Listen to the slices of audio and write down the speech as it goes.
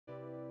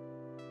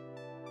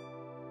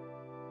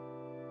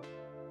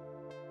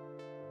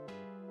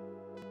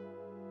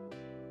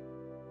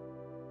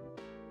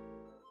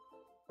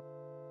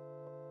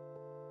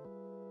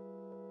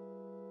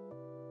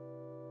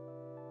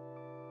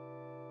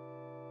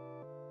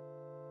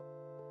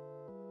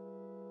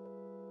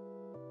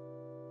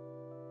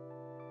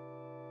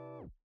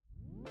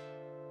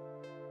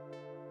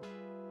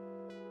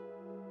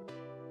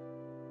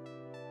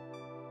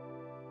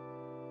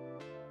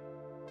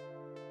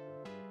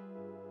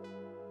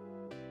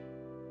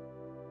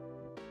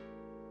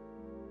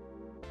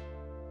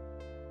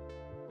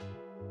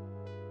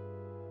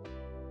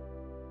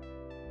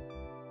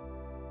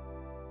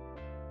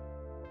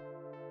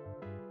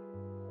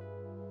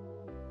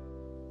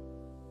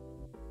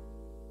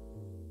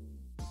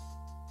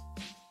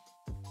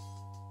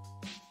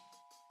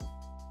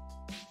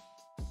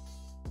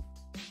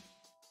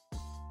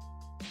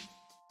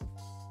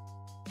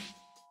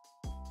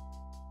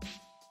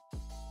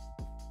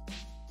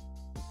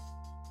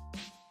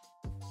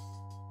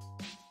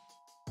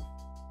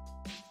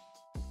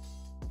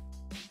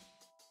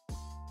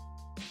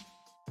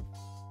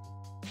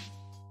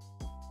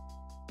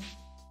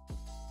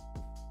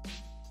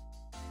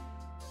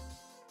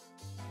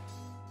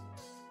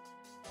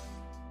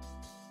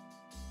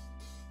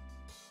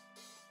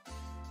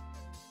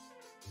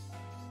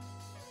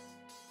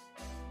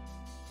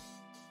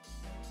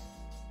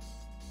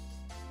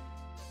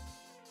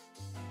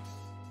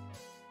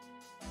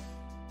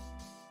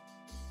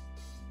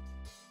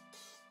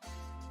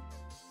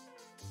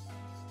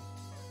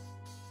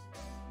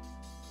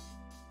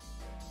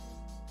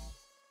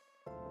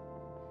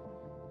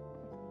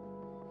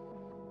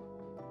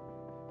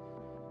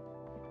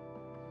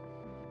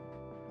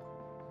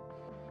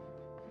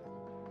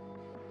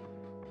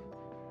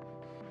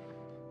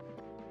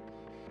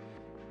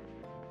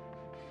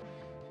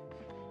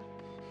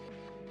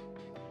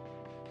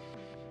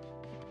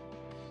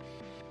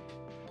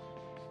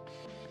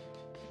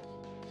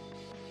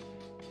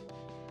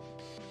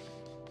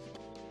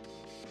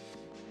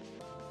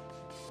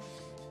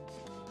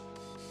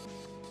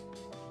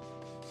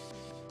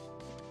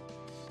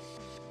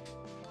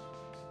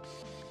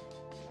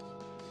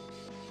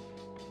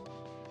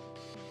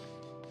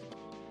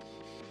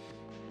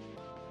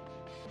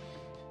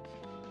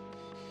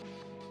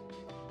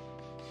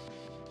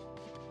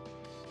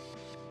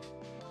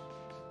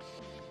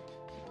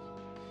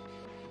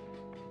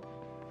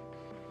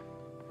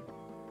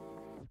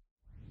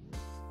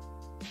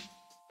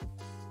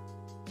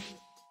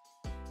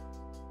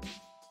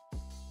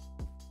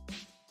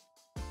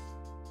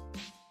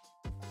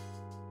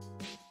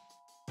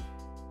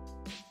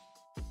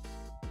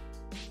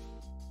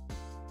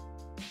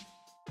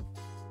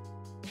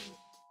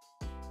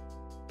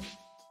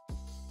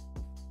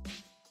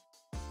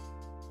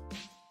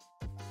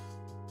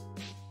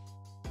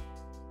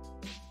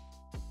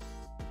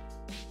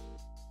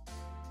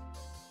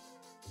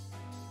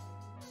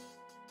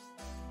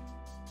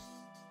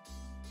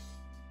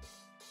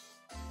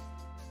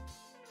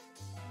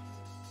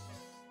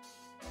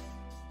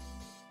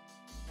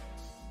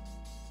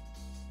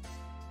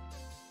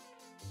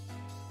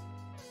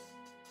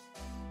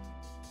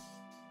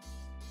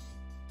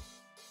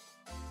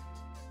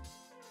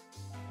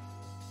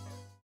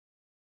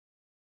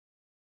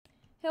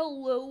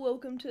Hello,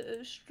 welcome to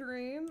a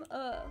stream.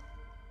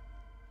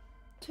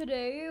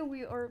 Today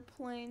we are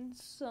playing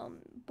some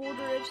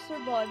Border Edge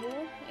Survival.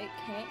 It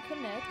can't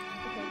connect.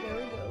 Okay, there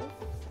we go.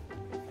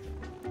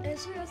 And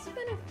so it's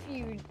been a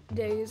few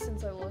days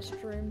since I last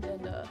streamed,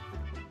 and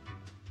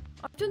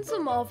I've done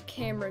some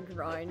off-camera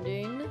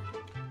grinding.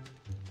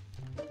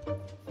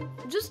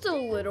 Just a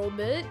little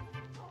bit.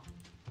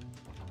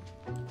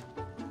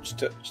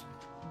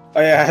 Oh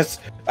yes,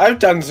 I've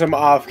done some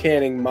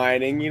off-canning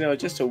mining, you know,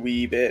 just a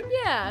wee bit.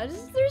 Yeah,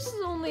 there's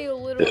only a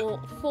little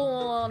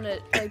full-on,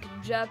 like,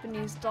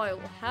 Japanese-style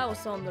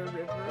house on the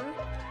river.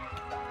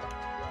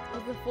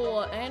 With a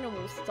full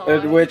animal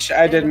style. Which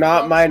I did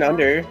not mine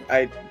under.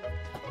 I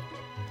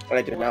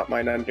did What? not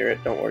mine under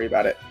it, don't worry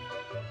about it.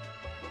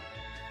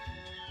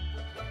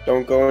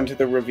 Don't go into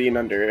the ravine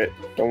under it.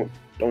 Don't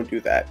do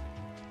that.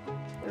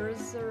 There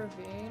is a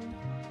ravine.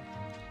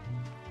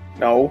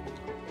 No.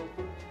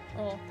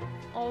 Oh.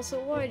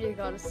 Also, why do you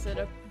gotta sit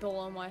up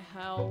below my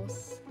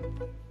house?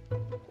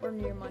 Or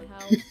near my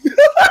house?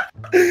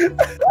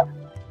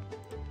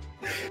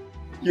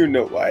 You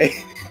know why.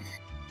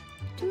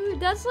 Dude,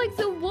 that's like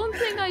the one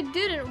thing I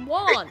didn't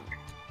want.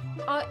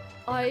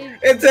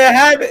 It's a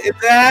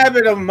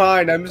habit of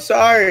mine, I'm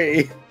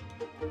sorry.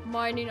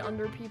 Mining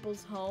under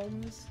people's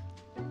homes.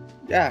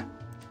 Yeah.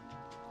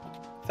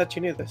 I thought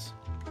you knew this.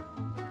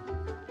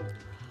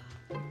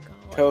 God.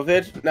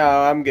 COVID?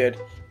 No, I'm good.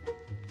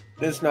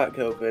 It's not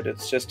COVID,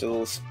 it's just a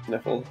little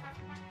sniffle.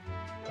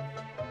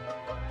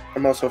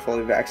 I'm also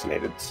fully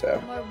vaccinated,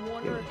 so. My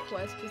one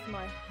request with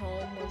my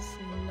home was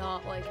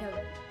not like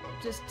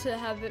just to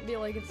have it be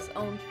like its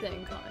own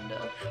thing,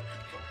 kinda.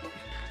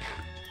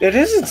 It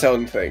is its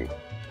own thing.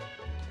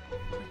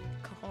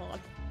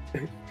 God.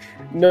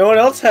 No one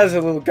else has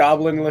a little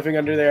goblin living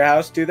under their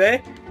house, do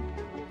they?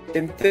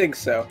 Didn't think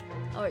so.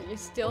 Oh, you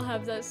still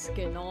have that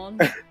skin on?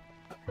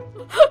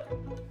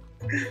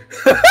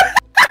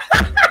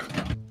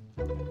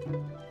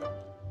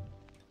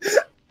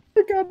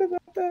 Forgot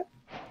about that.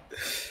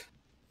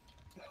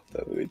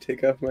 Let me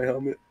take off my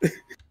helmet.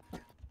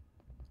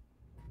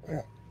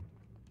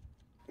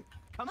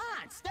 Come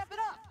on, step it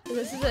up.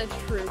 This is a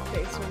true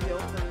face reveal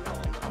for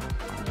Mama,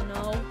 you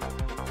know?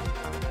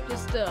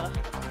 Just, that.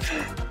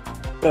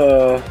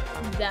 Okay.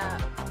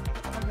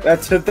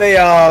 That's what they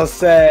all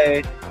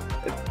say.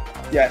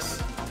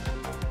 Yes.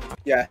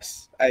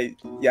 Yes.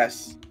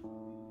 Yes.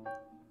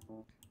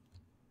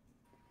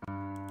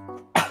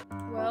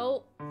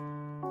 Well,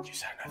 You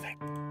said nothing.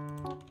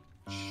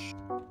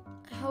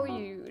 how are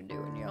you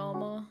doing,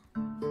 Yama?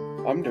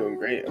 I'm doing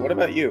great. What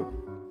about you?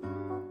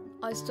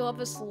 I still have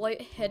a slight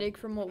headache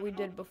from what we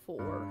did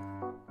before.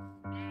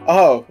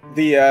 Oh,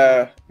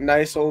 the,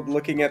 nice old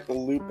looking at the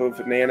loop of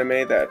an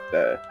anime that,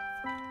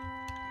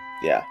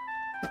 yeah.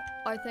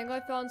 I think I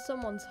found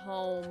someone's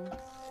home.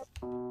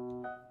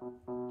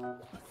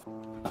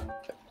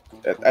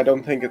 I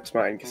don't think it's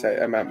mine, because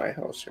I'm at my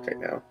house right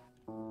now.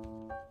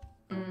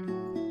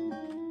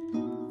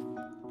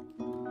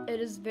 It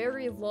is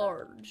very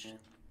large.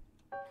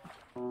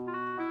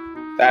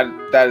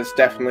 That is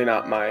definitely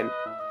not mine.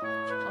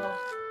 Oh.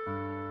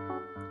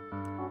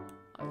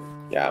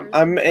 Yeah, There's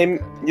I'm a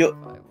you'll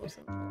I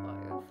wasn't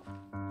alive.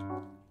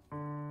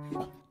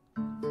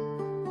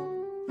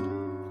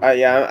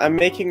 yeah, I'm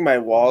making my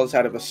walls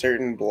out of a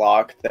certain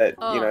block that,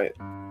 Oh. you know,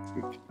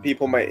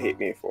 people might hate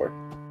me for.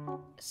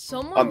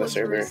 Someone On the was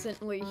server.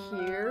 recently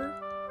here.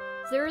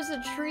 There is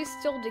a tree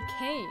still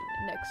decaying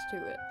next to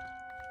it.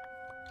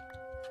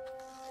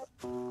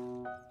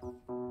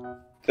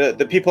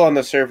 The people on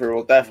the server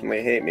will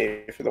definitely hate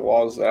me for the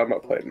walls that I'm gonna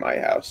put in my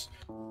house.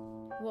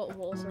 What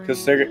walls are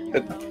 'Cause in they're-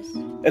 your house?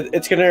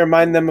 It's gonna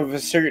remind them of a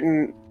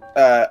certain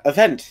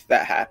event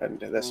that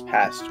happened this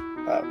past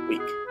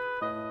week.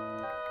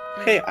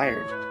 Hey,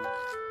 iron.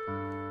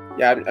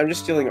 Yeah, I'm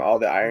just stealing all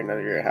the iron out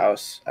of your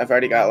house. I've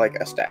already got like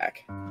a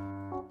stack.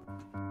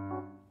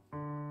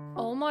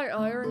 All my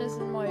iron is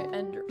in my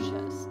ender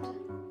chest.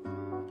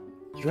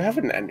 You have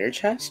an ender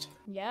chest?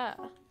 Yeah.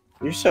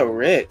 You're so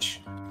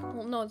rich.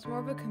 Well, no, it's more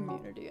of a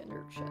community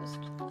ender chest.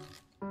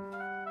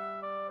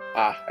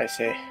 Ah, I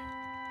see.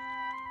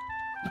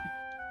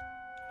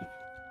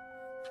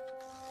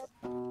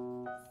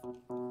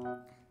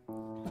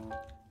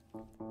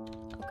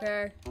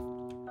 Okay.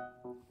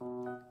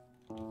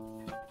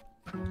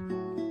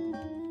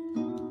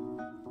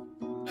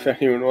 If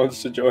anyone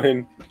wants to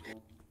join.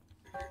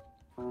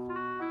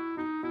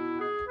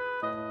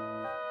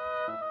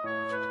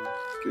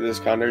 Does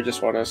Connor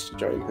just want us to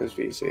join his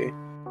VC?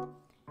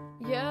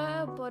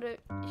 Yeah, but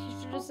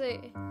he should just say,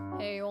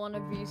 hey, you want a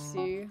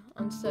VC?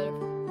 Instead of,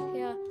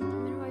 yeah,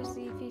 I'm in my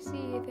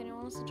VC. If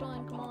anyone wants to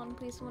join, come on,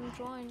 please someone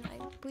join.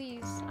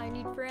 Please, I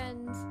need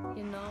friends,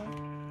 you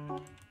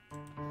know?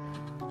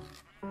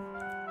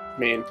 I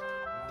mean,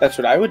 that's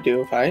what I would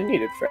do if I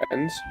needed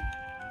friends.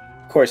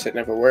 Of course, it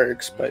never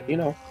works, but you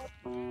know.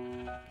 Yeah,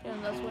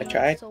 and that's what I he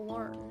tried. needs to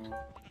learn.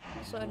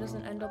 So it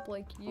doesn't end up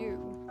like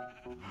you.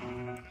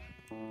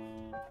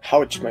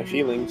 Ouch, my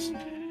feelings.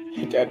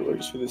 My dad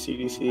works for the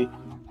CDC.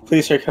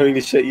 Police are coming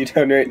to shut you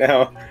down right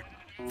now.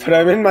 But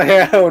I'm in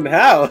my own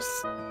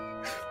house.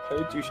 Why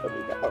did you shut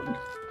me down?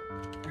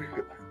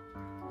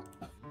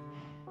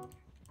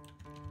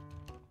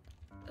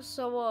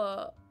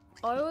 So,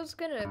 I was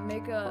gonna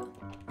make a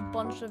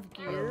bunch of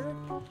gear,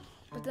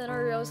 but then I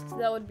realized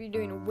that would be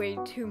doing way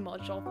too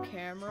much off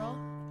camera.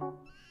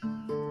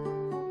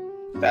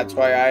 That's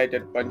why I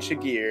did a bunch of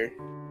gear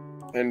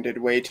and did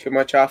way too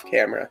much off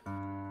camera.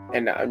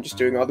 And now I'm just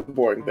doing all the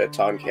boring bits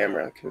on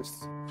camera,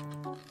 because...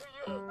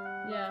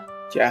 Yeah.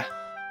 Yeah.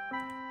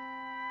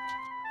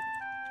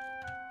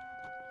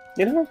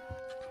 You know?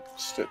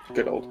 Just a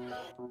good old...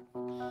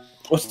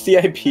 What's the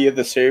IP of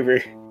the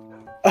server?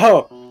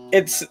 Oh,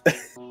 it's...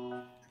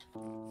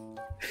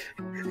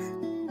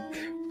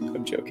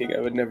 I'm joking, I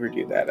would never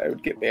do that. I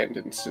would get banned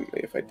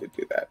instantly if I did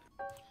do that.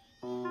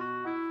 I'm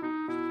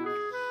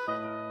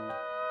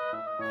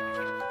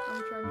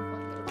trying to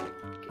find the right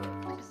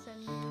gift to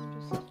send you,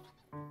 just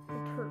a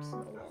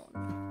personal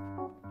one.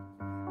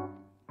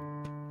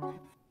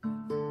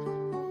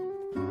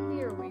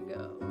 Here we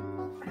go.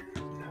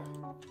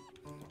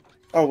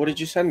 Oh, what did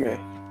you send me?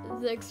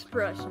 The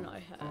expression I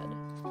had.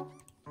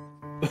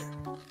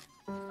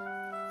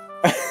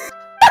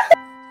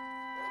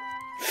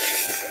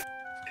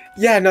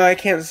 Yeah, no, I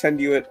can't send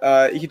you it.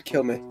 You'd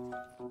kill me.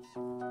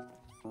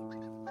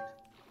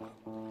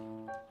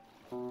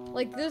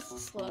 Like this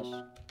slash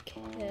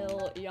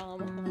kill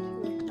Yamaha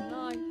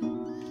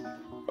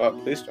 209. Oh,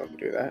 please don't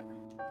do that.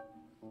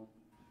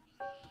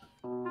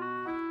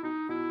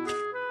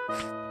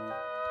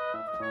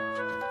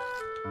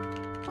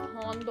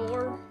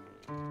 Condor.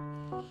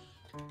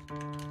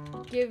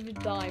 Give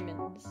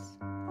diamonds.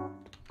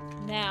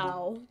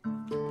 Now.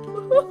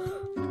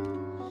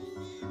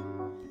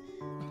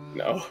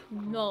 No.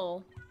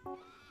 No.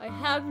 I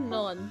have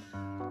none.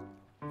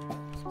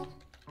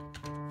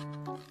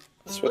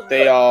 That's what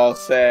they all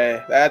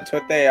say. That's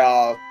what they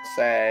all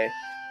say.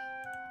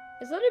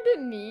 Is that a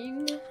bit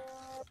mean?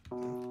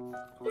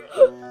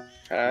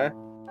 Huh?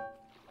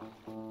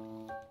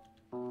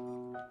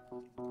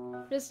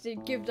 Just to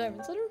give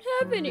diamonds. I don't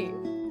have any.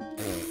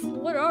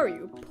 What are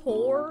you,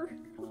 poor?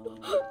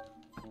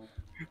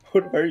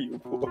 What are you,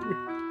 boy?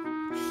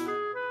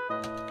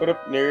 What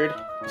up, nerd?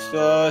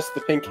 Still it's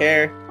the pink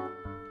hair.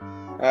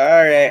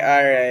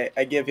 Alright.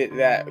 I give you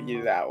that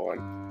one.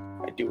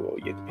 I do owe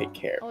you the pink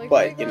hair, Like,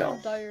 but you know.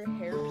 Dye your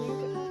hair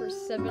pink for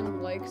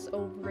 7 likes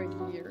over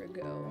a year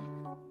ago.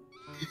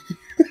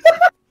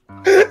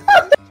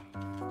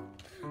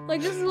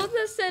 Like, this is what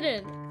that said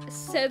in.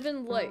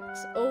 7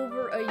 likes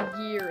over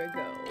a year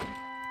ago.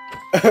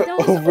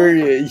 Over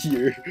a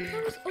year.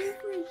 That was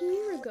over a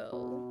year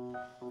ago.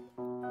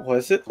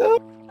 Was it though?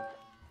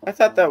 I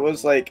thought that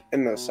was like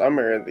in the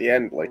summer at the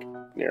end, like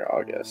near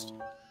August.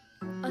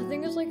 I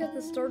think it's like at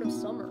the start of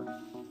summer.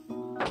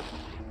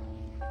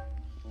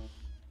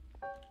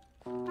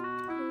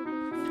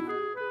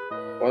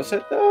 Was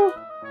it though?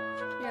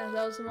 Yeah,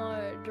 that was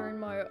during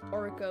my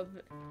arc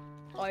of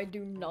I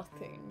do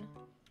nothing.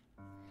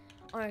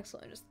 I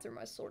accidentally just threw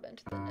my sword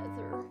into the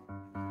nether.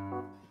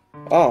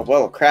 Oh,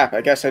 well, crap.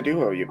 I guess I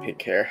do owe you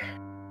pink hair.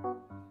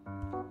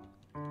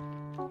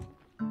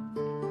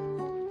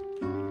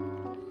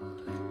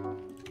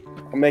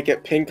 I'll make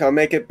it pink. I'll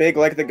make it big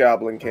like the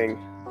Goblin King.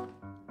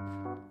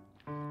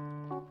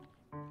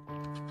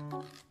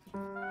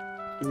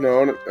 No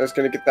one is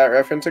going to get that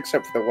reference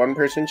except for the one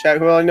person in chat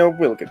who I know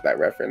will get that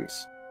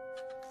reference.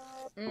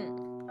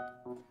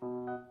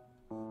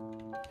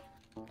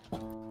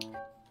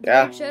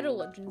 Yeah. The Shadow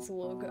Legends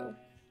logo.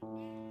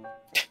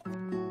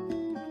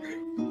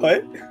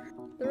 What?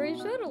 The Raid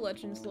Shadow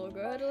Legends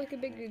logo had like a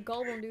big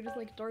goblin dude with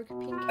like dark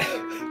pink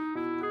hair.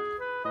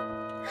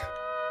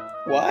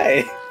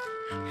 Why?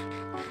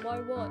 Why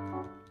what?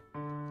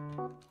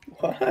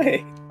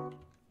 Why?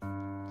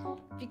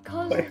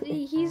 Because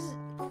he's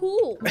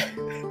cool.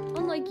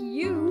 Unlike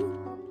you.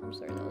 I'm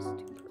sorry, that was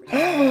too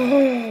personal.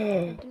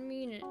 I didn't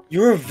mean it.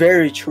 You were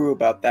very true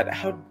about that.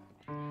 How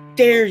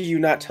dare you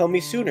not tell me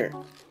sooner?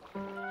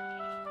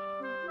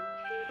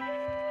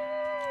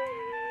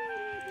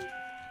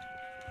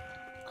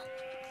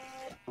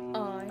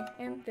 I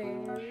am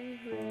very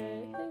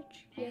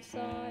rich. Yes,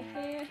 I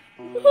am.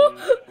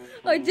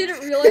 I didn't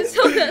realize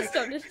how that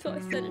sounded, so I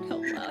said it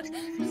out loud.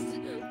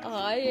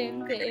 I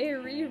am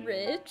very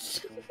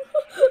rich.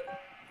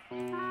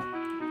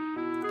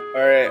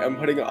 Alright, I'm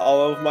putting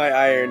all of my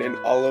iron in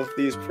all of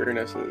these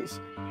furnaces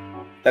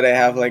that I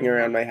have laying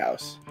around my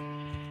house.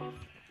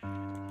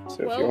 So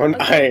if you want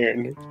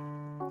iron...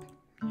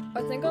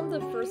 I think I'm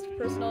the first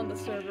person on the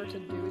server to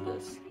do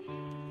this.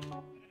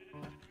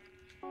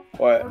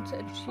 What? Or to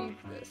achieve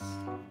this.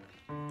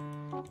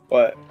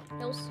 What?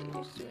 You'll see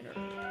sooner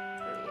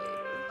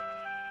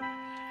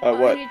or later.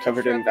 What?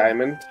 Covered in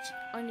diamonds?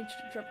 I need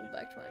to travel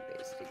back to my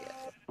base to get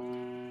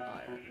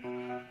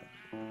iron.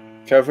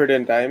 Covered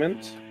in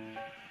diamonds?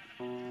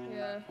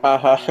 Yeah.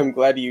 Haha, I'm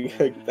glad you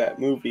liked that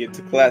movie. It's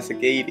a classic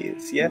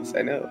 80s. Yes,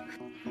 I know.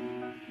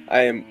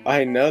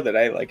 I know that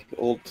I like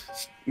old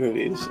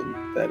movies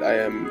and that I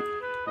am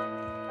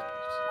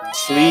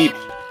sleep.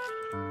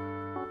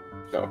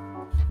 No.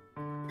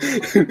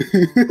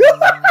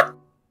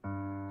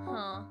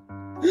 Huh.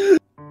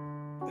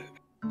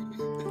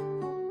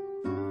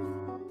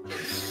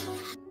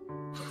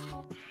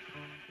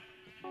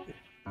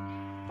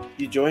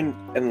 You joined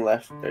and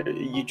left.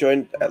 You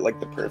joined at like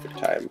the perfect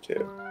time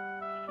too.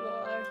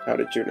 Why? How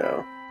did you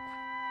know?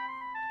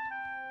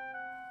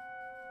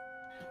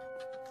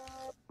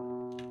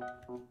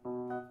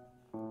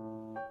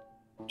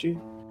 Do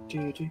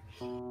do do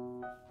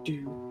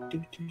do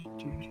do do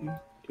do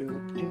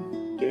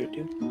do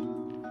do.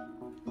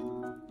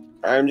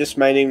 I'm just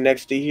mining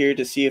next to here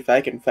to see if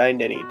I can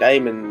find any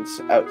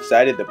diamonds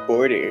outside of the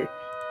border,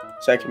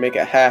 so I can make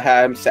a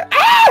ha-ha I'm sa-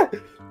 ah!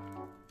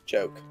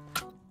 joke.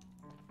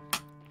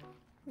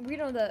 We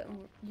know that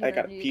you I don't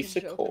got a need piece to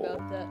of joke coal.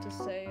 about that to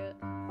say it.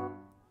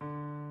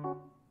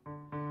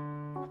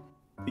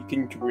 You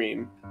can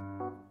dream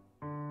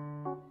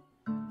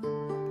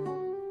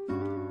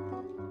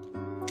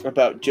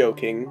about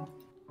joking.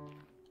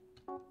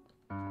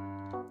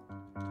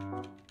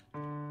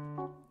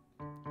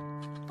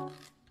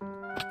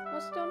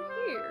 What's down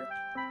here?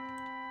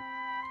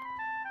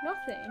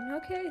 Nothing.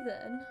 Okay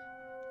then.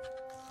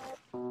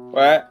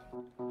 What?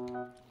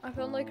 I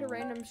found like a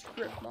random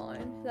strip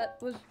mine that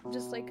was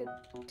just like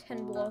a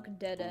 10-block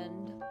dead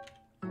end.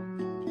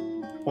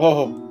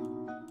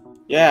 Oh,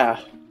 yeah.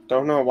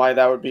 Don't know why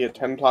that would be a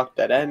 10-block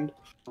dead end.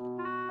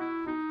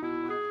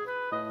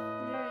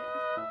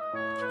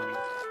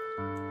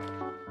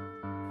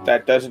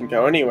 That doesn't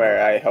go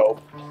anywhere, I hope.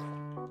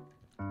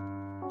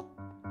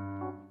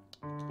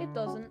 It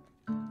doesn't.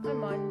 I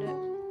mined it.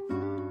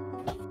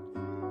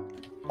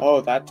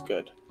 Oh, that's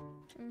good.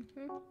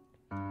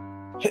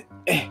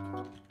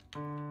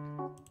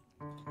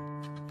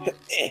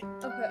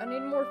 Okay, I need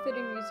more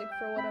fitting music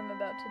for what I'm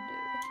about to do.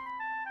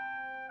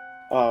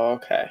 Oh,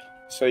 okay.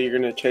 So you're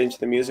gonna change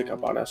the music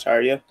up on us,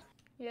 are you?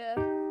 Yeah.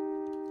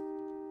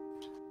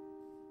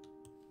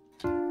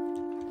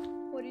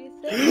 What do you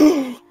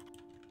think?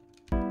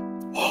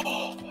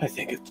 Oh, I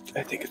think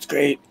it's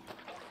great.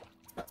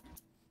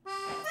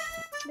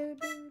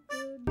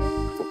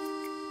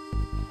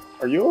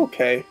 Are you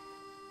okay?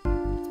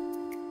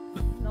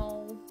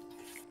 No.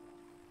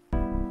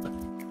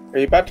 Are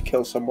you about to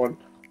kill someone?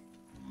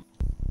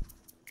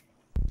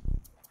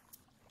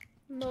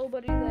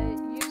 Nobody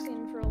that you've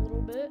seen for a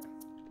little bit.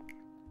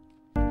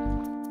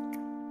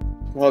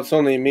 Well, it's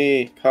only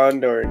me,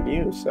 Condor, and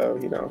you, so,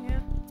 you know. Yeah.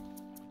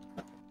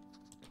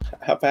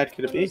 How bad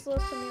could it be? When's the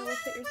last time you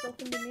looked at yourself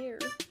in the mirror?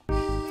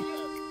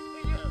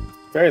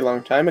 Very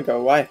long time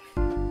ago. Why?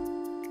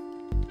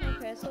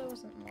 Okay, so it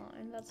wasn't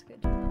mine. That's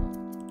good to know.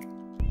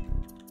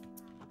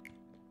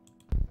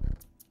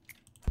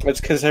 It's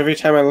because every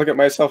time I look at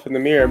myself in the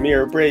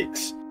mirror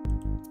breaks.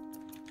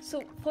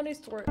 So, funny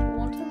story.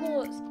 One time I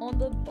was on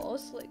the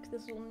bus, like,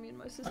 this is when me and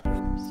my sister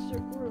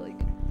were, like,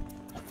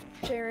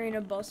 sharing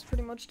a bus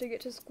pretty much to get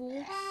to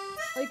school.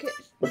 Like,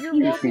 What you're have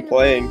you walking... been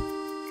playing?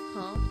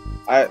 Huh?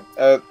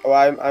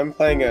 I'm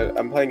playing a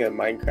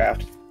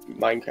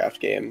Minecraft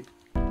game.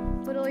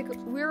 But, like,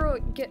 we were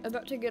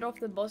about to get off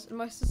the bus, and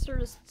my sister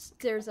just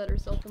stares at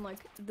herself in, like,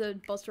 the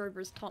bus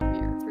driver's top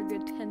mirror for a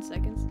good 10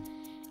 seconds.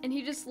 And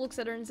he just looks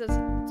at her and says,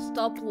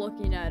 "Stop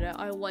looking at it.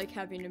 I like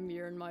having a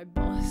mirror in my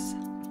bus."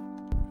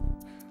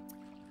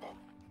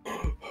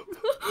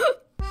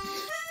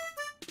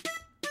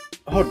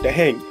 Oh,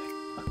 dang.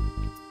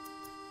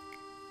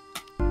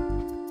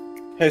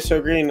 Hey,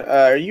 so Green,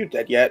 are you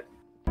dead yet?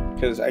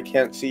 Because I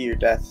can't see your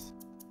deaths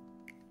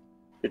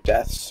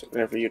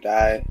whenever you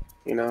die,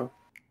 you know?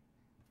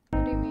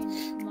 What do you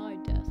mean, my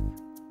death?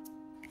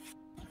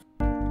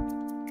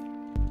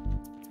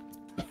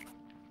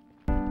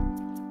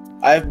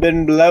 I've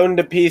been blown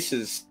to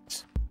pieces.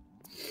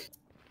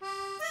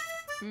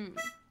 Hmm.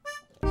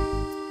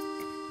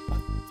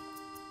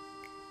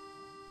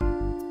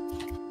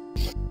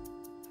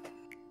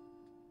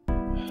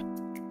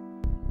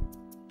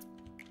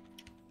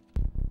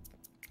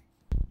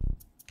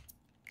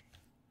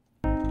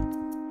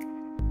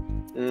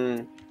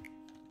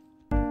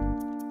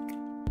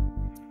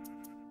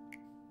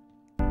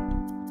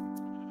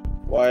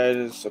 Why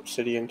does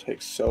obsidian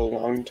take so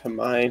long to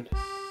mine?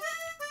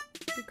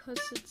 Because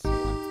it's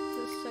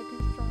the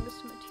second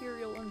strongest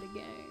material in the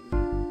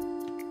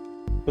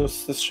game.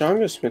 What's the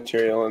strongest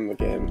material in the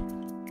game?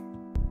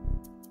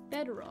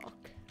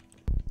 Bedrock.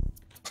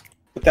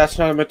 But that's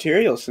not a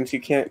material since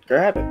you can't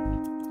grab it.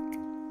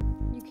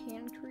 You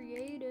can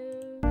create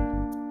it.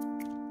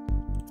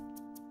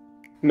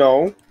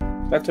 No,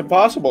 that's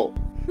impossible.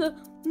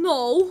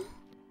 No.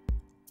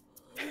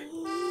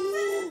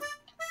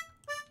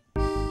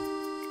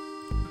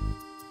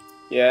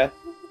 Yeah.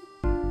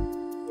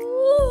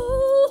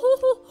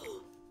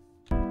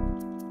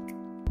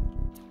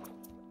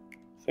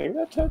 Think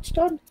that's how it's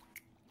done?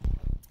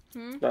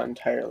 Not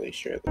entirely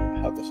sure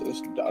how this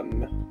is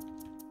done. But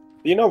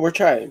you know, we're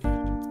trying.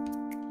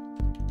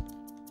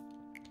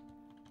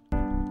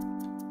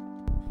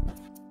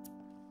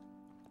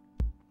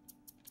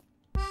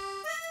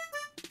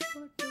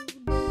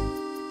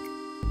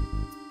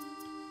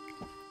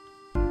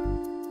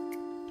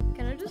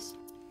 Can I just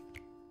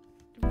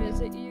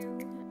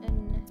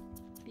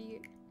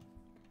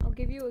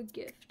give you a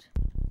gift.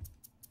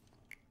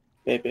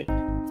 Maybe.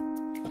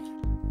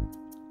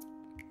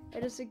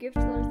 It is a gift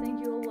that I think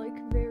you'll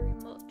like very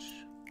much.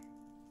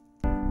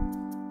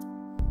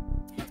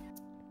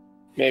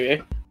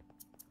 Maybe.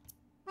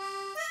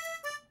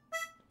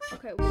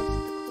 Okay, what's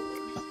the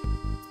chord?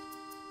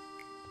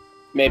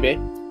 Maybe.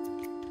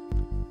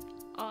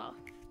 Ah.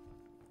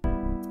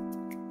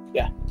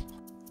 Yeah.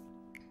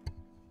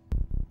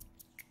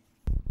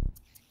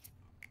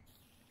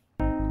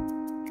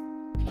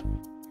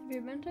 Have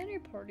you been to any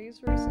parties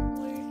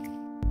recently?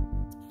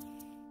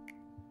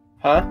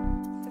 Huh?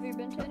 Have you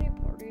been to any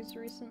parties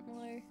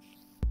recently?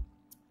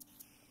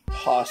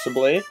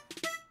 Possibly.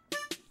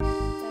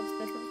 That's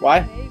different.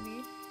 Why? Maybe.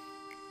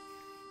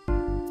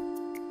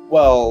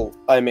 Well,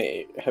 I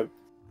may have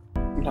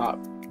not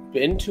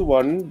been to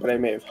one, but I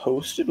may have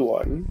hosted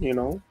one, you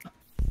know?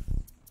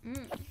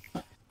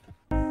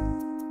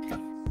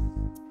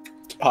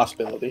 It's a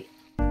possibility.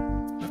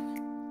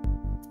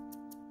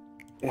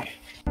 It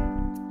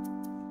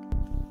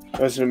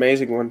was an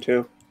amazing one,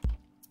 too.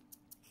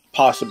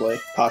 Possibly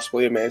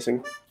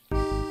amazing.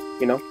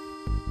 You know?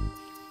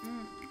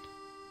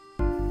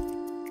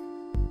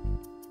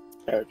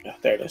 There we go.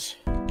 There it is.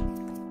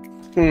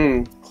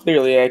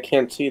 Clearly I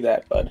can't see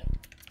that, bud.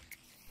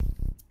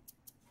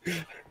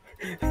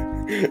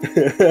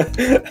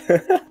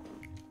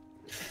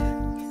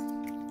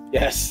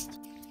 Yes,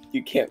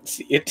 you can't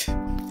see it.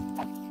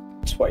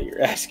 That's why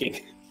you're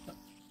asking.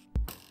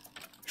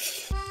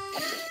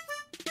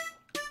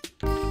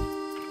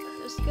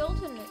 The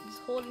skeleton is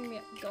holding me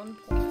at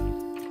gunpoint.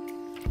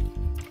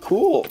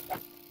 Cool.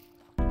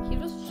 He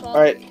just shot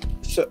Alright, me.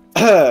 so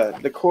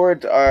the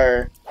chords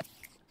are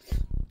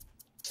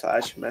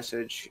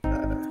 /message.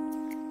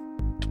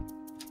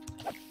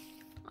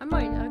 I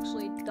might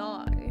actually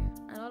die,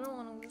 and I don't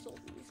want to lose all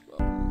these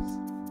levels.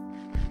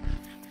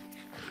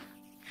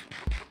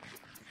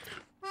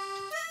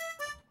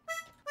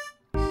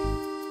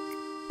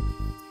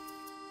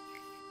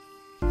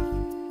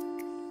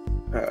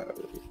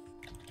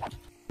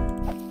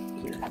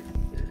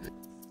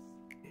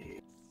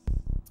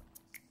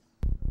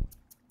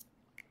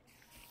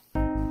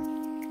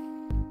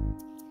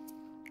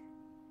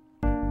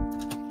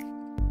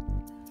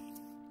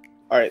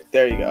 Alright,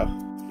 there you go.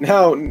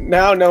 Now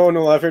no one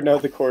will ever know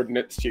the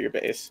coordinates to your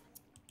base.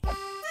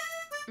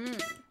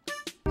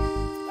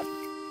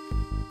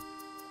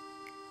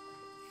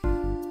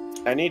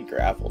 I need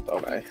gravel,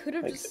 don't I? You could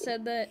have just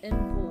said that in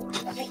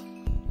voice.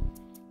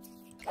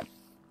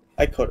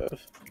 I could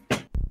have.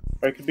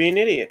 Or I could be an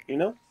idiot, you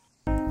know?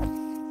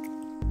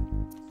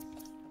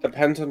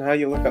 Depends on how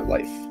you look at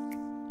life.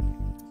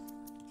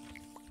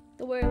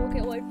 The way I look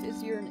at life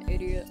is you're an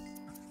idiot.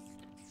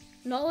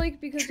 Not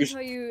like because of how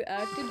you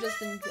acted,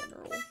 just in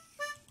general.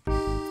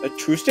 A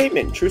true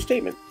statement, true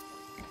statement.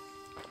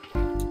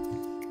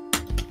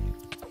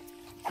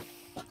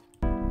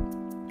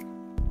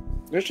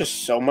 There's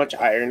just so much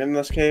iron in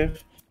this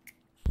cave.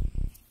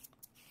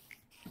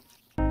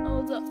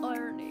 Oh, the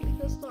irony.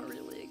 That's not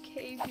really a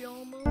cave,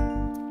 Yama.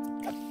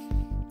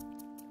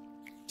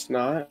 It's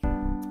not.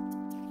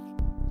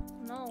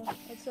 No,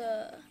 it's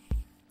a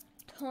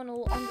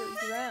tunnel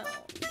underground.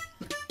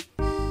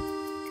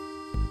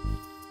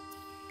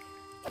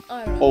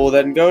 I don't know. Oh,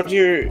 then go to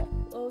your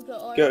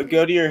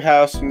Go to your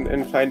house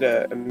and find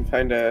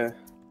a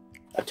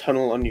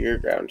tunnel under your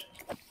ground.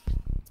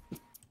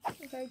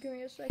 Okay, give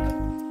me a second.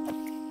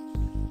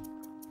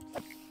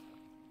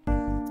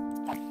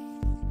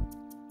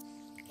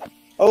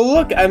 Oh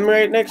look, I'm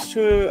right next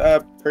to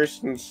a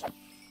person's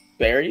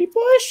berry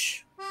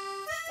bush.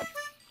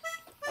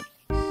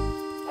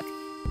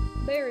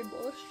 Berry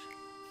bush.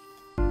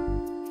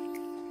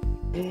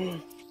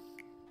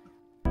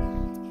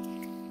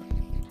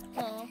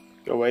 Aw.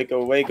 Go away,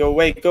 go away, go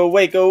away, go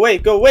away, go away,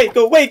 go away,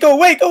 go away, go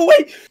away, go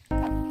away!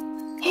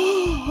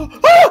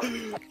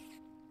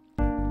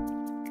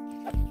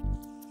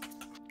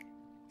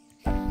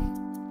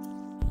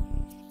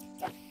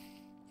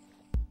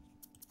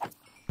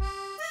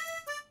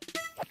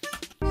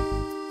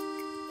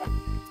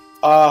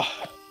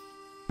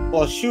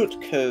 Well shoot,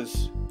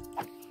 cause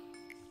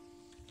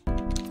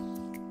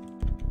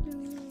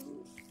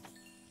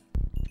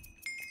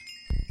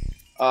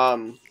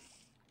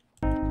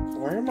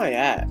where am I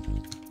at?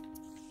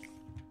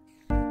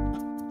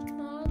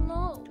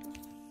 No.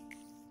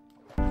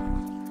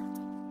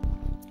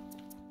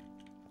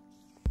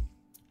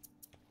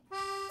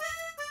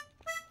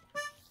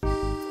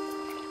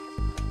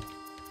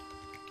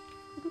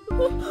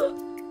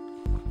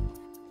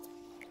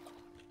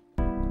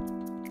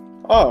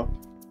 Oh.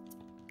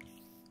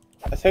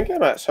 I think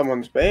I'm at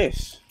someone's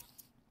base.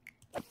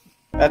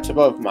 That's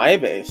above my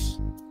base.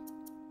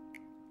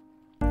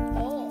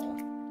 Oh.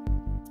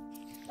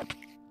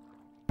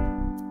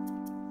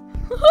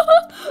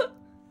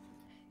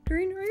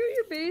 Green, are you at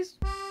your base?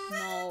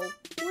 No.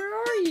 Where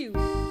are you?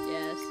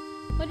 Yes.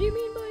 What do you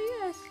mean by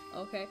yes?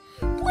 Okay.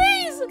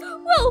 Please!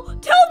 Well,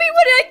 tell me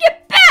when I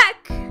get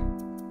back!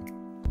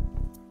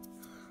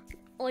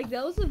 Like,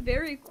 that was a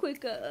very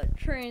quick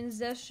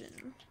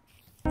transition.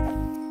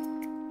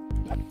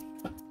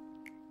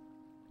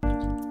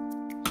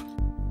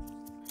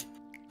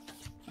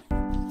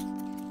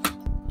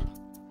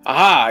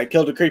 Aha! I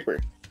killed a creeper.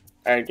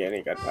 I didn't get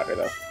any gunpowder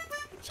though,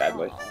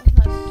 sadly. Aw,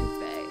 that's too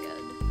bad.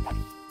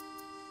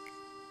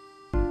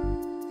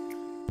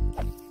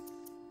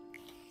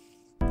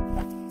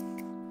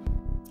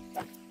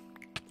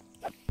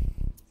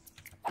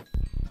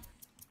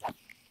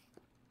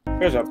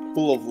 There's a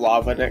pool of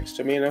lava next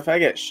to me, and if I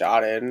get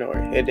shot in or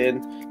hit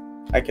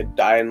in, I could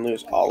die and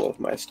lose all of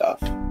my stuff.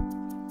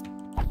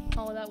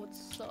 Oh, that would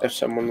suck. If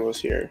someone was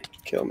here to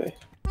kill me.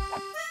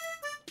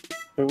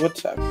 It would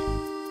suck.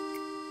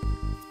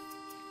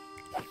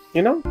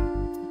 You know?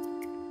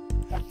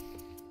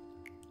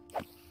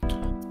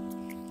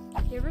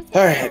 You ever think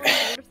Alright.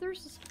 what if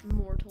there's just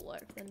more to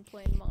life than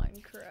playing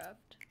Minecraft?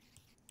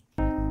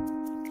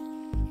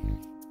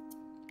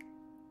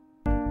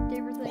 Do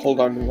you ever think Hold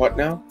about on, that? what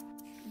now?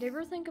 Do you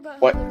ever think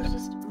about What? how there's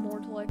just more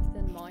to life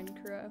than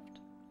Minecraft?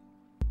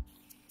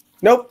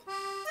 Nope.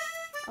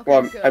 Okay,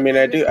 Well, good. I mean,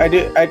 I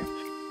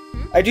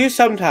do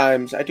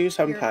sometimes. I do Here,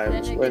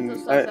 sometimes then when. get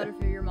those thoughts out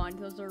of your mind.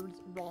 Those are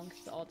wrong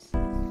thoughts.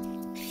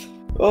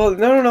 Well,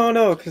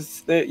 no,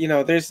 because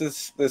there's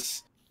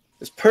this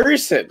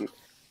person.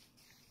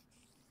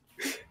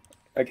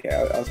 Okay,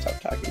 I'll stop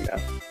talking now.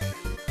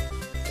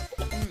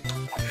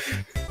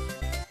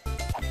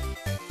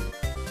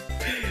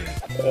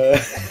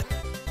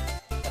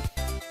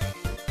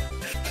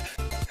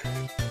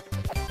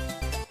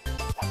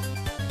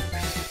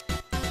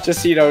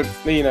 Just so you don't,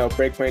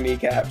 break my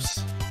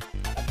kneecaps.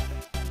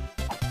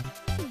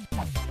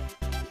 I'm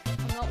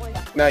not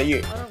like. Not you.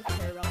 I don't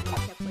care about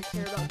kneecaps. I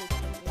care about the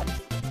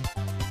community.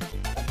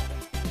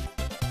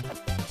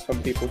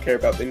 Some people care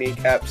about the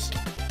kneecaps.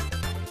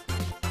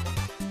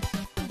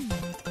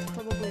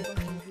 Probably a bunch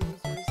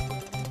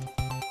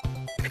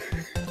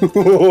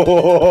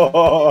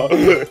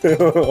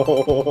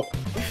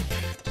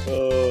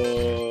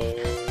Oh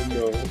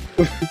no.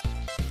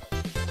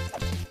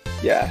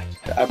 Yeah,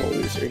 I'm a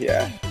loser.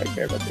 Yeah, I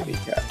care about the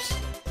kneecaps.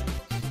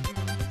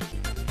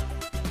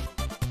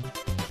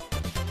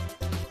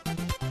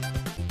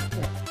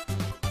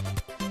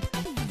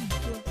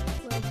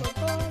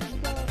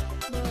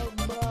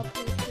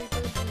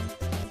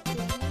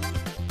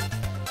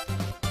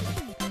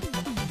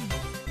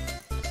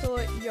 So,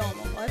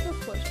 Yama, I have a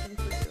question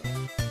for you.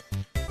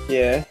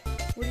 Yeah.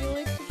 Would you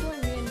like to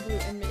join me and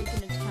Groot and make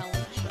an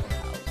talent show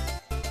house?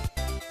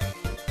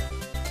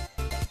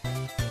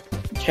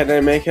 Can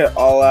I make it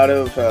all out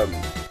of That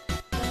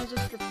was a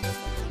strip club.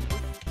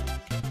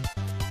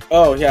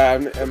 Oh yeah,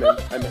 I'm in. I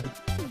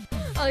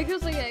like it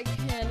was like I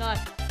cannot.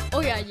 Oh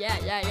yeah.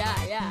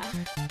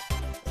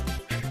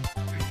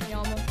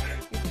 Yama,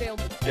 you failed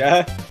it.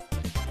 Yeah.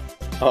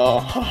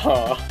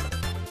 Oh.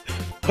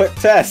 What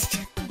test?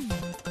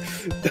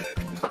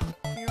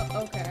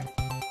 Okay.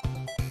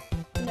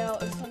 Now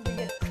it's time to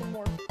get some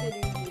more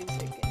fitting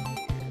music in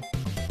here.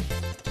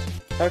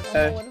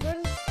 Okay. What if I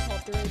just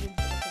copyrighted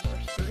both of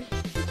our streams?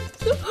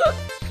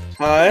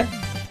 Huh?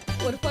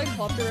 What if I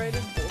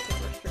copyrighted both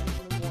of our streams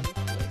in one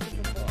click of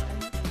the button?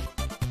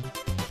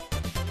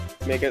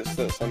 Make it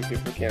so that some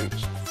people can't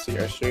see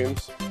our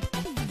streams.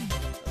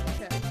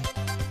 Okay.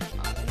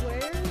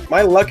 Where?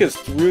 My luck is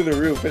through the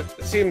roof. It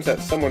seems that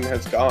someone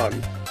has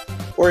gone.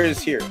 Or is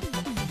here.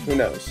 Who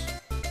knows?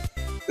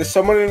 There's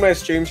someone in my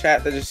stream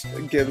chat that just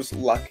gives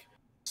luck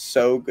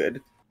so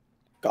good.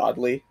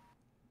 Godly.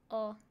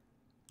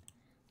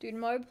 Dude,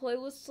 my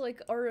playlists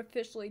like are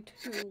officially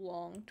too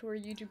long to where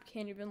YouTube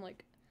can't even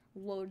like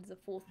load the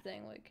full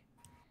thing. Like,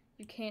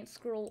 you can't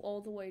scroll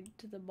all the way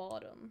to the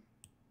bottom.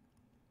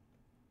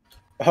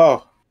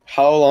 Oh,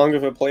 how long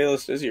of a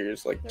playlist is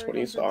yours? Like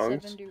 20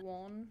 songs?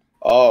 371.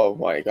 Oh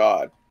my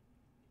god.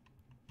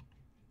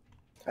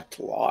 That's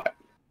a lot.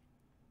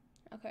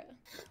 Okay.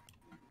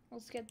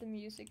 Let's get the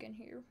music in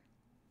here.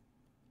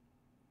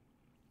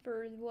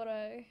 For what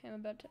I am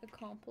about to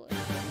accomplish.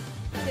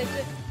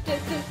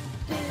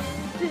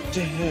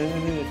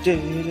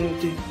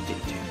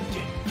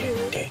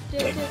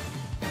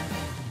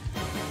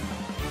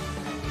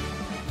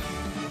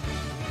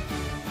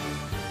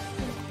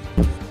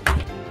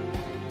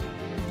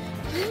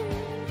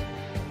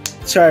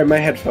 Sorry, my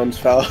headphones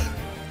fell.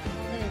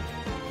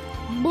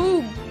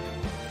 Boom!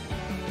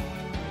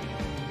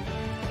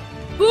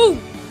 Boom!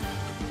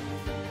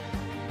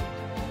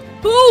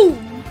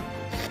 Boom!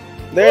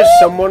 There's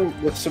someone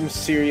with some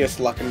serious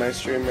luck in my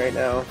stream right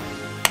now.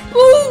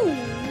 Boom!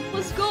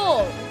 Let's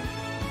go!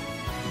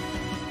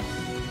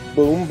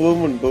 Boom,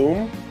 boom, and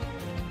boom.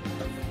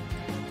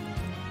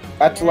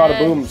 That's a lot of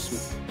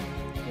booms.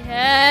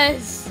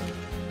 Yes!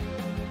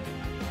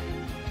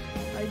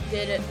 I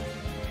did it.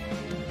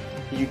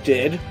 You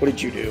did? What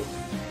did you do?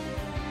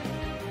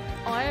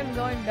 I am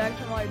going back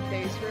to my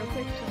base real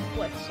quick to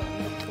flex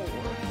on the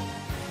tour.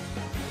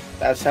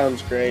 That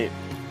sounds great.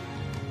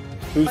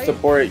 Who's the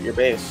poor at your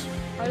base?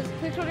 I just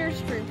clicked on your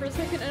stream for a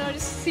second and I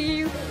just see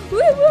you. Woo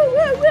woo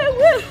woo woo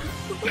woo!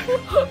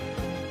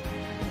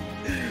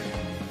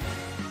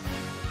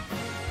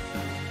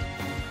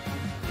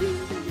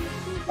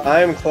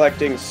 I'm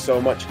collecting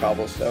so much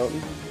cobblestone,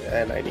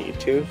 and I need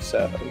to,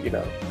 so, you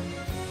know.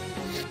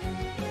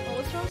 Well,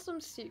 let's run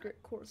some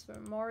secret course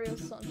from Mario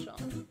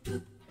Sunshine.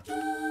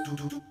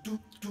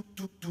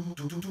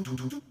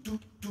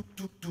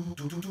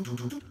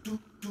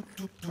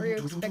 Were you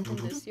expecting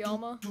this,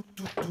 Yama?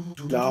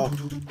 No.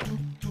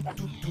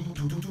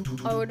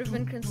 I would have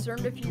been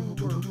concerned if you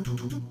were.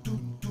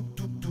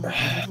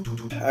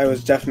 I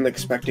was definitely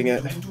expecting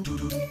it.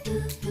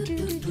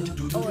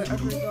 Oh, I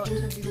forgot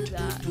to do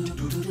that.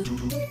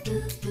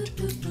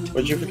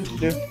 What'd you forget to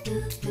do?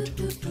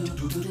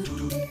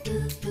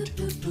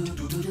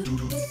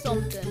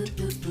 Something.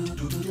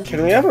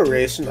 Can we have a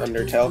race in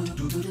Undertale?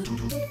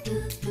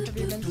 Have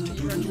you been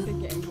speedrunning the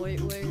game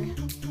lately?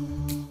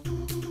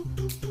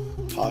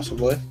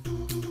 Possibly.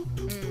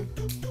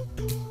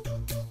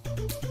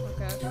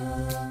 Okay.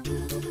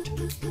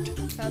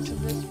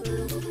 Passive this for...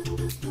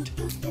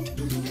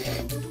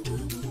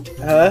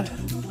 Huh?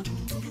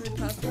 Should we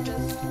passive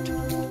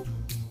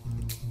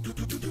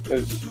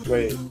this?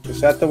 Wait, is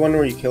that the one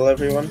where you kill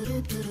everyone?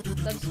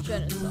 That's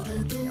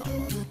genocide,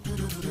 Yama.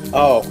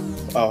 Oh.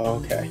 Oh,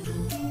 okay.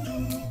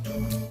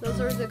 Those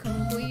are the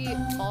complete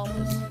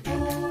opposite.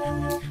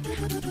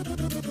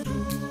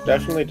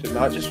 Definitely did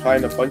not just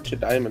find a bunch of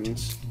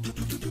diamonds.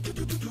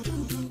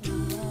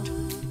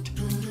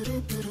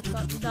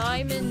 Got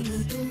diamonds.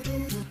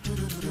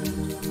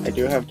 I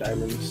do have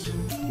diamonds.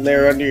 And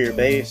they're under your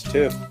base,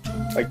 too.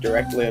 Like,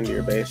 directly under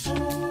your base.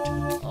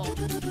 Oh.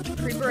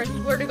 Creeper, I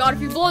swear to God,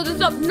 if you blow this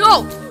up,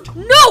 no!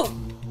 No!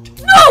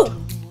 No!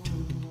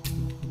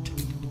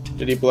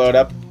 Did he blow it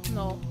up?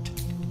 No.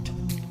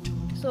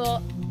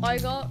 So, I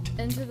got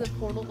into the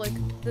portal like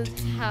this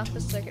half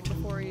a second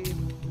before he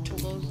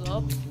blows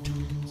up.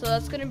 So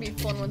that's gonna be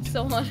fun when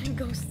someone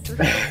goes through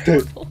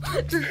the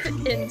portal, just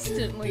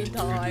instantly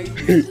dies.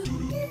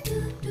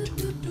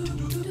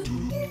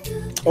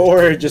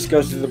 Or it just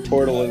goes through the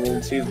portal and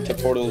then sees that the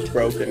portal is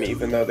broken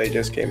even though they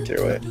just came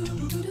through it.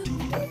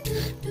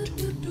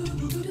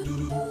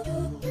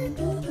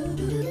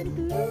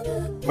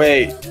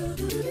 Wait,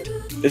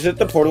 is it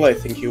the portal I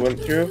think you went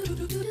through?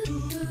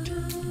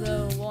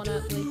 The one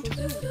at Lake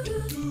Zoo.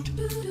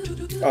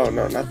 Oh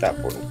no, not that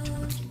portal.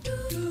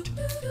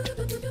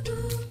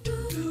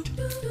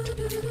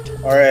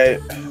 Alright,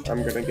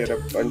 I'm gonna get a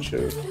bunch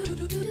of...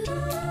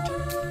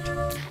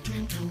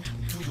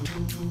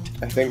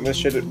 I think this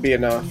should be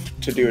enough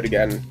to do it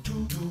again.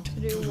 To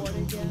do what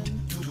again?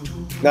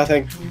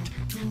 Nothing.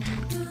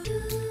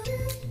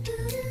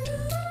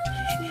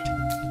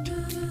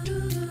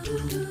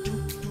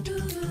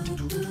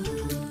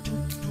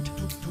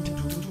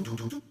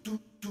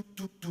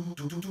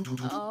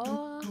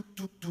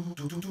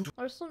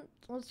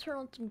 Let's turn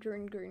on some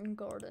green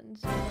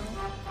gardens.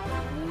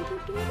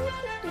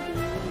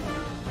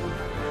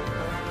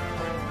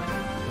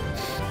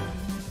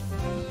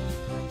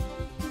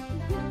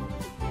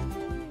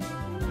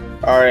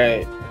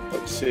 Alright,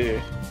 let's see.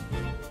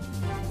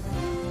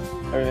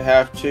 I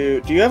have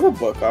to... Do you have a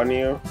book on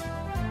you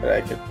that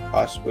I could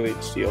possibly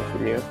steal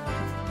from you? I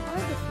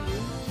have a few.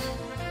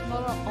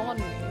 Not on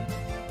me. I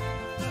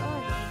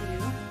have a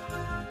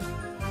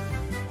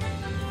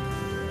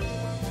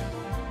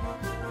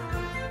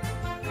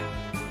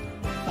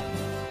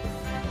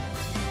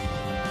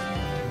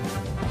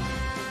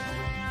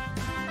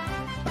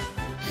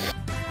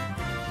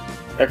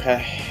few.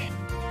 Okay.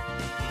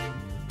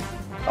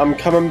 I'm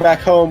coming back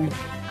home.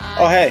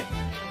 Oh, hey.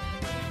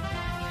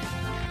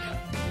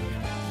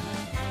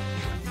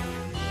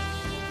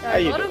 How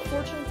you doing?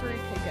 Fortune 3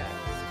 pickaxe.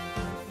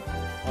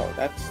 Oh,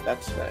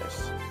 that's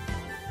nice.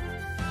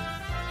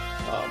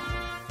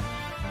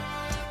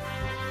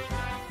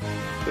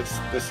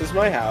 This is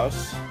my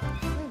house.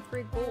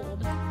 Free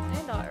gold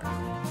and iron.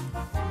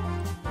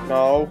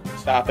 No,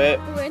 stop it.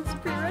 Ooh, and some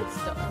free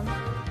redstone.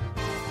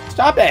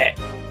 Stop it!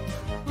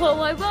 Oh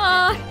my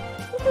god!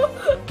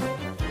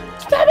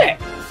 Stop it!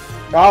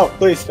 No,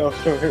 please don't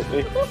hurt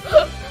me.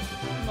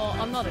 No,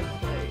 I'm not a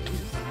blaze.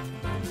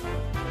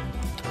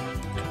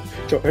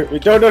 Don't hurt me.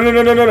 No.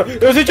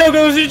 It was a joke,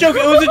 it was a joke.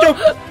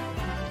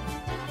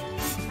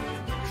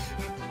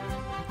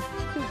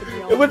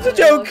 It was a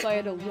joke! I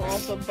had a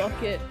lava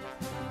bucket.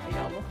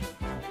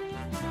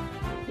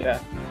 Yeah.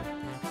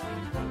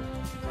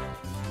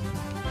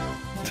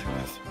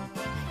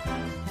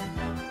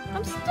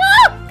 I'm stuck!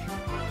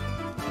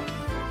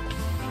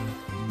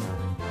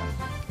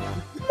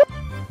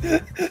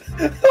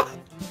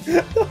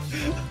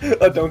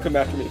 Oh, don't come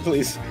after me,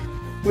 please.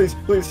 Please.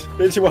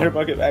 Here's your water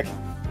bucket back.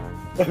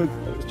 I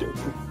was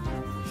joking.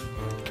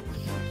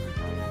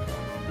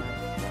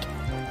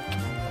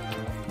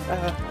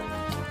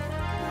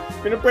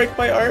 You're gonna break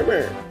my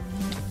armor.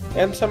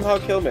 And somehow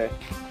kill me.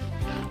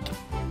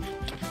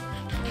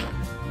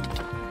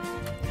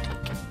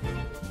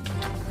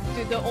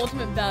 Dude, the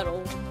ultimate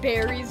battle.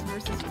 Berries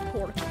versus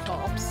pork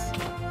chops.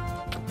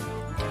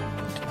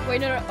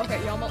 Wait, no.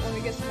 Okay, Yama, let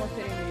me get some more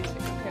fitting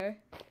music, okay?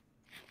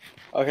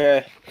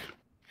 Okay.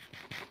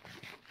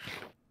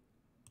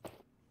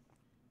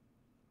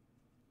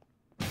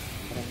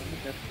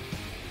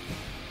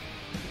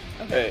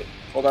 Okay,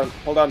 hold on.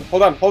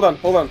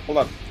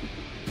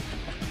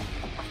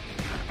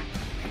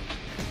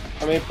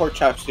 How many pork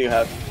chops do you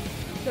have?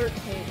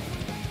 13.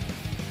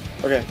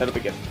 Okay, that'll be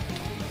good.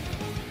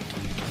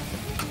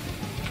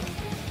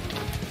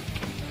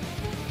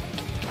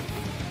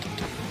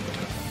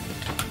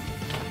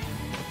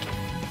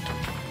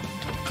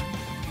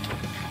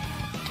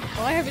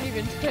 Oh, I haven't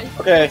even tried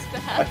Okay. to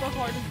have a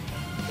hard.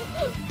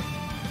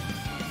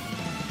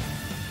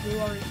 You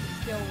are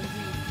still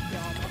weak,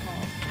 Yamaha.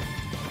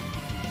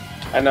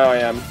 I know I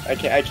am. I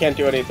can't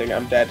do anything.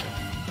 I'm dead.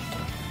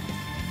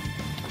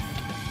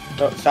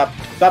 No, stop.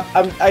 Stop.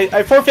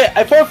 I forfeit.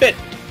 I forfeit.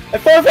 I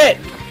forfeit.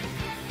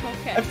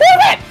 Okay. I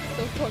forfeit.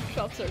 So pork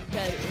chops are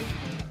better.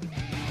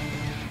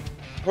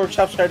 Pork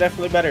chops are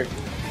definitely better.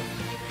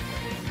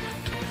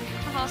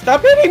 Uh-huh.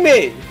 Stop hitting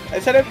me! I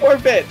said I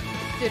forfeit.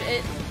 Dude,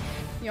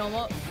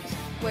 Yama,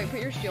 wait, put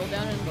your shield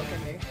down and look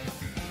at me.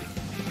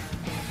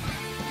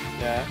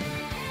 Yeah.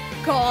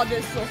 God,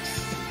 this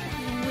looks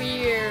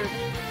weird.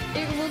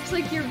 It looks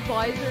like your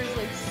visor is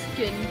like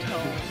skin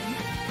tone.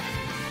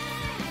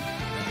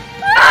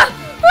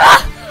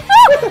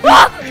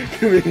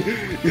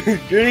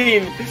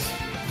 Green.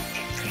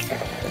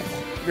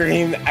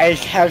 Green, I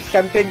have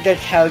something to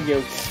tell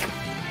you.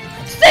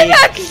 Stay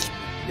back!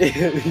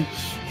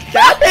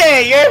 Stop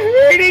it! You're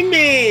hurting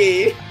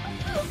me!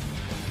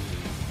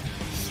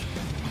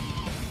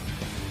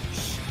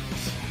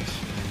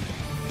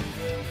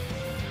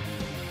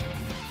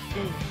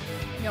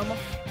 Yama,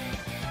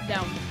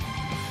 down.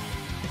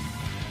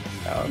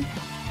 Down.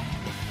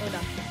 Oh,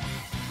 down.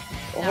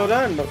 Oh, hold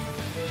on.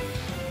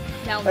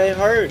 Down. My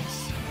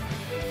hurts.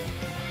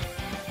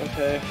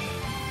 Okay.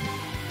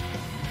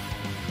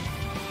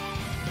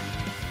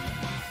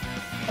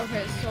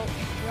 Okay, so,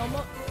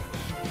 Yama,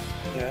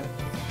 Yeah.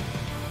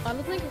 I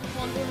don't think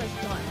Kondo has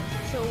done.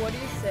 So what do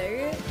you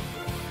say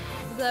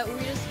that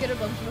we just get a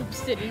bunch of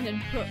obsidian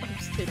and put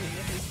obsidian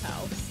in his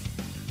house?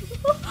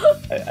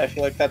 I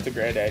feel like that's a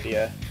great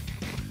idea.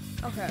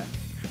 Okay.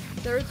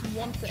 There's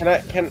one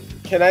thing.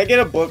 Can I get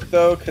a book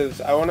though?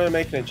 Cause I want to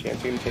make an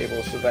enchanting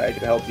table so that I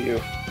can help you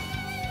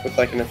with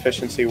like an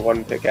efficiency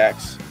 1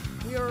 pickaxe.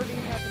 We already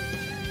have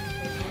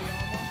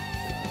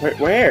an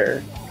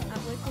Where?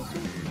 at Lake Osu.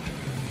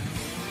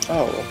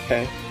 Oh,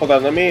 okay. Hold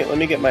on. Let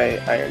me get my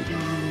iron. The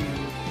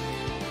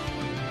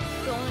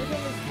only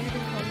thing is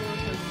leaving Kondo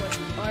with her, but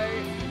I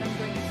am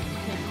going to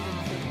take the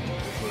table.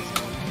 This is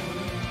one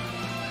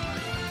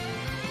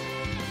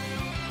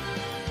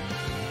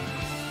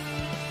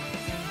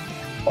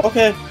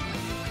Okay.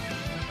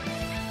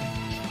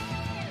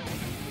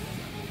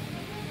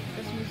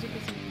 This music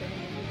isn't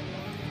fitting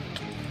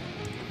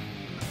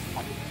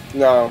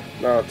anymore.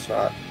 No, it's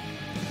not.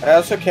 I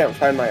also can't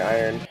find my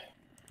iron.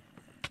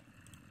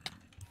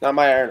 Not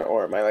my iron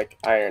ore, my like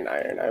iron.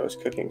 I was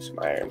cooking some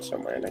iron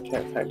somewhere and I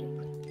can't find it.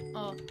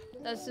 Oh,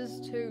 that's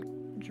just too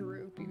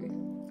droopy.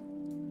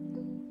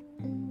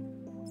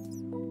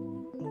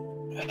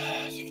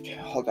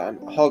 Hold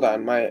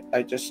on.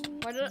 I just.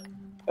 Why did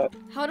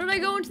How did I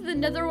go into the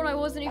nether when I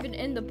wasn't even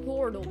in the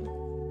portal?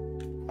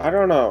 I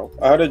don't know.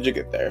 How did you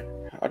get there?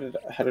 How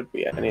did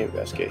we any of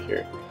us get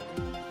here?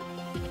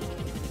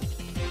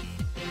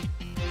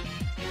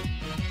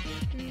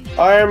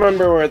 I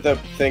remember where the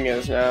thing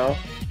is now.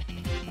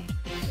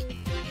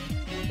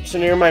 It's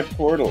near my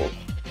portal.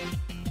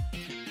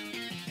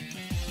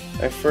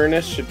 My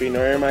furnace should be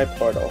near my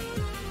portal.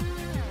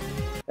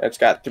 It's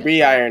got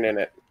 3 iron in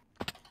it.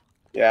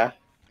 Yeah.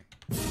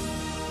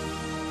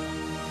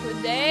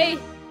 Today,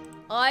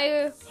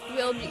 I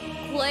will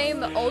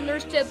claim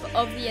ownership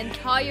of the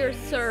entire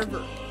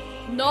server.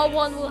 No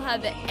one will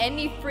have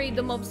any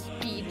freedom of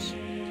speech,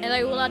 and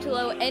I will not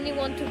allow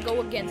anyone to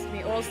go against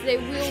me, or else they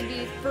will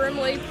be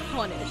firmly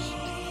punished.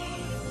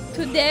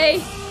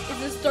 Today is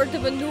the start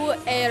of a new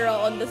era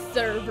on the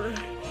server.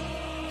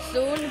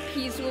 Soon,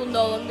 peace will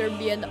no longer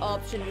be an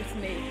option with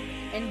me,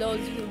 and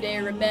those who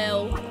dare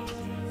rebel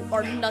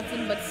are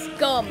nothing but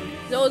scum,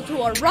 those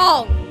who are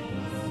wrong.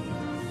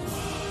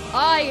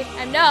 I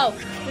am now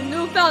the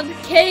newfound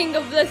king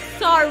of this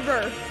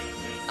server.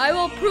 I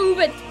will prove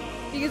it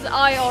because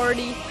I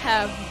already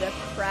have the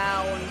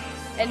crown,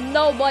 and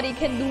nobody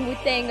can do a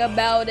thing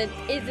about it.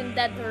 Isn't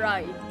that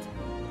right?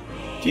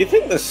 Do you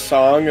think the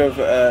song of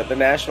the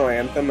national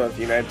anthem of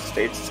the United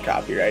States is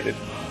copyrighted?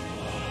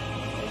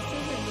 This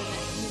isn't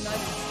the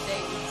United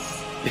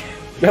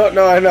States.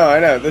 No, I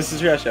know. This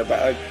is Russia, but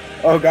like,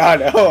 oh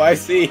god, oh, I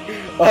see.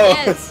 Oh.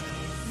 Yes.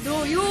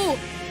 Do you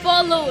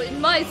follow in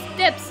my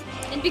steps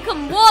and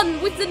become one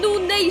with the new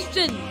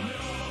nation?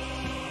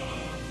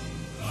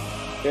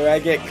 Do I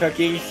get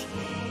cookies?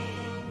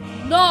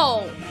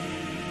 No.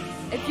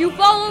 If you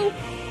follow,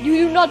 you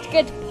do not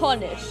get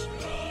punished.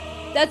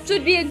 That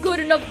should be a good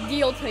enough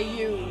deal to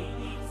you.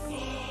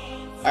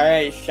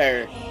 Alright,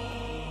 sir.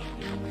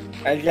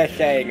 I was just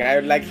saying, I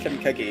would like some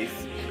cookies.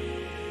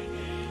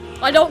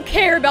 I don't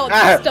care about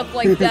stuff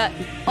like that.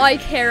 I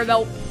care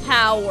about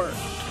power.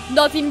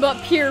 Nothing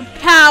but pure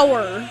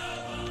power.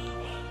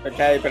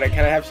 Okay, but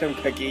can I have some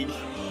cookies?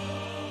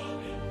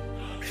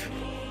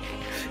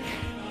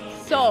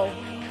 So,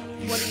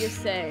 what do you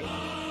say?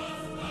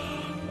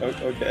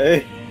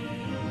 Okay.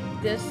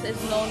 This is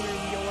no longer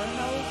your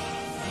house.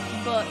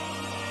 but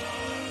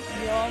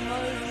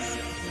Yama's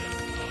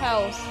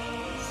house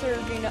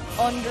serving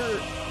under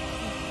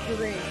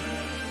green.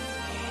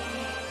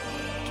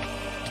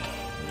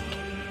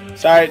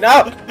 Sorry,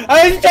 no!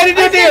 I was trying to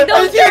do it to you!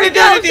 I was trying to do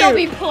it to Shall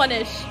you! be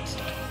punished.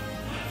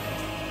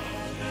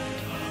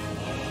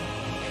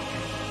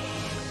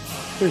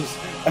 Please,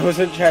 I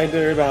wasn't trying to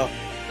rebel.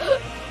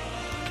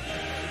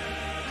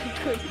 I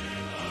could.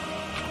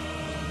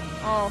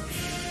 Oh.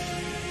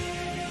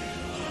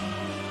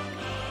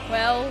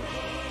 Well,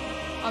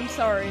 I'm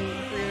sorry,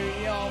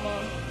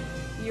 Yama.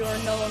 You are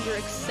no longer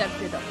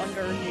accepted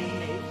under a new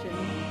nation.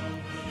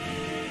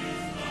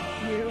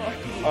 You are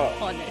to be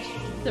punished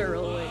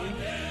thoroughly.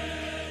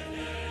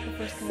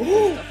 First, can you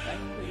put stuff back,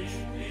 please?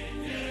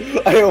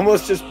 I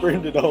almost just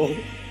burned it all.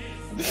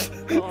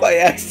 By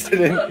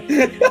accident.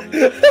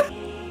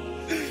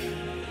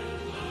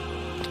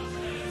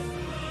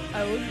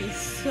 I would be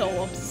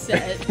so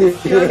upset. You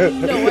have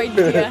no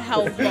idea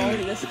how long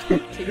this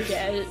took to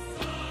get.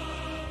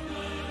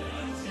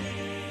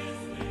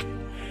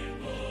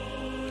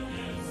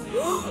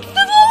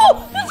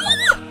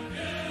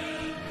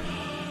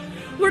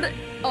 Where did?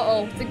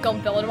 Uh-oh, the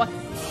gum fell into my.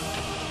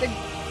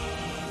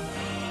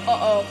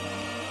 Uh-oh.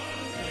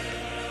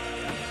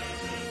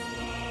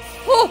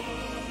 Oh!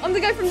 I'm the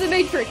guy from the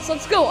Matrix.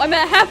 Let's go. I'm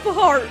at half a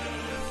heart.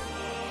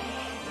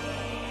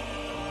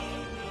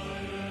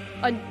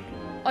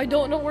 I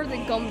don't know where the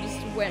gum just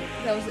went.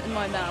 That was in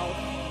my mouth.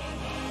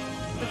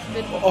 That's a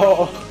bit of a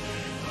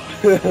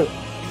problem.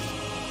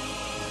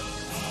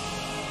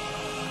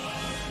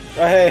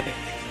 Hey.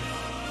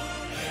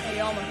 Hey,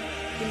 Yama,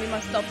 give me my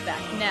stuff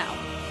back now.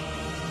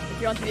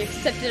 If you want to be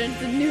accepted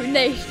into the new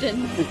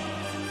nation.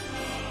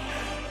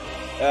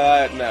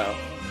 No.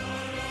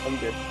 I'm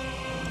good.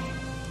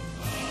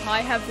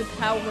 I have the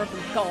power of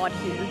a god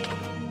here.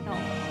 Oh.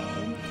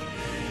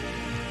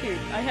 Dude,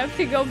 I have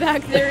to go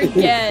back there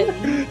again.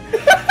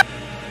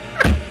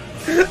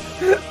 Listen,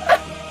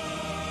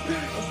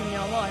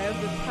 Yama, I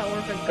have the power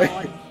of a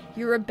god.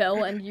 You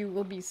rebel and you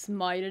will be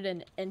smited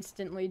and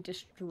instantly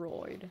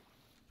destroyed.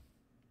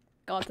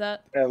 Got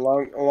that?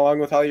 Along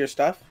with all your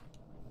stuff?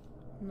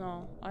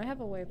 No, I have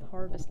a way of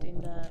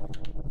harvesting that.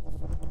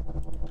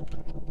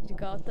 You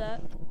got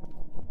that?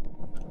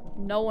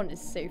 No one is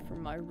safe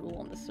from my rule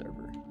on the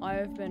server. I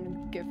have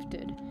been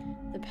gifted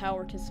the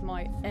power to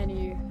smite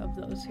any of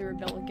those who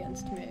rebel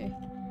against me.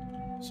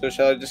 So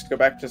shall I just go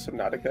back to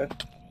Subnautica?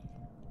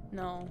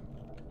 No,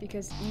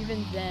 because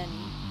even then,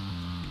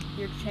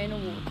 your channel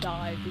will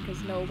die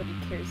because nobody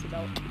cares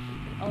about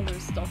other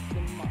stuff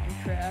than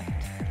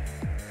Minecraft.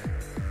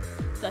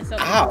 That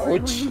sounds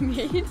really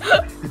mean.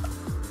 That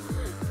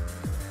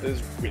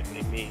is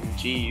really mean,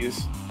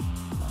 jeez.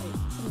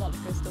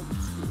 Subnautica still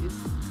gets views.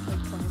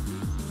 Like 20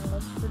 views, you know,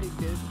 that's pretty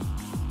good.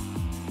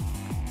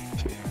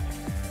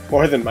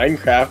 More than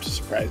Minecraft,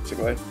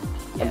 surprisingly.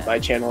 Yeah. On my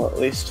channel, at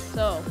least.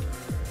 So,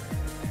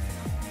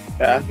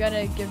 yeah. are you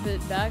gonna give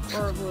it back,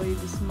 or will you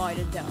just smite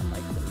it down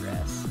like the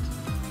rest?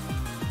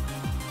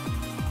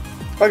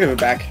 I'll give it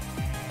back.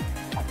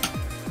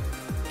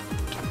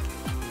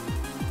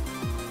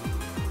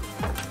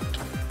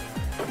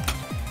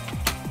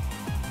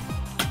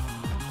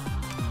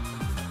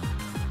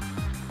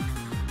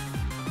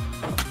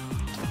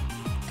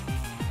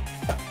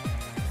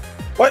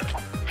 What?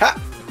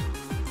 Ha!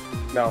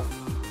 No.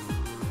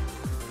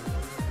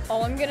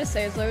 All I'm gonna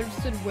say is I would have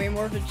stood way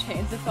more of a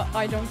chance if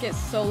I don't get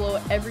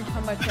solo every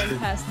time I turn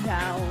past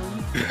down.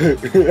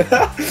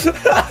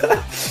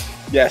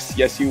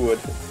 Yes, you would.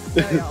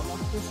 No, Yama,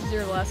 this is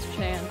your last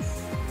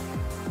chance.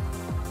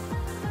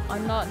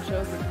 I'm not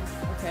joking,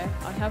 okay?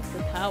 I have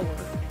the power.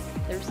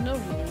 There's no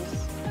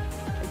rules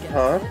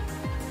against it.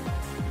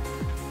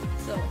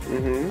 So,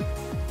 and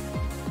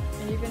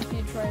even if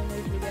you try and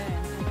leave the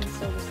game, you can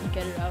still just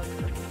get it out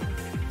for me.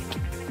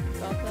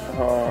 Got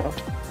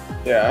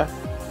that? Yeah.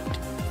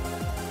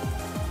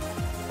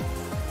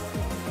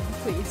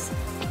 Please.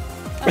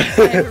 I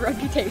have a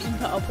reputation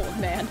to uphold,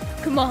 man.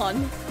 Come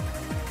on.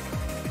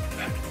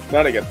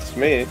 Not against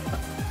me.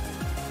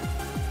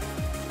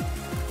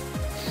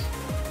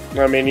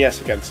 I mean, yes,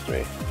 against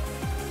me.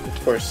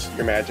 Of course,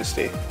 Your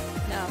Majesty.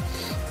 No.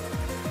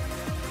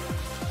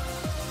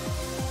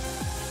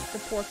 The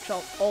pork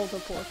chop, all the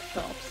pork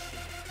chops.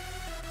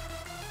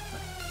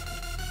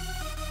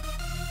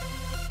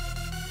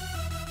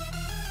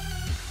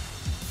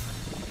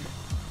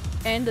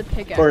 And the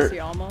pickaxe,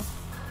 Yama.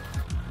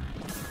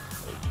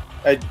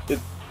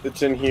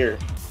 It's in here.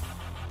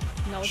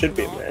 No, Should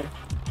be not. in there.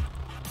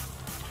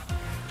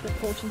 The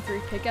Fortune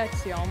 3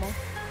 pickaxe, Yama.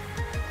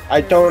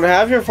 I don't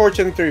have your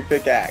Fortune 3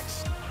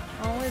 pickaxe.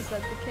 Oh, is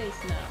that the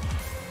case now?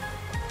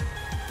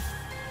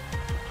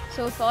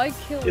 So if I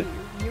kill you,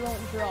 you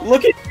won't drop.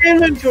 Look at your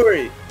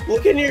inventory!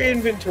 Look in your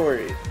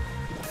inventory!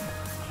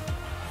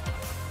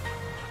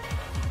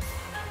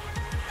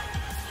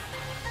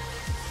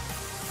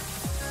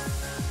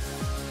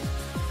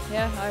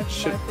 Yeah, I have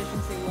my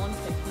efficiency 1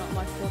 pick, not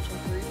my Fortune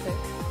 3 pick.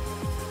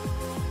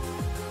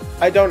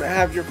 I don't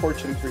have your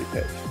Fortune 3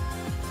 pick.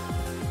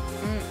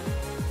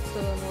 So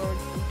then where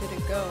did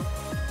it go?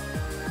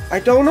 I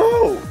don't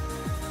know.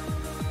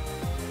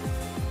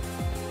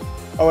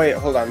 Oh wait,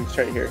 hold on. It's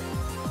right here.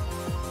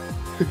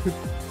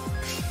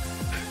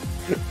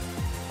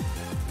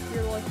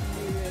 You're lucky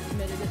you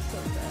admitted it so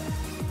fast.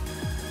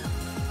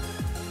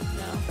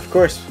 No. Of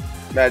course,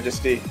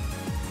 Majesty.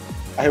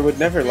 I would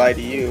never lie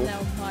to This you. is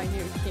now my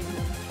new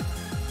kingdom.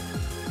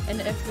 And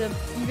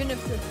even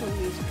if the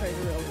police try to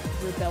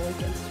rebel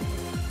against me,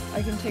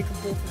 I can take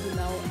both of them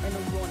out in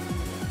a 1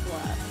 minute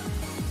flat.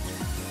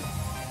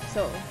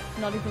 So,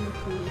 not even the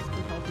police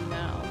can help me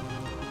now.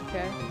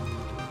 Okay?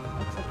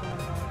 Except when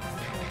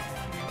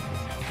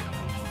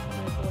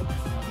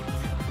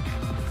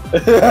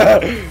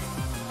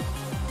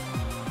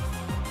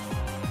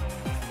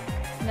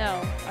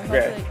Now, I hope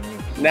that you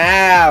keep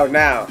Now.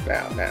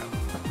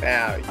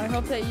 I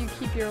hope that you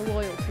keep your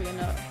loyalty and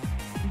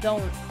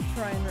don't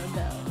try and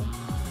rebel.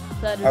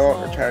 That is I won't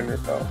all. return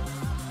rebel.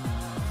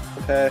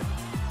 Okay.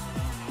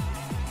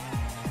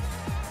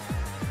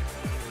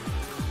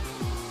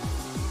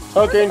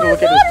 Oh, Green, to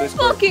look at his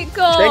Discord. Bucket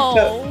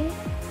go!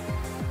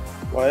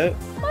 What?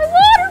 My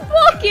water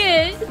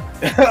bucket!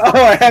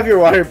 Oh, I have your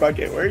water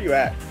bucket. Where are you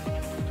at?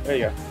 There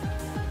you go.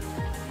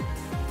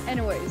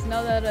 Anyways,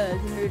 now that the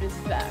mood is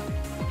back,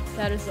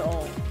 that is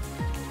all.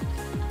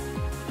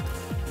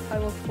 I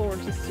look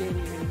forward to seeing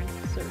you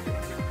serve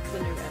the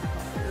new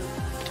empire.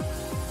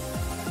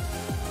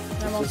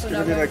 And I'm also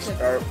not going to place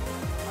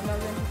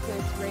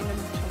random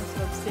chunks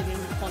of obsidian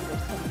plunder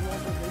coming while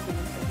I'm living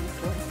until he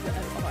joins the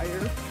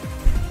empire.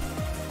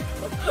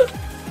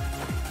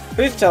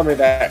 Please tell me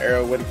that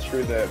arrow went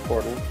through the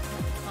portal.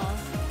 Huh?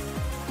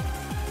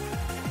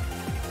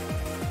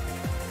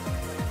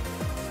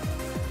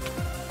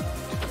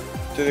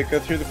 Did it go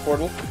through the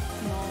portal?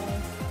 No.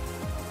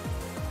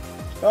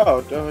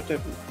 Oh, no, it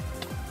didn't.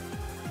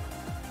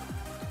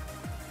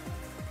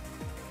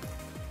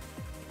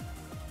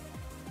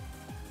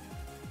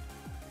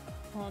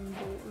 On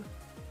board.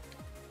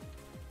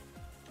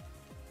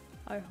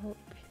 I hope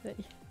that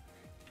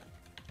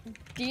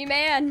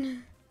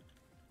D-Man!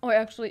 Oh,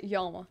 actually,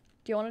 Yama.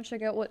 Do you want to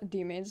check out what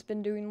D-Man's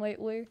been doing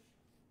lately?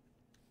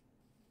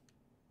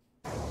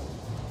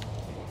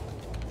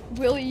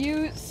 Will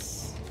you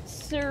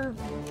serve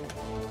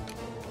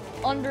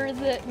under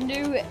the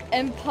new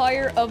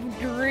Empire of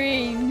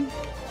Green?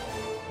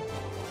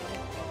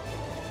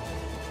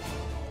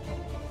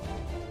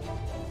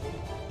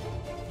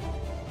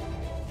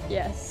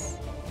 Yes.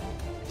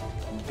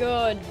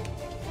 Good.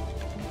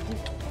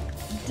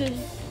 Dude,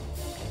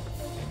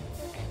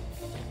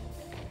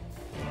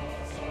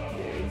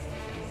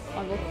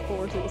 I look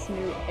forward to this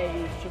new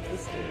age of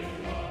this game.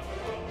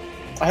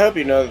 I hope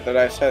you know that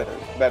I said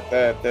that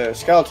the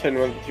skeleton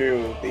went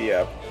through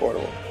the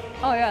portal.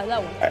 Oh yeah,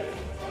 that one.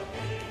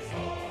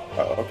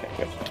 Oh, okay,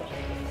 good.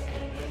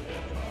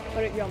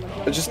 But Yama,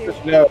 But just to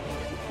know,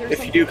 there's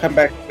if you do come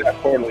back to that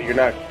portal, you're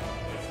not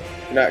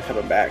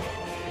coming back.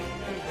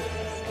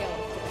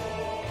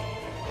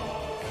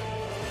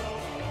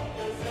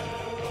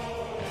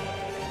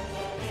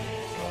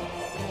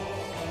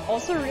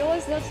 Also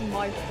realize that's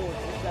my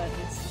portal, that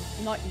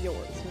is not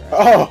yours,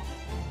 right?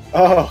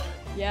 Oh.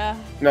 Yeah.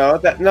 No,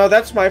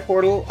 that's my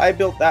portal. I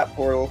built that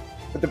portal,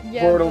 but the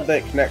portal that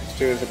it connects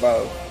to is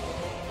above.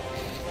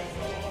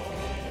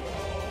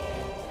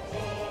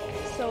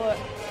 So,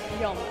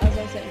 Yama, as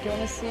I said, do you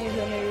want to see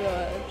the new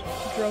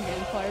drug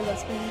empire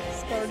that's been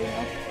starting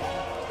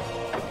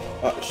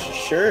up?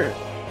 Sure.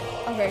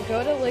 Okay,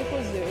 go to Lake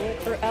Wazoo,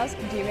 or ask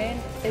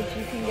D-Man if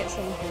you can get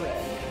some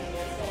bread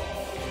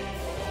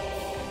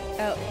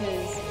out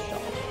his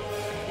shop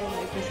in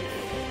Lake Wazoo.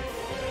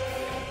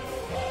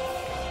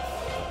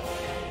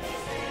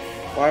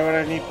 Why would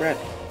I need bread?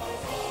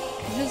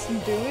 Just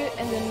do it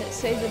and then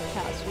say the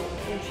password,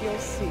 which you'll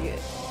see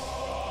it.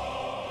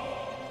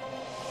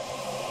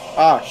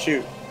 Ah,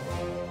 shoot.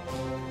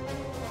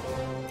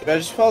 Did I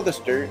just follow this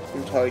dirt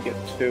until I get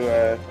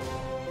to,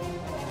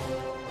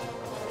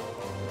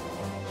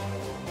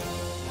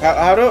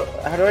 How do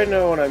I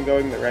know when I'm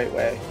going the right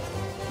way?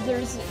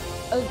 There's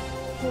a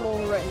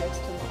portal right next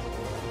to me.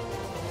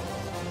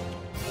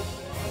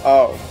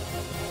 Oh.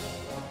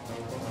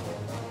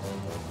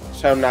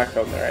 So I'm not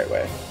going the right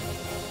way.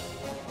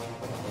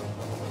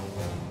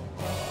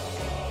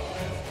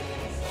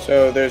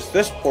 So there's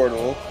this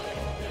portal,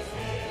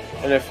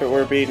 and if it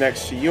were to be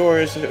next to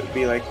yours, it would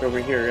be like over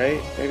here,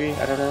 right? Maybe?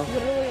 I don't know.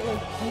 Literally,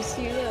 like, you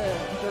see the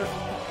dirt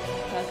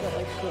path that,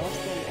 like,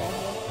 crossed the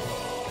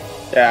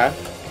wall? Yeah.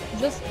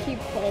 Just keep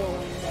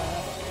following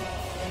that.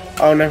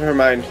 Oh, never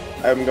mind.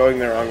 I'm going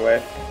the wrong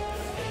way.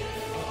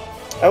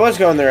 I was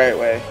going the right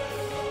way.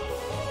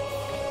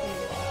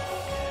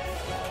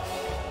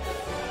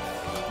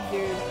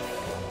 Dude,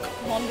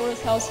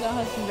 Mondor's house now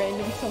has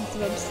random chunks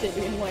of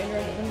obsidian laying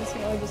around it. I'm just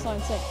gonna leave a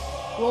sign saying,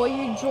 will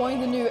you join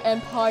the new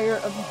Empire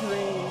of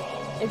Green?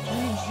 If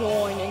you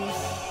join and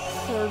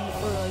serve,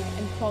 or like,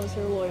 and promise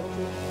your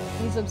loyalty,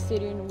 these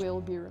obsidian will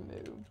be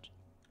removed.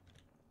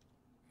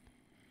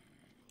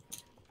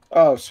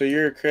 Oh, so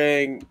you're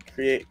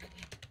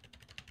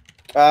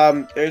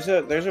There's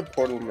a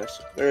portal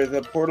miss. There's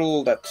a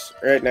portal that's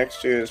right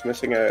next to you is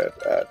missing a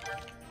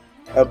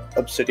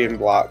obsidian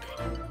block.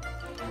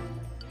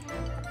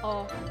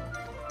 Oh.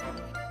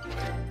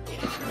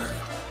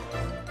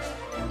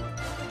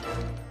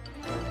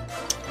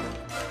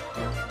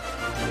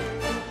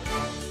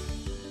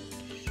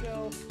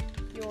 Show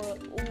your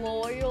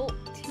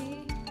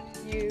loyalty.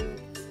 These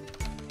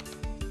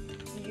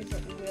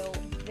will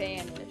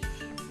vanish.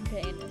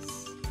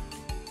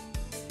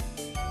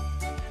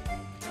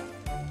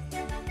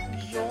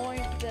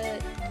 Join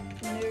the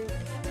new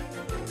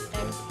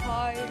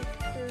empire.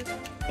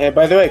 Hey,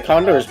 by the way,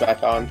 Condor's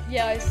back on.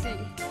 Yeah, I see.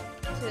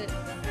 To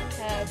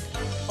have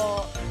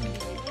all be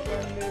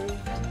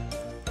removed.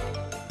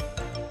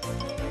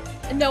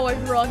 And now I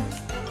run.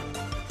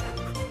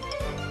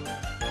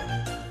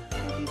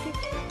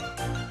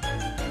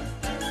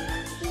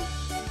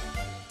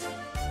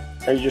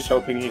 Are you just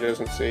hoping he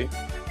doesn't see?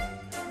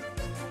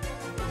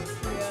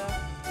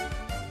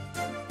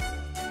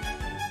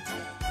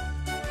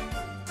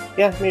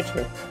 Yeah, me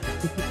too.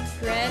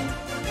 Gren?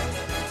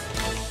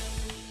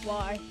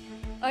 Why?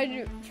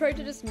 I tried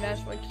to just mash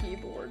my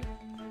keyboard.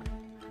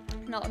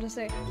 Not to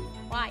say,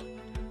 why?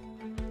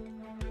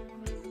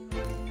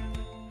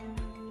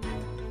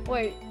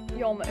 Wait,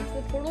 y'all, if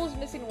the portal is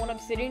missing one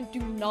obsidian, do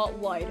not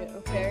light it,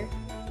 okay?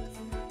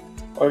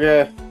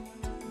 Okay.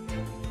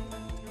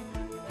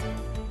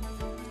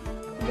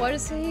 Why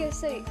does he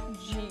say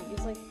G?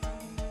 It's like,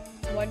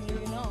 why do you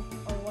know?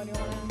 Or why do you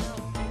want to know?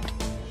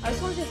 I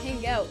just wanted to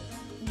hang out.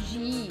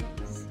 Jeez,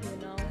 you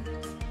know?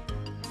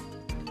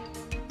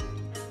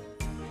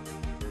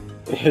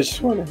 I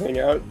just want to hang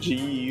out.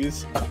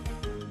 Jeez.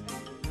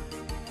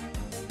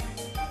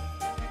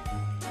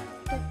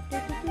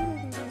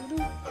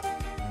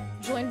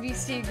 Join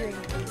VC Greenwing.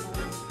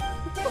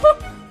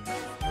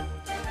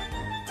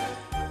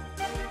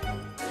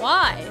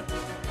 Why?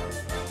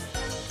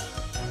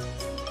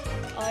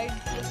 I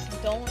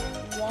just don't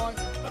want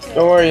to...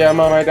 Don't worry,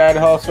 Emma. My dad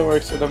also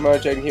works at the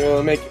Mojang. He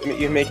will make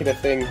it a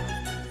thing.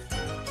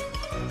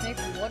 Make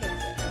what a thing?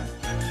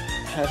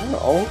 I don't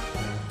know.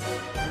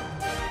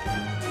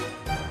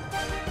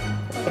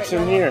 What's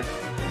in here?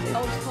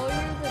 I'll tell you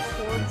the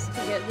chords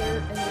to get there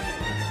and then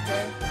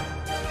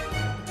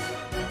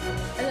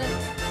okay?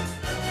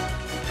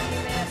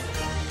 And then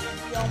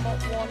Yama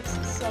wants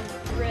some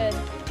bread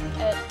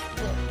at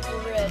the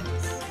bread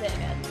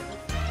stand.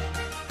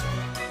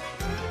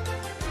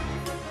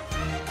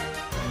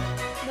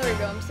 There we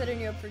go, I'm setting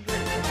you up for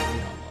drugs.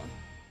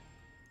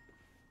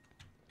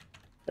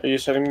 Are you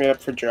setting me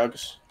up for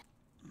drugs?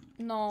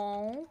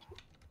 No.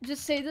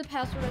 Just say the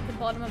password at the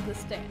bottom of the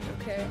stand,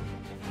 okay?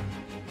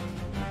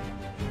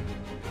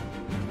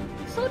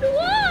 So do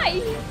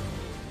I!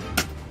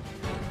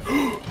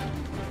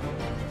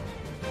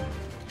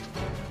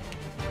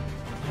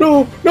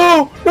 No!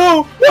 No!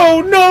 No!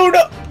 No! No!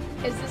 No!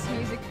 Is this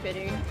music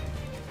fitting?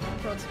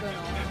 What's going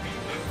on?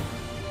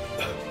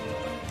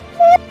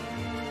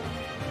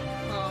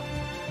 Huh.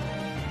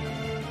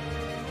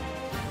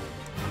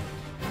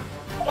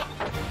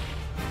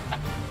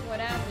 What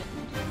happened?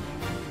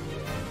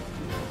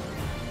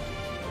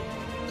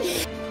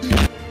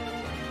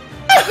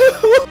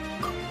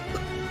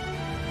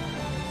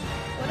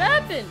 What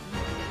happened?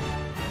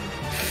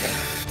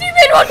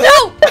 Demon, what? No!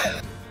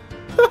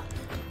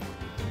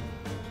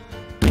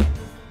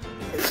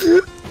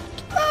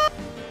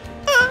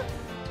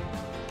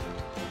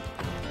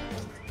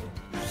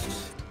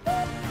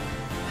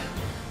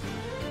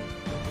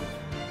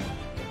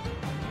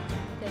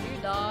 Did you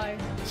die?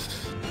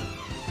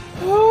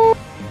 Oh,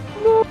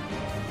 no.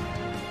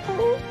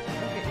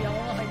 Okay,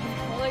 y'all, I can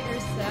tell that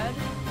you're sad,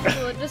 so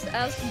let's just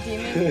ask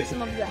Demon for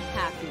some of the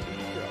happy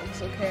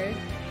drugs, okay?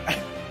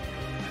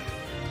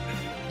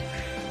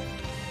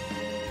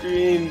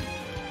 Green.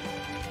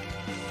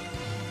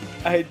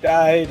 I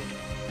died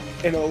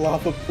in a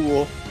lava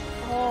pool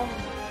Oh.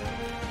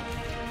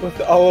 with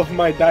all of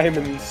my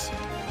diamonds.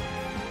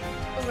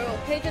 Okay, well,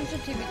 pay attention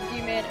to the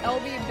Demon. I'll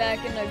be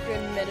back in a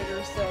good minute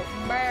or so.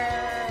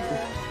 Brrr.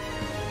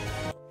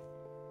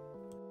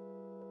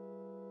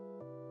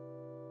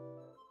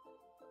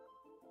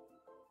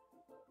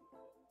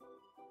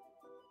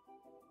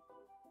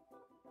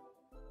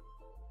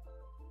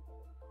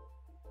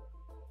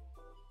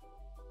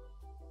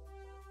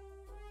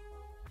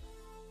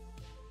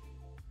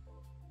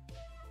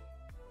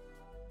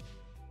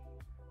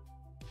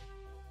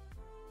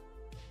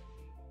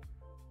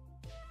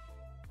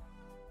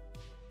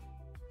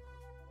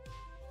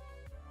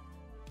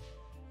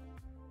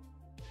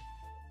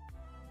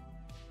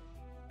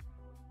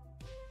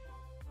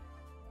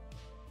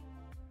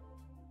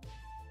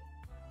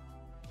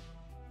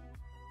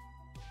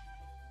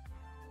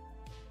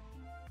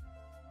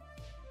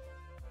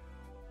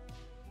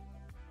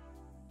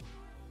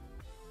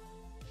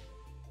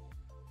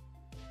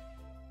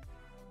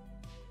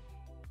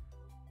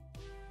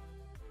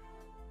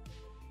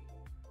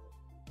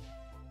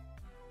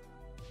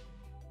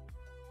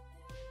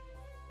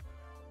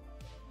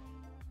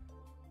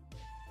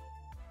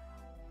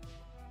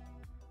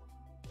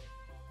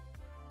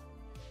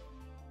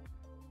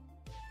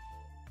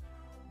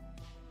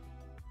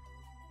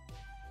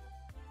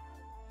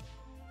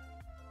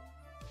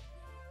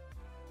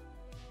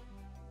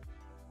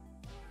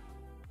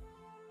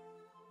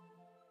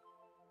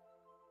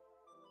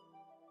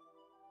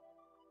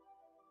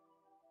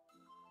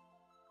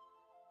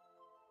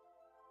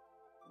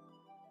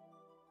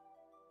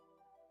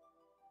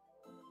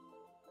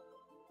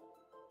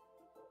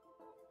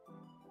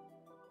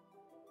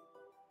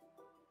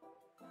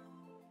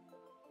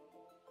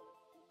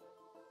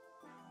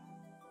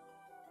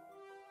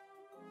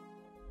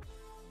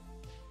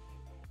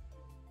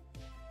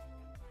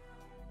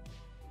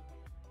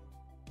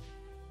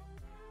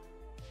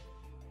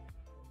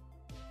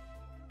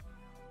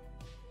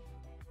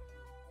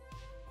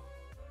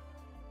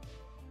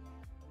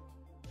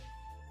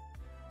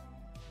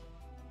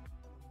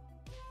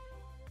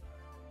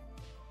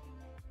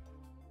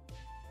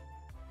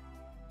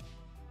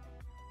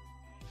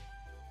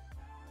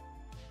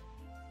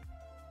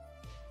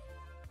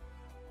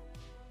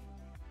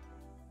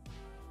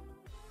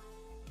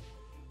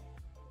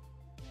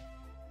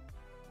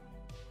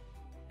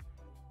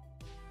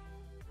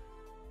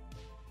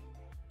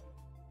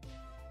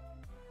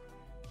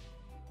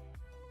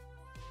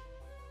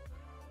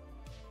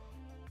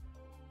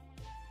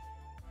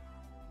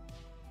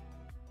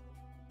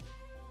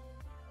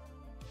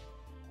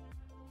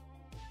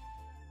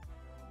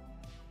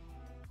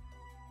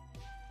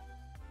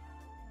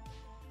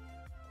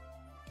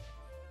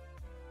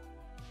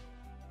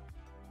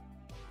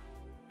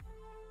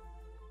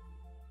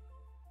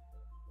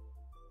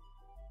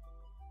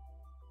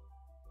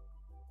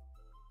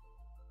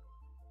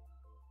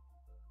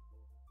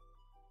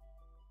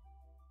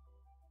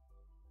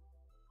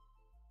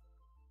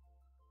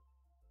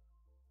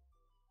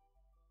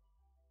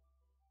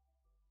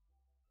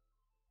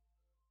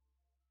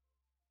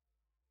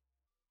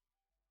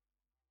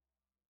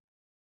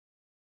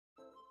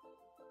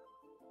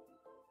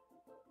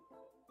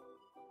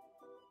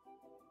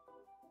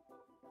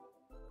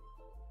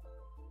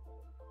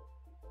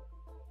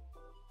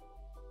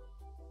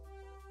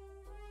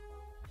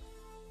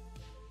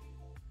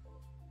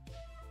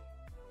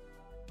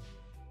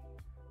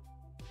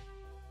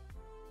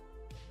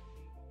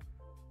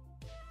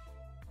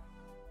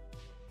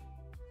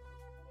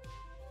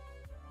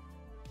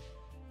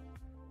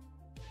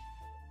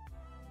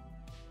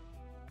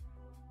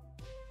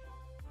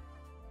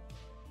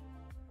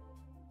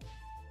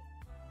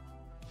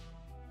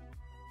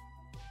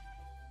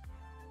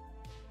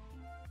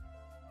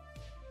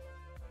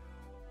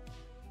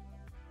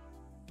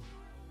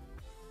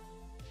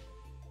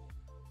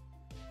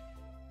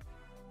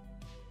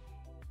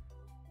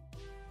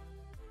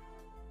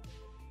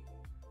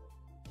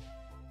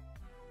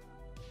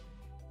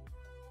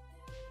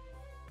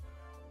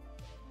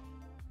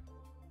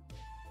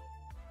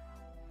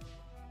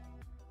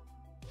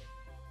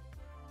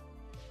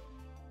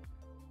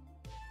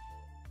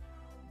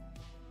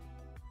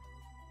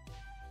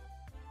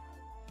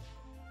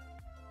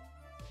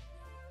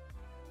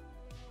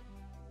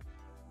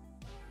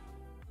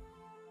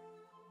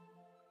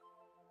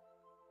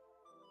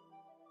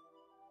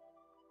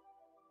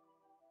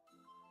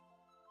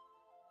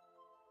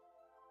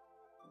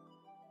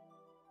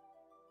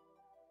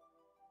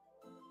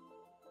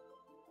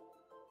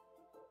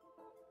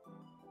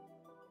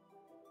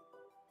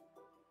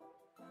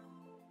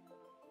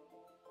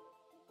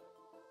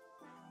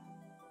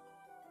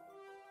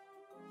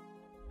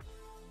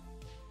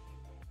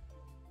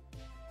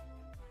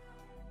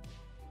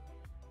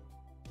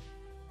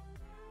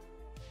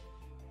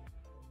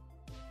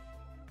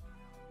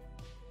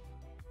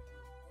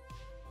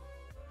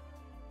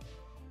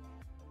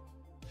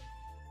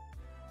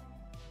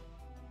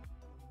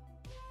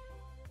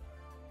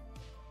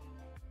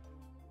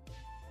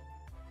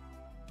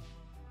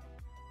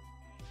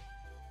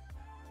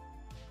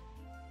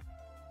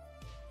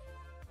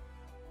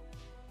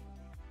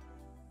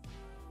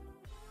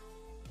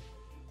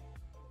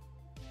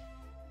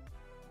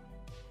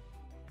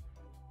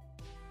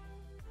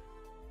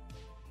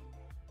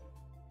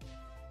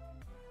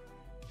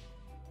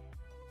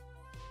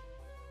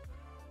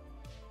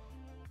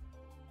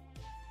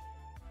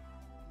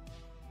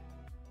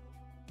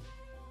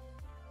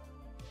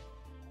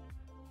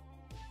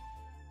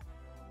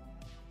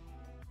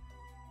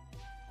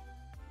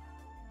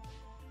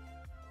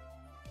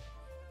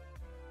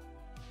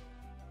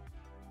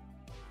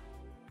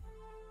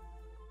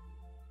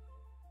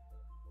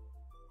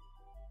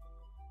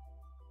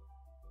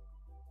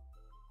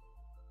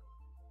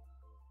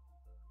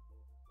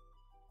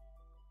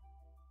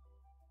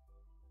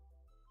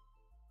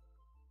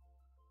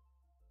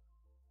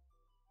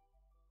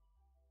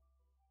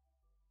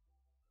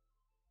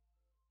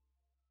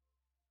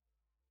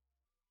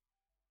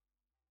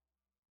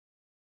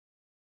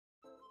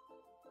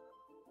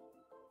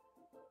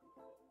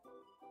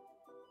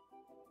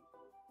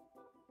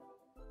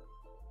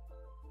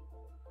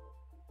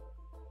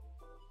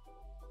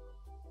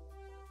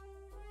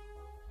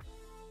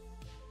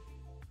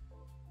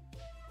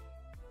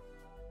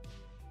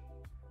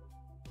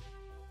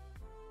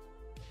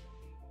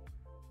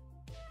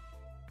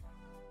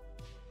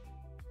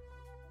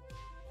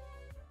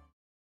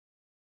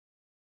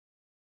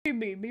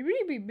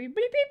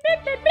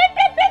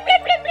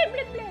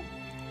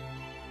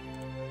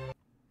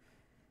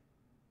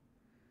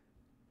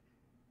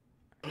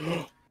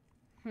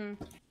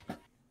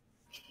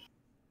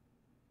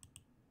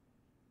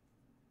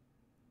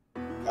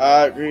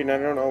 Green, I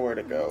don't know where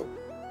to go.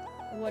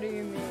 What do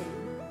you mean?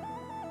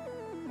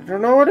 I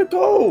don't know where to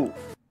go.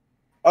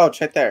 Oh,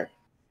 it's right there.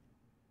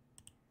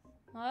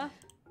 Huh?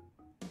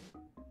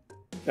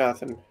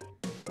 Nothing.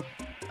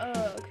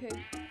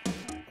 Okay.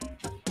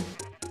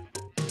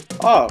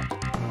 Oh. Okay.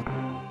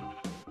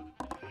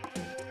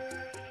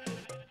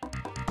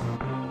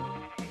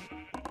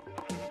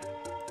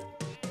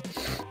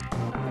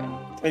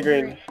 Hey,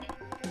 Green.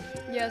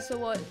 Yeah, so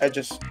what? I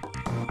just...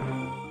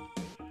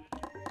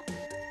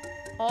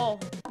 Oh,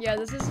 yeah,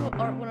 this is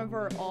one of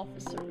our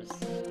officers.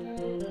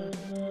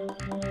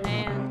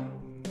 Man.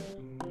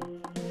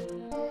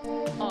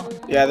 Oh.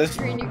 Yeah, this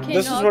Green, you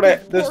this is cannot what I...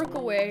 give This... pork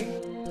away.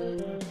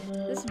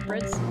 This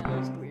bread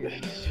smells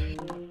weird.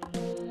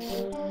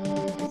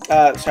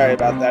 Sorry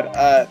about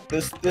that.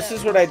 This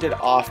is what I did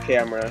off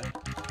camera.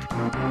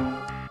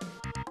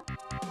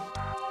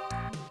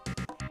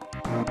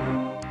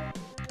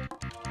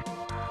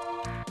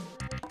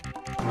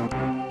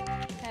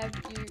 Have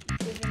you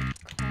given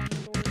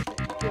Condor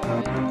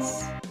goods?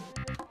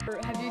 Or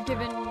have you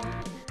given...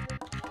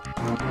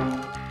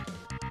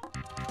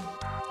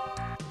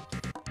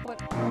 What?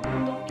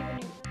 Don't give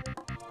any...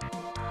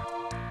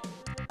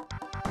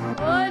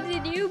 What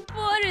did you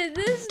put in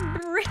this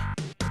bread?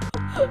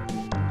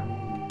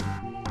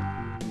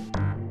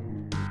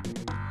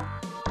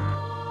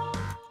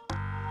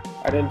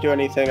 I didn't do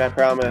anything, I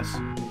promise.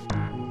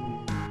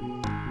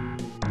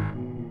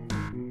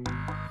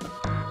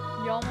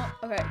 Yama?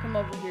 Okay, come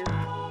over here.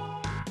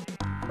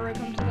 Or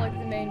come to like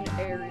the main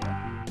area.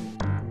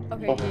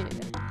 Okay, Oh. yeah.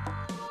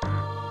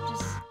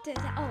 Just did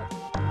that. Oh.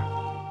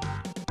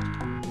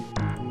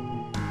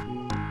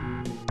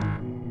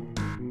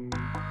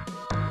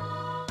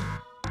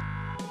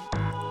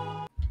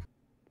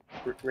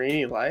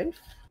 Rainy life?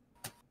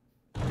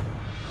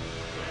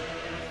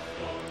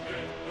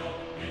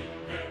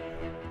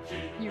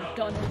 You've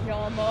done it,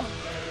 Yama.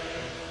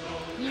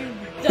 You've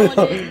done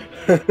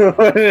it.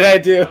 What did I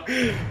do?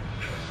 You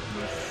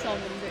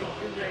summoned the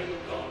great.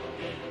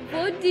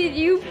 What did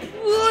you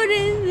put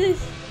in this?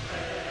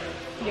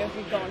 You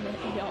have gone it,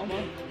 Yama.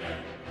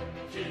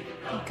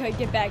 Okay,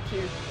 get back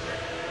here.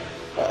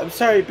 I'm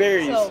sorry,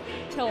 berries. So,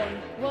 tell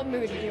him, what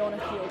mood do you want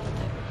to feel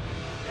today?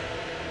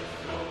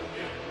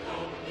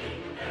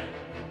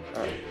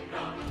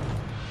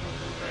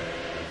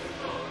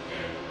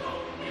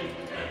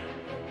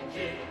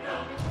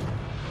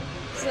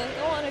 So I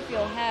don't want to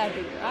feel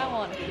happy. I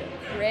want to feel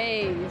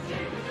crazy.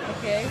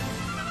 Okay?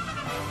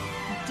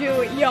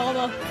 Do it,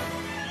 Yama.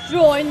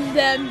 Join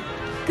them.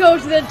 Go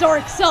to the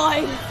dark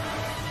side.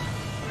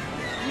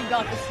 You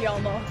got this,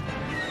 Yama.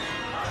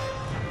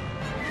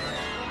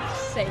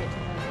 Say it to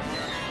them.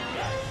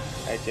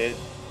 I did.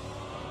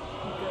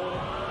 Good.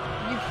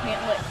 You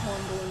can't let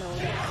Condor know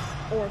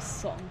this. Or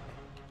Sunk.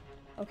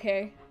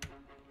 Okay?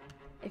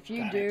 If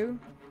you do,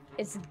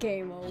 it's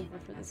game over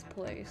for this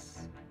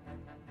place.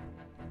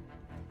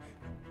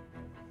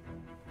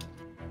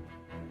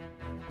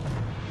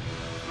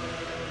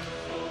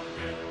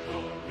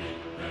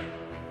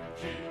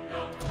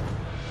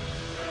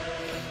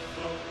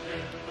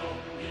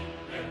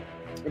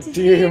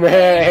 Damn it!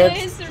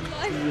 Answer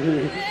my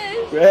question.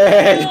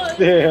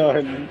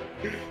 Redstone!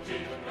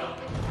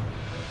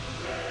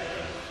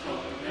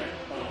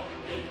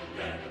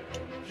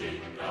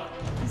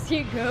 Is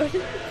he good?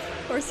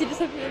 Or is he just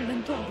having a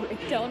mental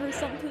breakdown or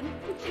something?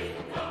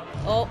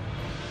 Oh.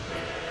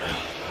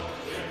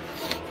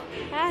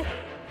 Ah.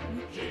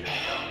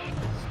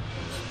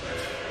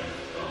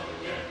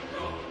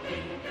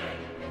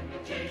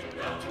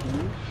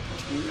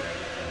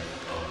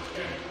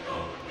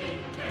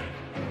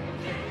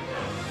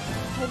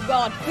 Oh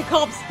god, the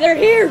cops, they're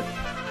here!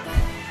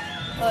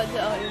 No, I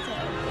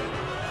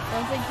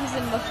don't think he's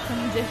in much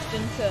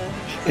condition to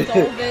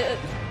solve it.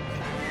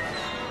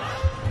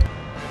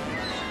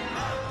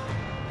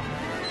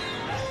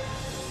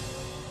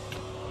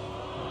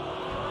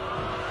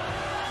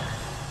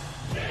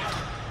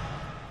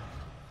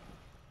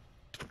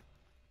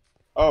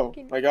 Oh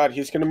my god,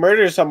 he's gonna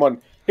murder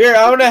someone. Here,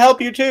 I wanna help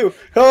you too.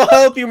 I'll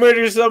help you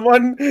murder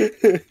someone.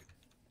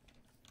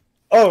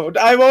 Oh,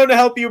 I won't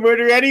help you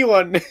murder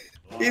anyone.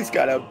 He's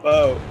got a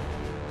bow.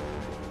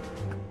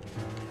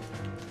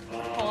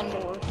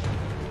 Condor,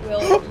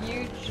 will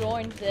you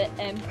join the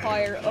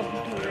Empire of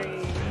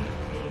Green?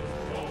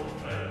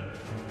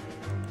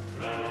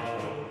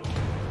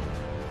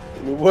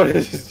 What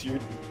is your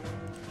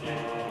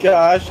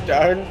gosh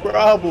darn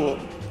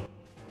problem?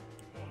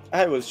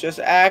 I was just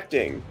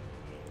acting.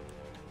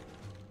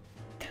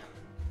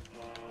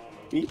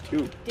 Me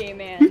too.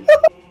 D-man.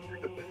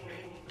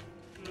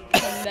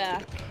 Come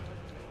back.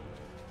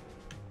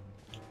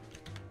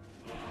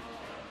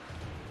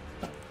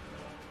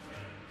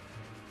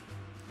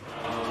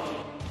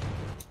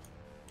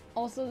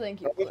 Also,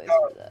 thank you, Blaze,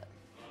 for that.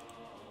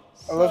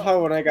 I love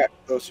how when I got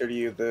closer to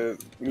you, the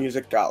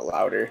music got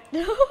louder.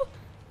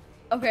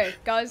 Okay,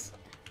 guys,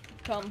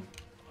 come.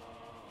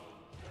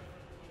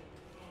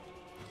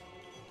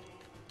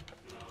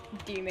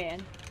 D-Man,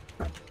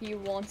 he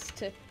wants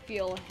to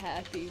feel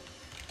happy.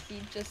 He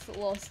just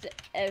lost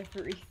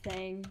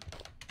everything.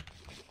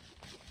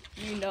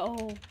 You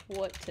know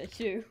what to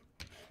do.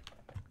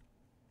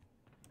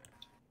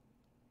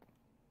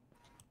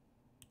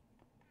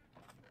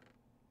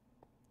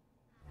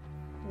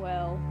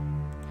 Well,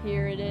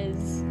 here it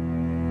is.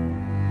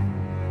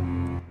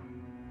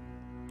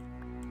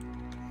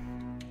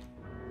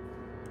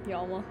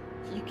 Yama,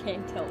 you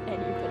can't tell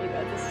anybody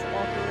about this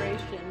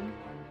operation.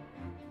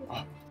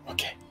 Oh,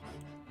 okay.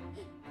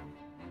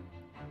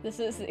 This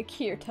is the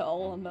cure to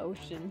all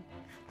emotion.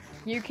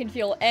 You can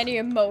feel any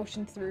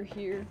emotion through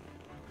here.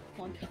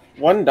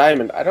 One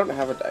diamond. I don't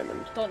have a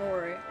diamond. Don't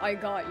worry, I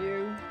got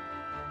you.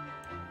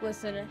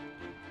 Listen,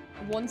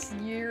 once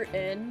you're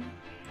in,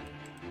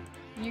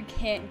 you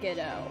can't get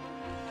out.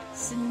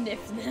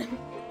 Sniff them.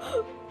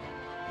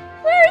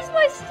 Where's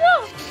my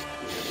stuff?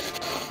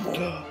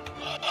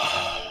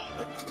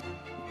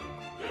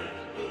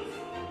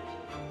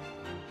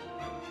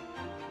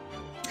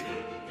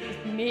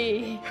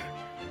 Me.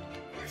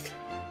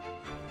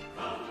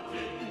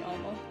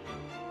 Yama.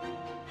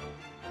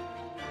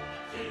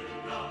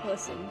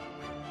 Listen.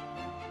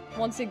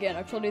 Once again,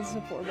 I've told you this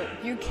before, but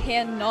you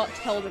cannot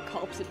tell the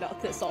cops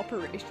about this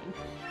operation.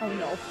 Oh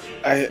no.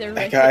 They're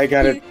right I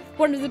got it.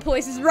 One of the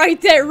places right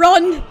there,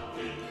 run!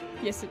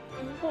 Yes,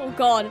 oh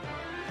god.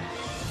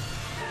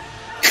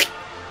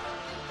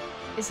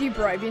 Is he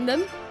bribing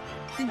them?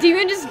 Did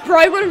Demon just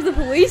bribe one of the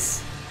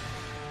police?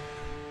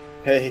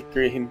 Hey,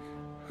 Green.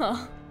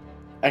 Huh.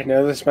 I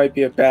know this might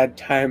be a bad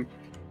time,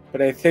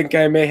 but I think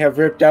I may have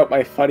ripped out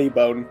my funny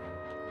bone.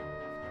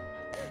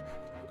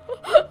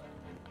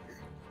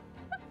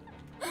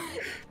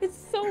 It's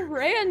so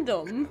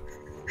random.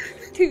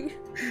 Dude.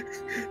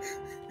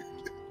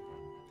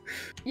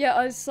 Yeah,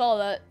 I saw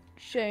that,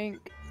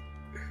 Shank.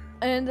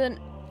 And then,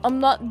 I'm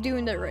not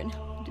doing that right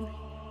now.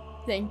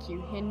 Thank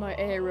you, in my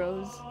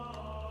arrows.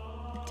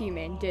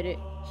 T-Man did it.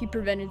 He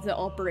prevented the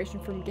operation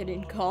from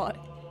getting caught.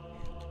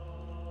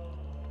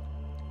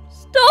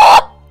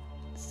 Stop!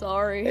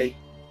 Sorry.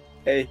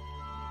 Hey.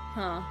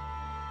 Huh.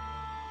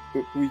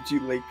 Would you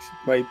like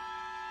my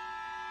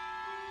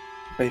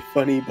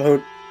funny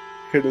bone?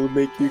 It'll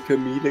make you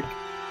comedic.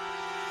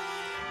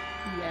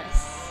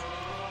 Yes.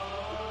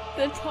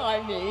 The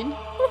timing.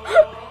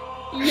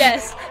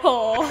 Yes.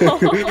 Oh.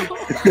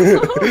 It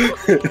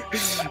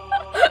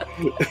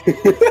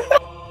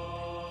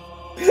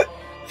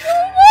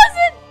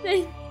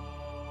wasn't.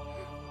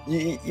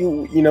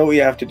 You know what we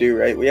have to do,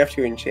 right? We have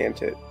to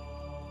enchant it.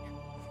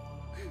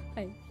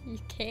 You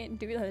can't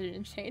do that at an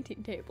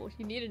enchanting table.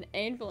 You need an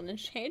anvil and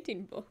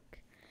enchanting book.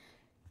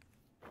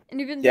 And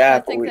even though I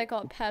think that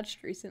got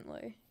patched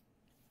recently.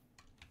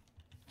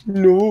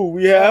 No,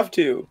 we have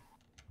to.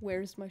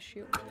 Where's my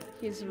shield?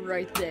 He's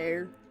right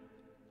there.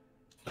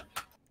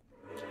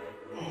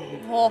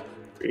 Oh.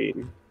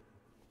 Green.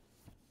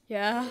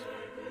 Yeah.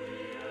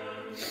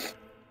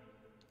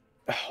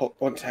 Hold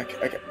one sec.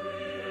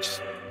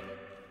 Just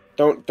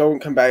don't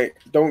come back.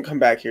 Don't come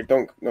back here.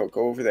 Go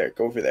over there.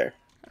 Go over there.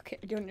 Okay,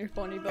 doing your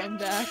funny bone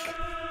back.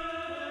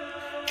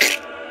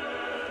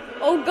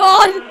 Oh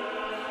god!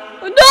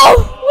 No!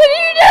 What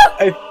did you do?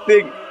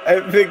 I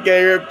think I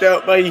ripped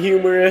out my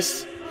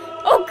humerus.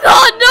 Oh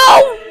god,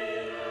 no!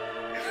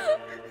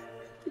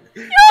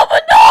 No,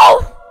 but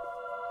no!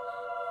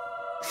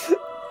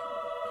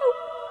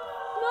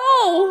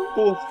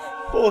 No!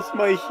 Both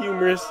my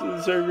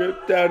humeruses are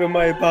ripped out of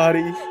my body.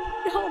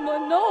 Yama,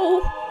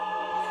 no!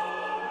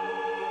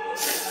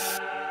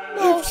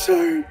 No. I'm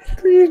sorry,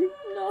 Green.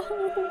 No.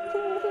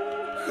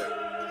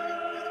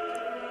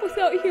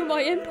 Without you,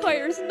 my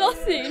empire's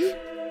nothing.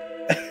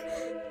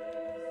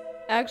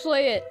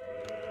 Actually,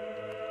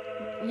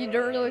 you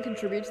don't really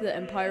contribute to the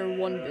empire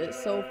one bit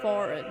so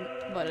far,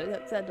 but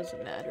that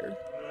doesn't matter.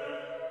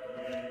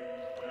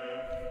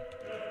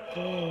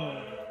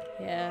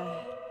 Yeah.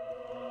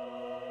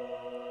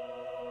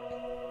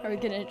 Are we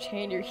gonna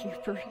chain your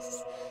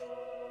hubris?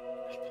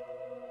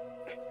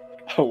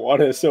 I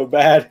want it so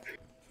bad.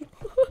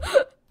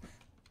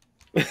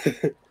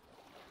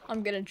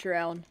 I'm gonna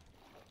drown.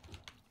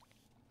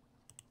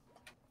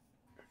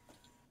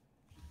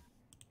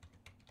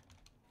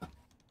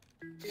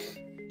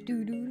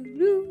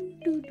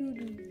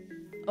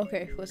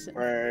 Okay, listen.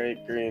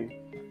 Alright, Green.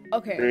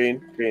 Okay.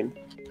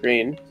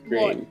 Green.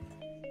 What?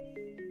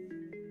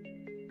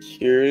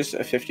 Here's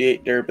a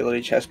 58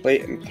 durability chest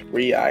plate and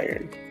 3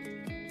 iron.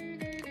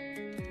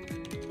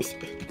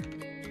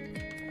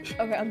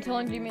 Okay, I'm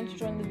telling Demon to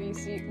join the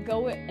VC.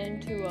 Go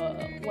into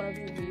one of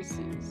the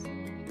VCs.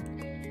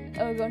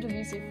 Oh, go into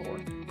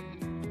VC4.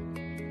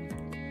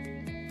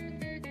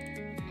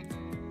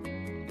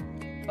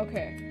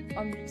 Okay,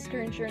 I'm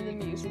screen sharing the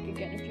music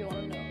again if you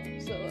want to know.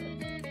 So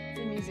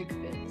the music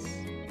fits.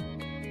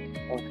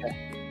 Okay.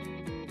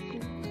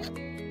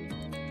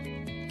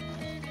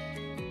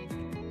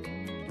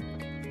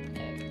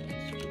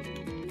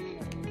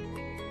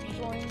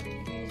 join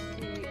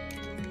PC,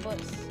 but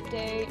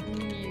stay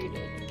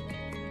muted.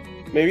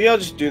 Maybe I'll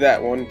just do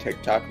that one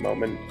TikTok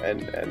moment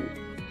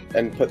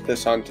and put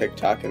this on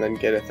TikTok and then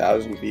get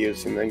 1,000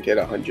 views and then get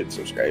 100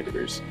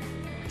 subscribers.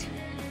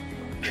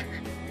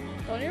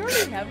 Don't you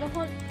already have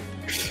 100?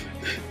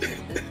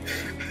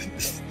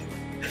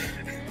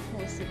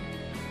 Listen.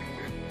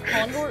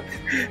 Condor?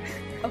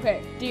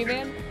 Okay,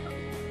 D-Man?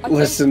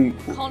 Listen.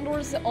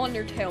 Condor's on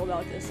your tail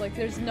about this. Like,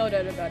 there's no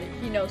doubt about it.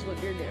 He knows what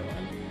you're doing.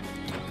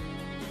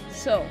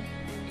 So,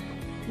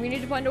 we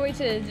need to find a way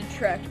to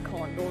detract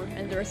Condor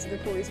and the rest of the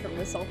police from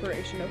this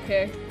operation,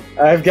 okay?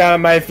 I've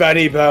got my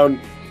funny bone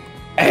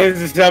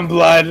and some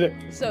blood.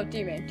 So,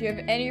 D-Man, do you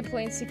have any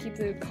plans to keep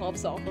the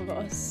cops off of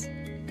us?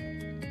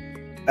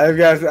 I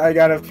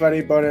got a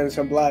funny bone and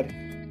some blood.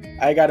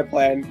 I got a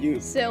plan. You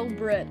Sell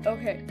bread.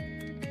 Okay.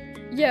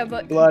 Yeah,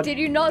 but blood, did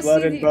you not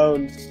blood see and the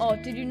bones. Oh,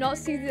 did you not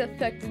see the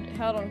effect it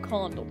had on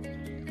Condor?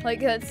 Like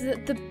that's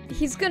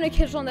he's gonna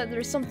catch on that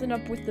there's something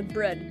up with the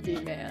bread,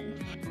 D-Man.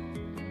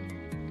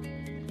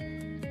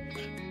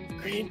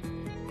 Green.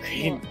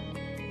 What?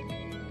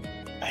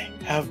 I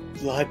have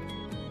blood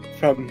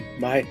from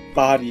my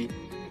body.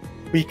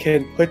 We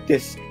can put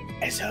this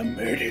as a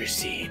murder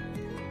scene.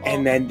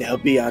 And then they'll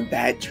be on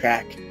that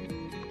track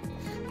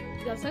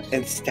That's actually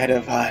instead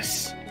of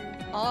us.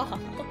 Ah.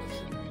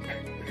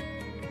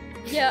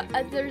 Yeah,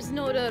 there's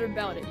no doubt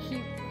about it.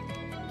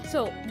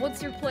 So,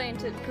 what's your plan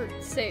to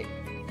say?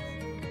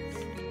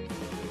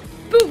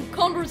 Boom!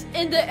 Condor's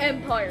in the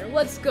Empire.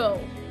 Let's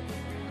go.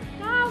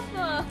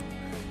 Alpha.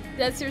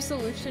 That's your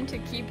solution to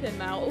keep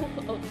him out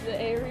of the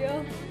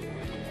area.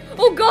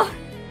 Oh God!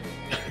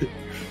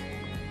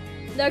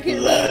 That can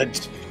Blood.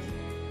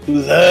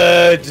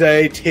 Blood,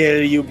 I tell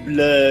you,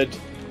 blood.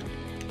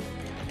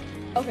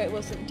 Okay,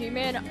 listen,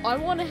 D-Man, I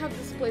want to have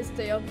this place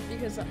stay up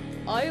because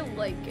I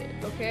like it,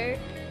 okay?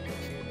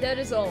 That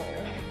is all.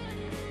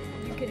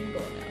 You can go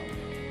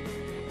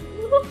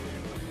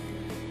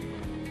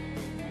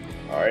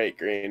now. Alright,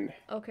 Green.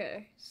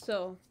 Okay,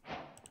 so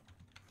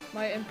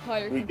my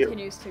empire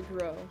continues to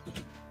grow.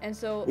 And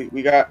so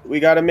We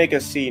gotta make a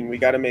scene. We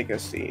gotta make a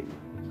scene.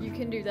 you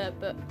can do that,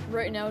 but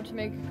right now to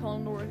make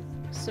Condor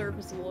serve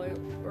his loyal,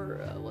 or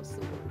what's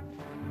the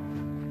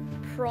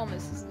word?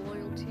 Promise his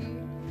loyalty.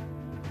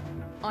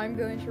 I'm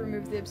going to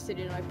remove the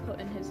obsidian I put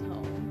in his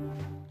home.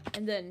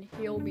 And then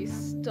he'll be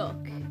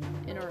stuck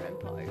in our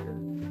empire.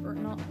 Or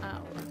not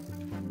our,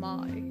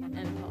 my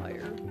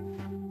empire.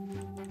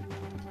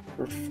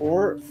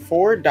 For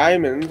four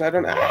diamonds, I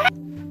don't know.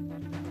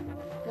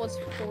 What's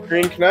for?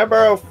 Green, can I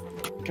borrow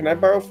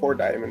 4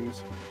 diamonds?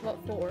 What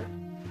for?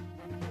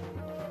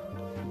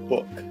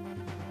 Book.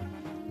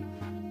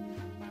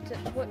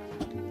 What?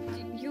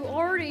 You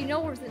already know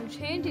where the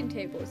enchanting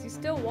table is. You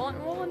still want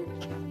one?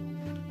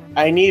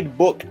 I need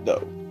book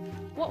though.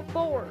 What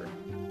for?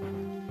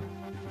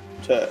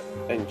 To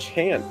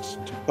enchant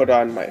to put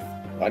on my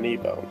funny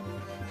bone.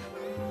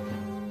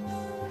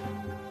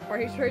 Are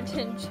you trying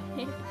to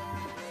enchant?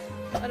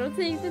 I don't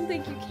even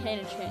think you can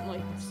enchant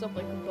like stuff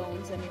like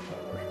bones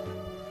anymore.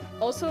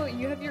 Also,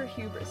 you have your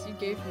hubris. You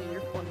gave me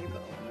your funny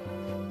bone.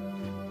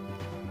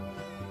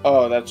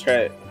 Oh, that's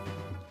right.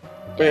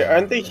 Wait,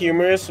 aren't the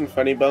humorous and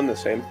funny bone the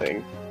same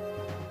thing?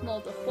 No,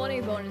 the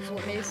funny bone is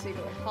what makes you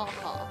go ha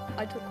ha.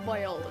 I took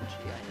biology.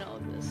 I know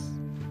this.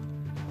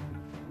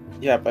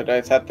 Yeah, but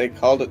I thought they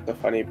called it the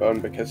funny bone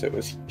because it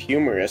was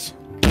humorous.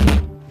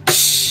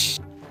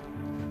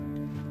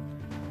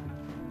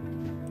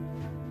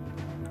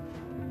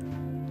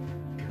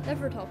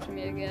 Never talk to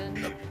me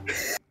again.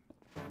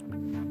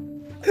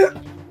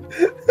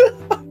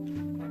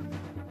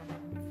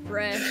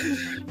 Fresh.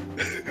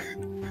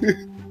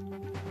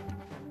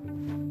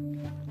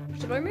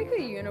 Should I make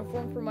a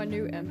uniform for my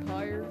new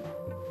empire?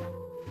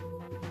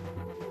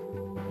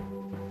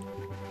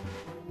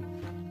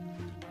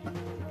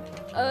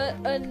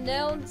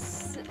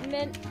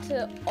 Announcement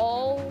to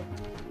all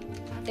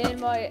in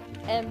my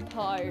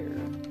empire.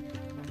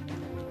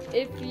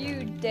 If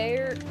you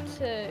dare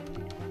to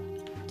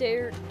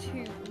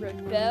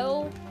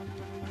rebel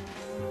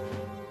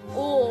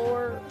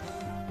or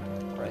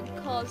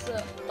cause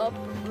an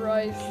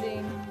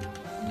uprising,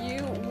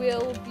 you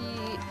will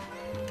be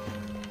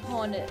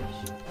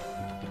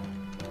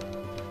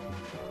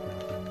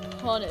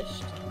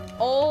punished.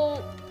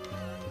 All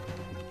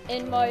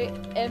in my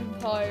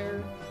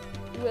empire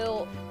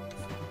will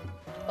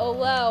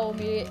allow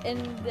me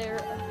in their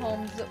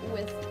homes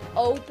with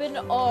open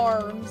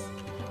arms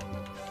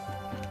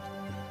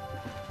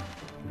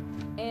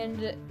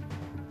and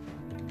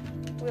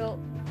will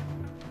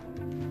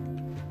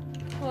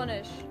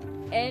punish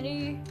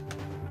any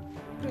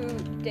who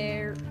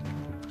dare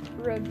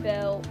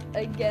rebel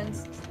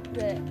against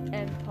the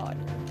empire.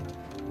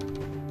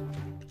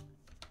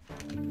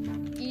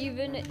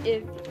 Even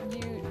if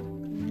you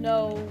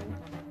know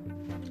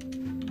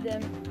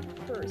them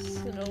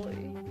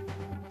personally.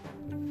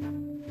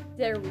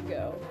 There we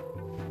go.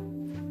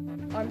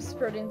 I'm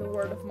spreading the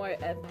word of my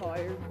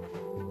empire.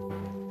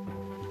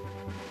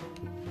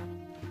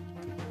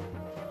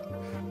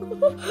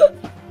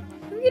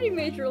 getting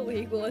major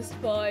legalist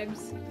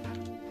vibes.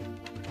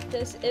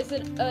 This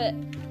isn't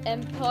an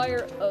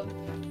empire of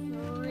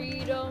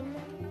freedom.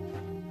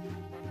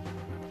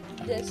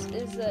 This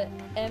is an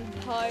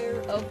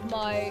empire of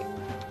my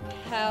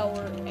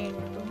power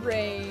and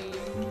reign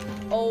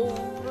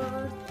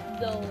over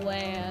the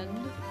land.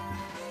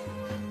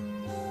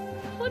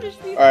 Punish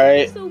me for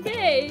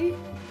disobey.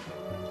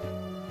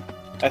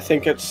 I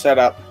think it's set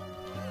up.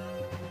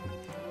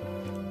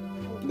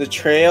 The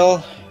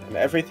trail and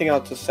everything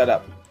else is set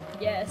up.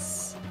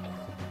 Yes.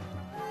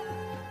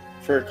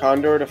 For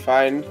Condor to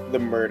find the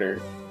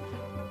murder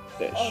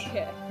dish.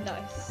 Okay,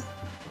 nice.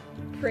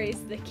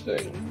 Praise the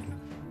king.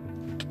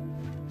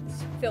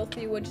 This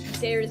filthy witch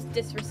dares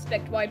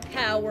disrespect my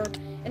power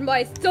and my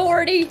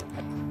authority.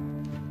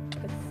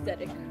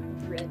 Pathetic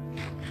wretch.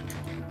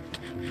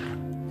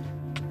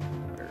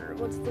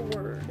 What's the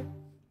word?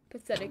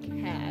 Pathetic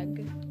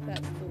hag.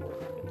 That's the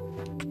word.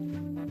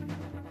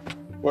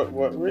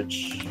 What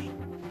rich?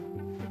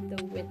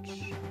 The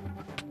witch.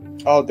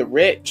 Oh, the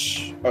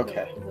rich.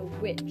 Okay. The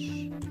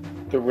witch.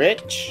 The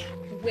rich?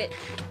 Witch.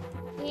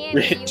 Yammy,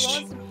 Rich. you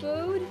want some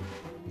food?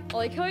 I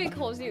like how he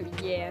calls you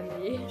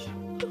Yammy.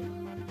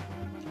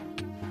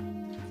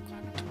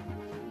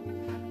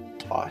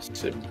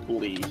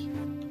 Possibly.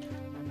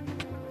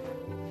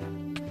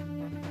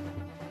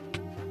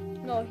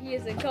 No, he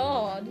is a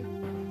god.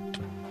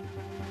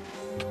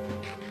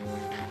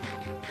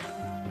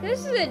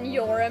 This isn't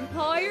your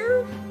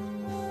empire.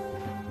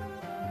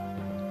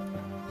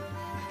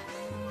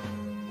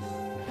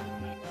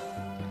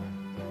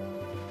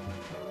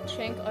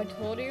 Shank, I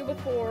told you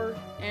before,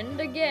 and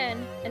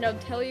again, and I'll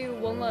tell you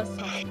one last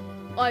time.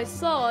 I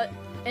saw it,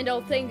 and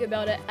I'll think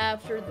about it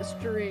after the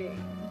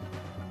stream.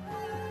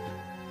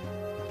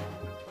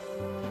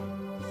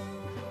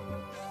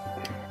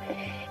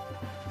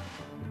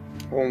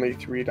 Only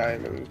 3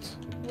 diamonds.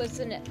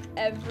 Listen,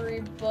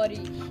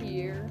 everybody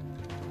here.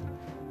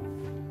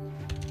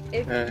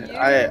 If you,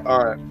 I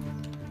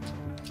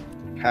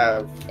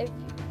have if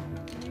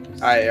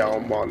you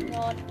almonds.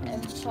 not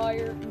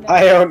empire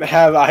I don't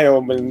have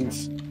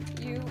almonds.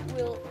 you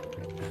will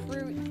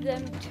recruit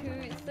them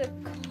to the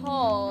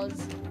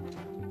cause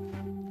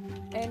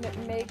and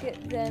make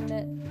it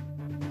them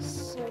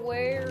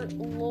swear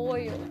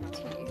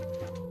loyalty,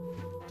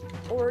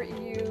 or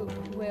you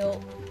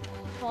will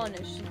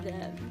punish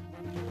them.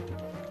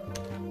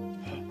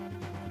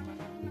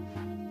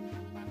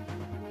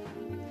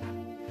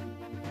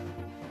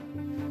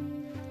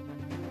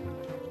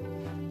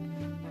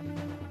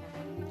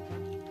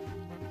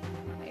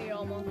 Hey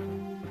Alma,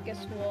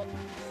 guess what?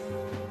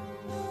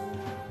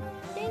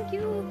 Thank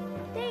you!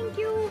 Thank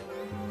you!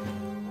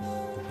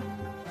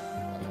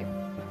 Okay.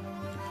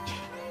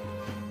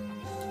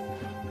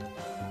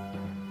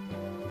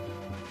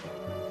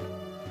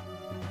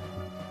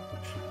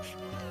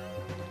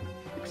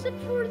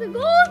 Except for the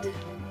gold!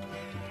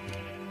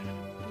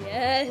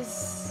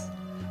 Yes!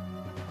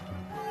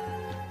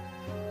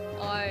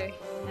 I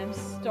am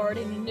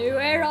starting a new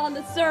era on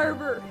the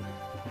server!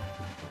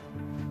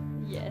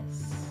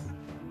 Yes.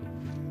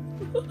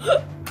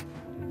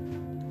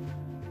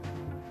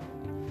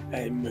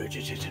 I murdered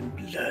it in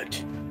blood.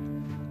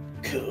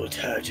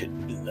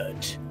 Cold-hearted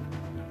blood.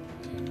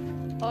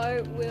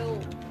 I will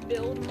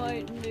build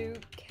my new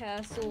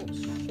castle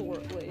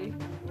shortly.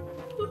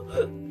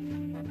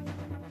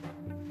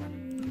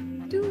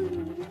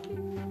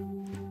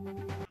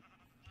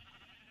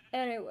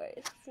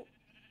 Anyways,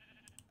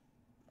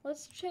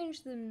 let's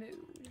change the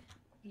mood.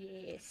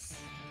 Yes.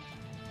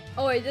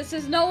 Oh wait, this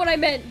is not what I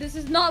meant. This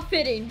is not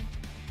fitting.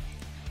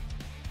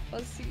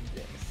 Let's see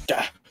this.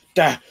 Da,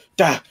 da,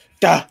 da,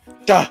 da,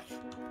 da.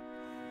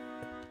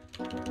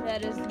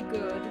 That is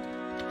good.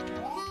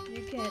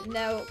 You can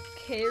now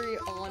carry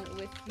on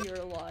with your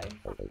life.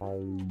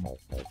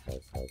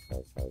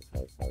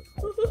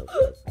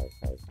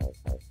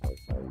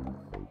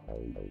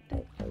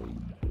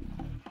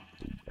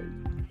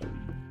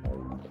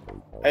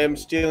 I am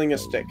stealing a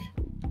stick.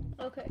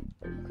 Okay.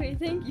 Okay,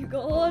 thank you,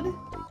 God.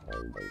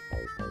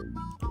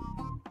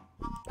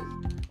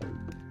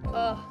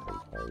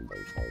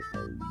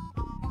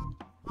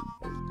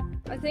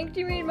 I think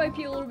Jimmy might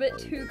be a little bit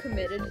too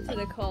committed to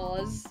the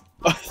cause.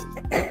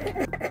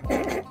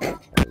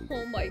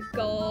 Oh my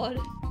god.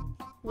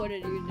 What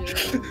did you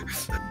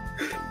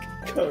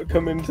do?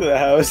 Come into the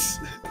house.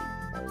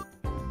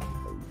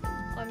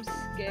 I'm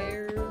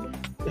scared.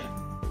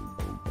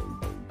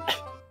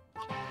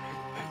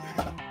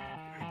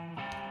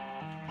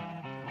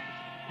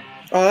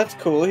 Oh, that's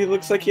cool. He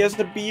looks like he has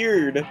a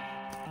beard.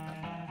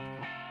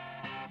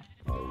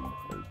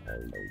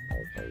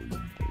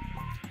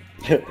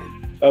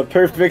 A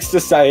perfect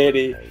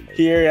society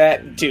here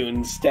at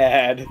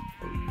Dunestad.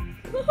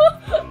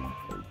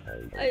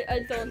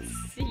 I don't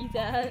see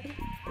that.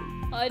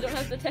 I don't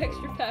have the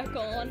texture pack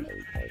on.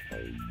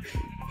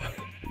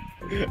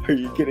 Are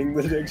you getting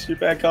the texture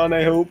pack on,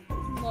 I hope?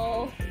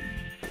 No.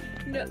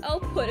 No, I'll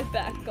put it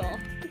back on.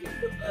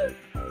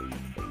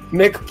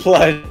 Nick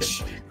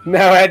Plush,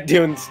 now at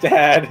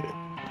Dunestad.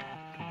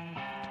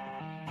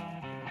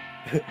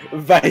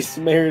 Vice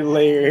Mayor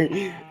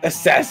Lair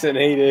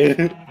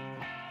assassinated.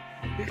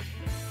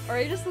 Are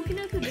you just looking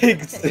at the Big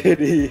page?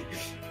 City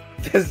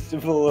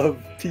Festival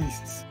of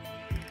Peace.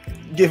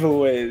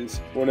 Giveaways,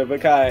 one of a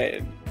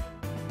kind.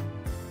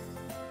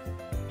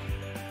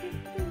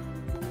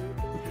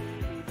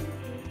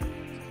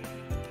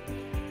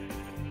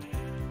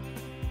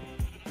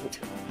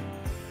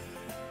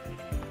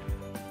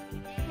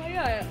 Oh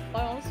yeah, I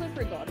honestly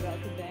forgot about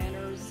the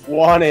banners.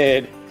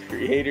 Wanted,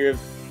 creator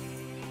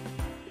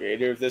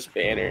of this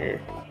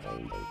banner.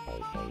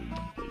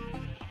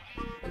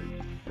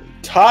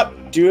 Top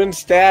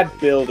Dunestad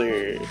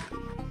builder.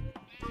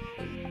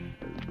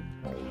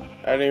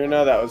 I didn't even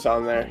know that was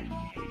on there.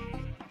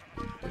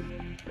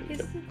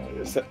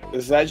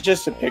 Is that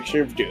just a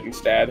picture of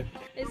Dunestad?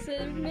 It's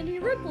a mini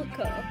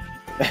replica.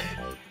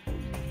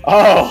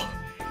 Oh!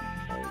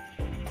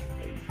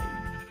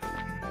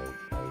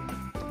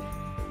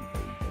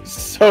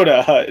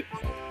 Soda Hut.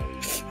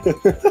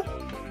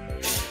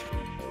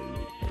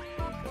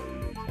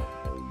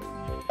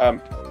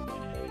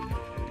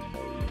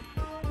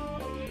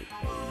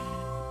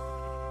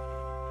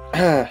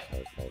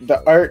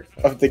 The art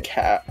of the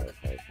cat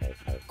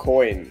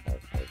coin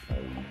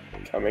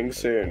coming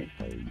soon.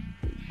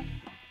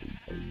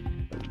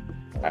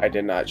 I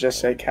did not just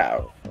say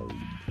cow.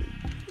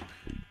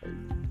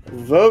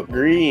 Vote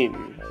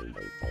Green.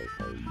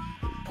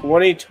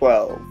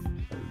 2012.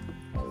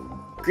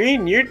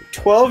 Green, you're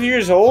 12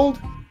 years old?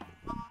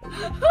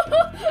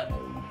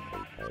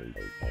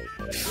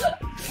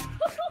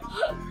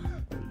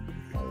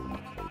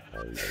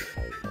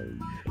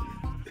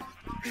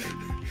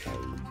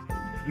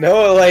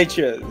 No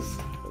elytras.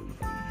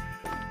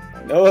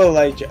 No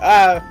elytra.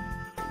 Ah!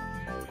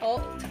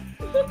 Oh.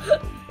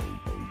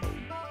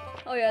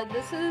 Oh yeah,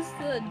 this is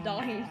the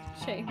dying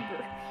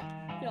chamber.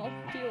 Y'all,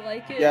 do you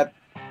like it? Yeah.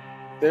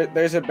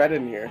 There's a bed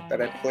in here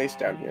that I placed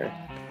down here.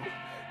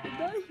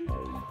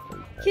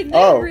 Can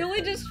they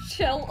really just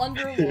chill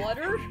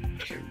underwater?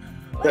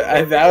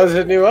 That was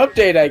a new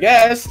update, I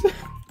guess.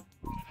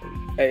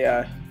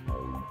 Hey,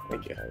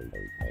 thank you.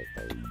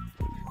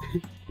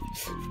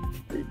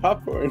 Free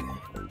popcorn.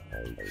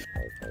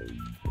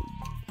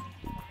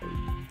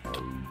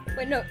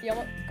 Wait, no,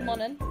 Yama, come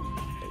on in.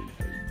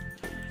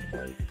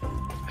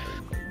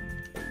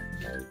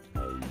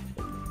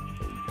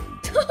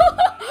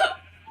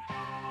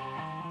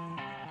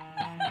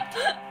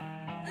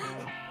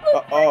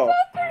 Oh.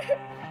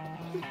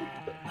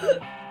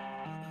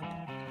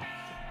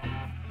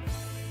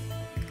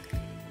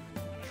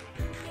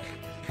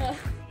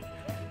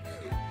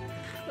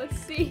 Let's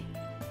see.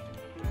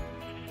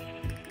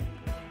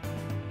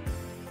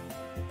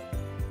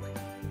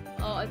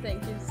 Oh, I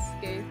think he's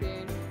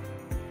escaping.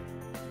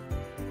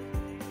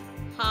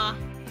 Ha.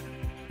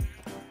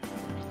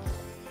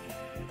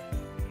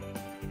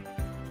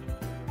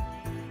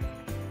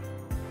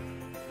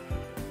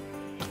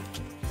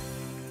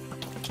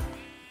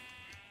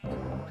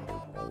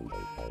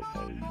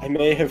 I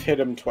may have hit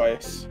him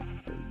twice.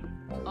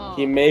 Oh.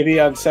 He may be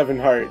on 7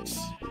 hearts.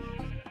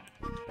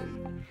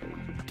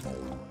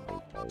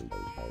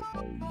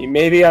 He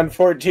may be on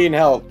 14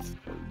 health.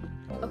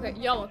 Okay,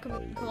 Yama,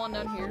 come on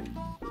down here.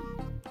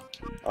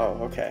 Oh,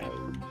 okay.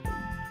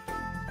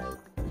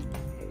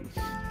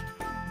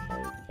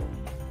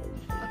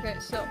 Okay,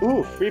 so.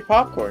 Ooh, free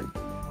popcorn.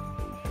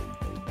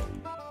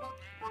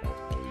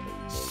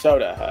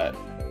 Soda Hut.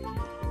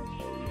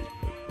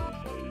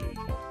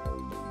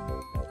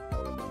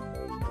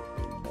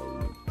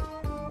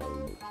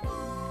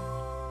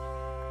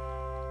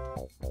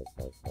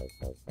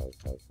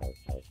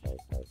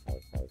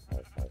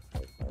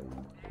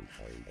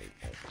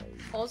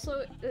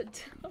 Also,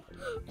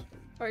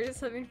 are you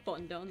just having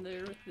fun down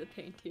there with the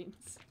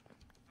paintings?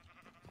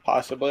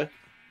 Possibly.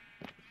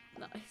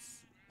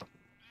 Nice.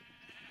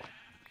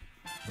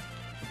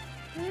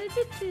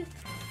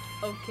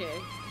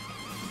 Okay.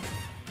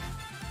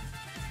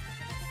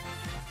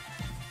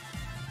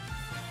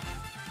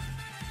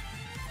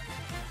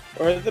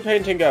 Where did the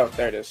painting go?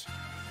 There it is.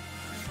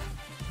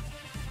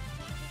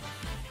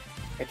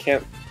 I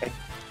can't.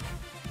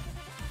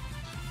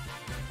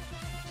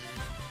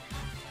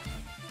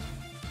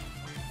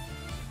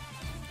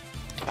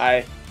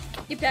 Hi.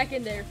 Get back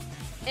in there.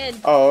 And.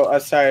 Oh,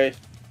 sorry.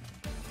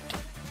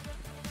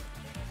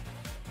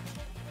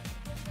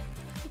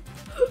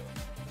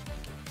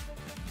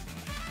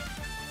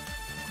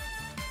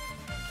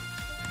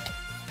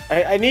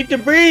 I need to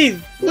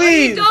breathe,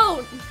 please. No,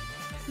 you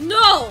don't.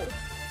 No.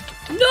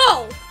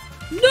 No.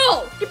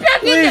 No. Get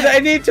back in there. Please, I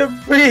need to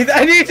breathe.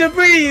 I need to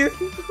breathe.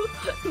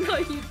 No,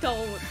 you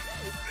don't.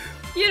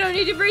 You don't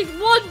need to breathe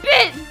one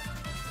bit.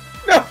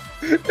 No.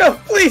 No,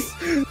 please.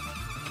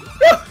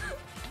 No.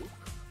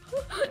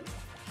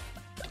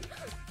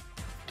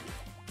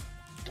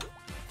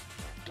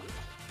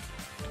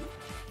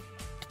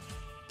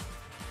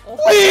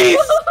 Please!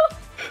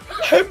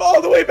 I'm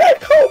all the way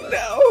back home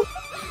now!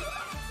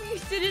 You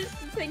didn't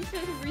think to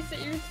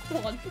reset your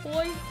spawn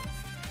point?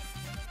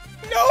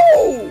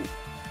 No!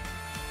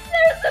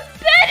 There's a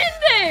bed in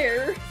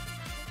there!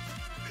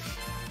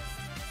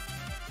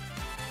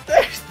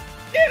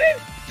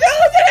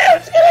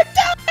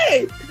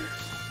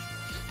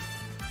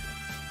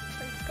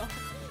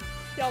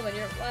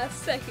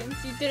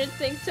 you didn't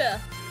think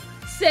to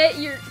set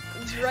your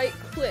right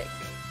click.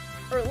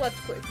 Or left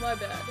click, my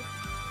bad.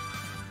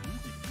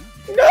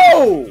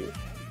 No!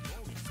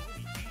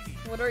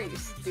 What are you,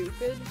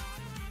 stupid?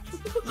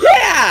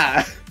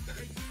 Yeah!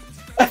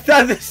 I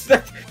thought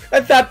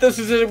this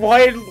was a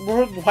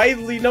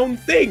widely known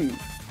thing.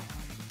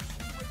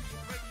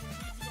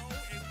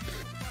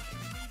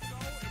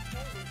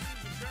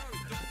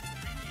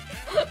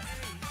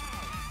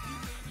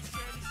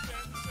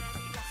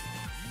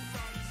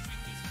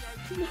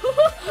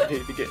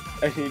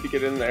 I need to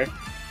get in there,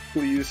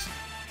 please.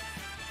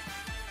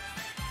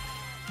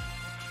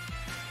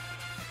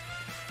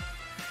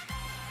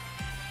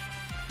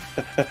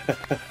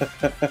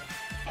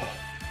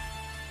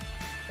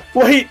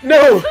 Wait,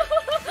 no!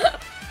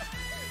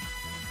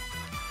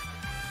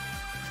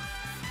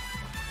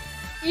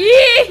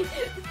 Yee!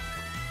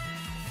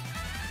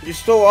 You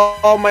stole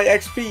all my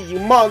XP, you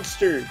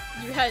monster!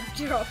 You had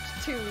dropped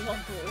 2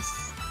 levels.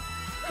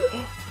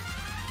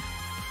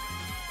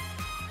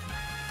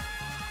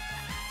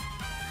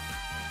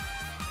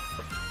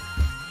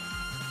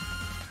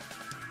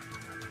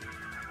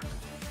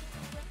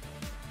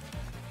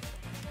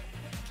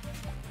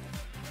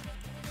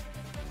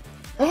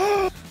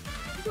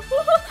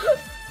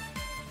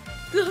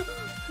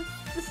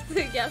 This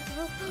thing, yes.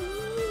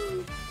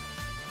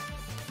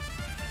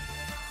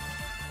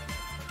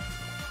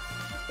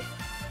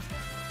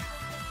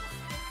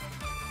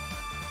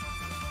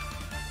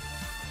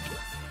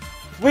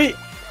 Wait,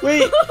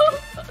 wait!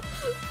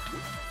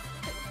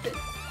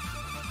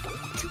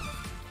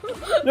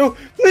 No,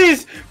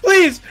 please,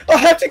 please! I'll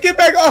have to get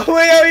back all the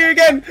way out here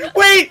again!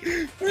 Wait!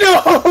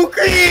 No,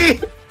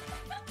 Green!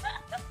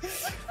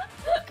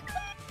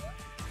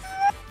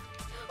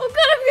 Oh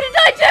god, I'm gonna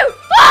die too!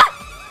 Ah!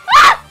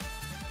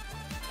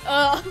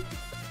 Ah!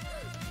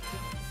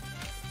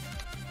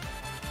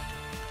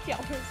 Yeah,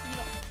 there's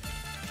no.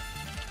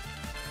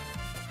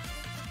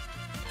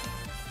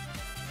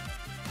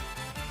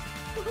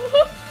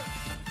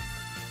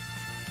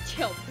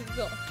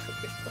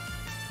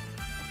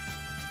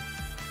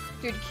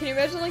 Dude, can you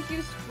imagine like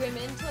you swim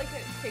in to like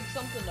pick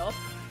something up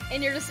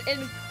and you're just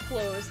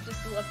enclosed,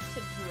 just left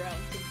to drown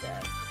to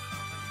death?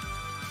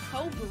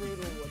 How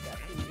brutal would that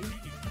be?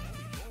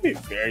 It's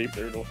very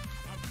brutal.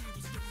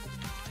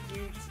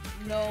 You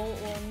no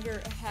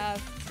longer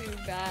have to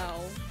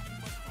bow.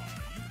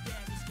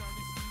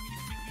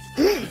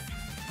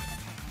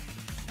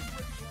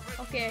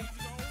 Okay.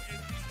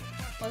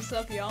 What's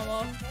up,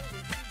 Yama?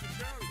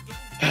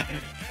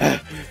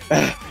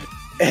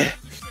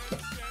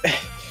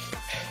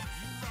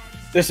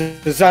 There's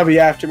a zombie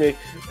after me.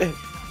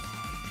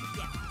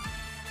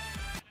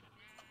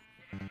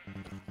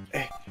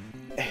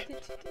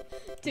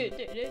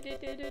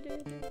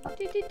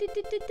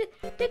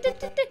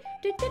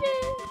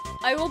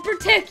 I will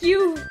protect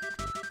you.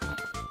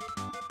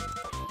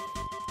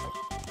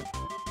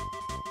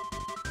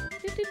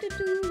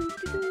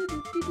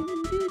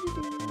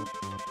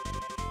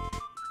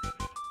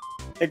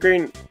 Hey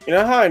Green, you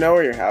know how I know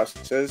where your house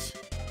is?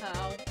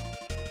 How?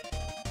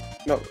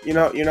 No, you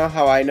know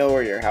how I know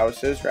where your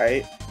house is,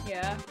 right?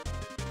 Yeah.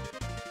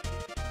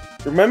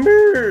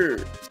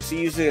 Remember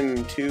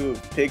season 2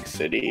 of Pig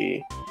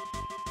City?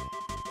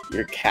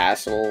 Your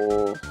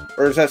castle,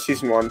 or is that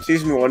season 1?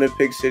 Season 1 of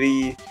Pig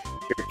City,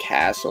 your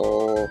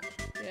castle,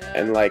 Yeah.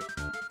 and like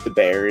the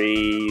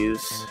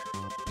berries.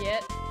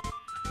 Yep.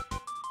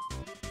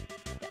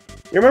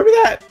 You remember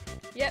that?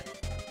 Yep.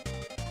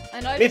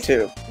 And I Me just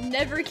too.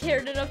 never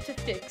cared enough to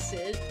fix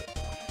it.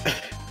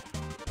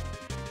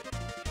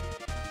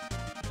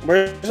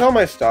 Where's all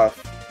my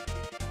stuff?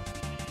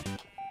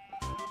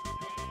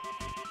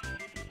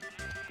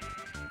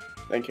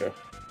 Thank you.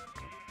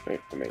 Wait,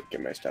 let me get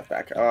my stuff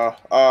back. Yeah,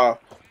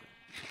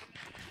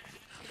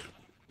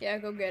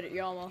 go get it,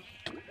 Yama.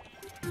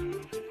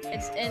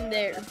 It's in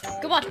there.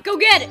 Come on, go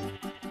get it!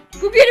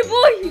 Go get it,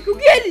 boy! Go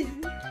get it!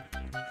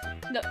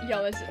 No,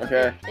 yo,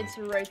 Okay. It's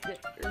right there.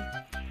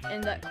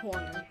 In that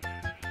corner.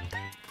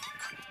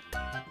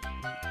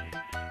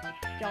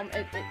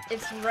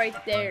 It's right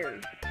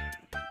there.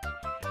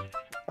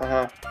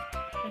 Uh-huh.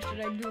 What should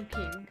I do,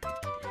 King?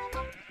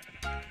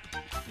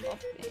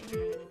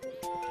 Nothing.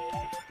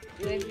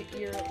 Live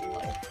your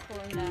life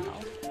for now.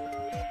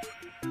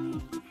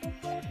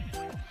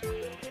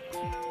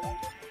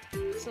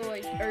 So,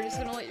 like, are you just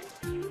gonna like...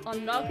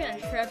 I'm not gonna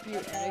trap you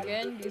in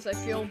again, because I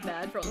feel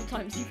bad for all the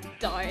times you've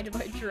died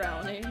by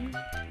drowning.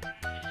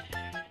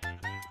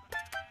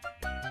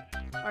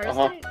 Are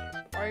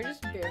you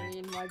just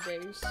burying my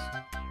base?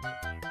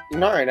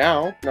 Not right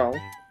now. No.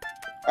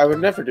 I would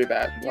never do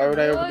that. Why would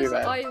I ever do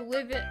that? I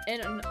live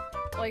in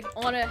like,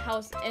 on a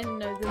house in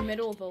the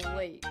middle of a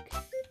lake.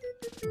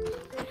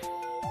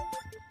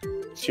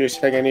 So you're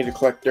saying I need to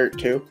collect dirt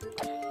too?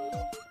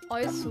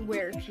 I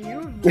swear, if you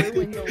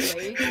ruin the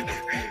lake,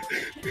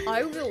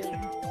 I will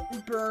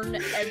burn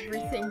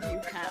everything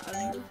you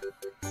have.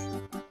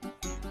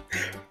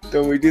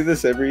 Don't we do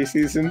this every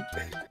season?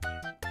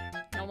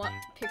 You know what?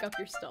 Pick up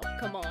your stuff.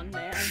 Come on,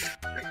 man.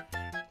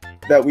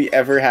 That we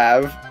ever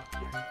have?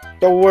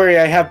 Don't worry,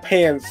 I have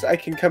pants. I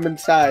can come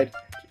inside.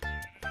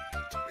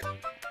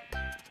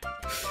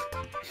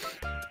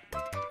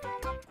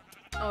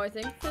 Oh, I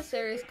think this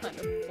area is kind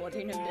of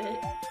flooding a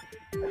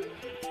bit.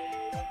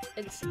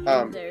 It's in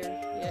there,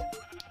 yeah.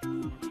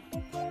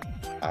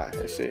 Ah,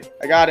 I see.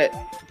 I got it.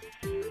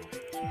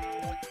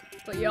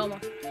 But Yama,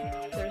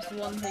 there's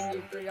one thing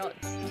you forgot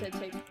to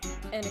take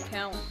in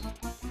account.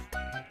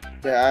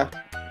 Yeah.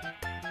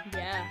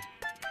 Yeah.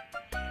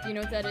 You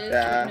know what that is?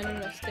 Yeah.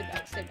 No, stay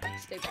back, stay back,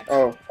 stay back.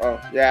 Oh,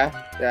 yeah,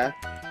 yeah.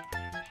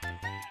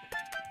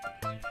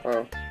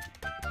 Oh.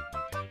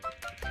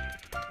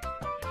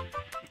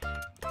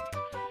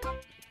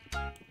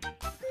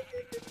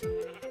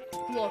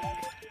 Look.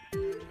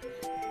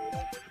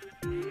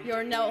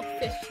 You're now a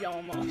fish,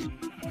 Yama.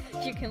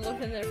 You can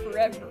live in there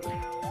forever.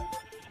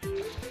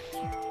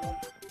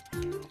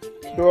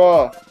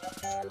 Cool.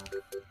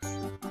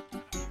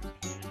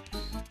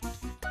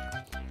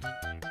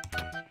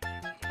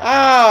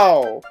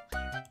 Ow!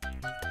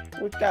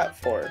 What's that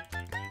for?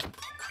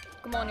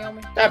 Come on,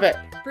 Yama. Stop it.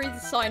 Breathe the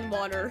sign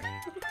water.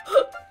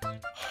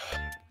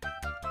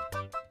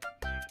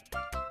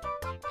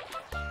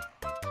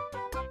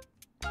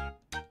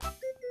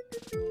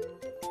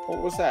 What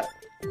was that?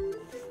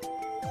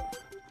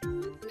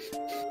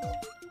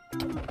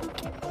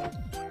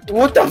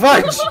 What the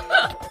fudge?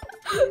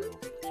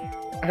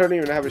 I don't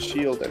even have a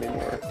shield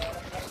anymore.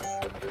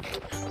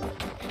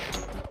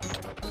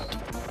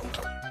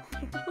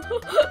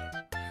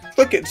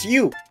 Look, it's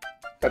you.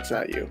 That's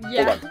not you.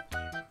 Yeah.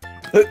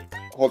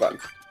 Hold on.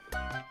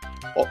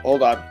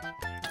 Hold on.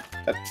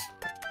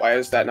 Why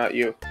is that not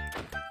you?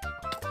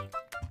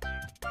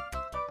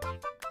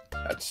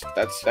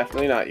 That's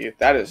definitely not you.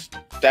 That is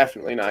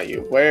definitely not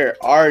you. Where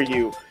are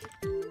you?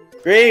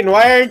 Green,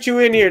 why aren't you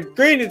in here?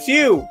 Green, it's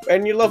you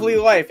and your lovely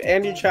wife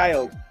and your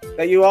child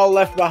that you all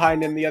left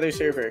behind in the other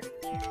server.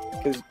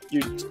 Because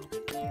you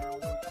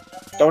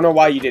don't know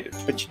why you did it,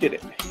 but you did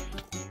it.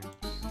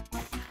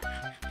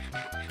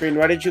 Green,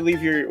 why did you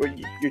leave your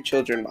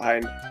children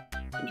behind?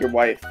 And your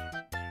wife.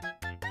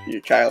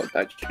 Your child,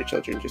 not your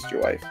children, just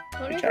your wife.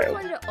 Don't your you child.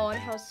 find it odd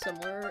how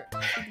similar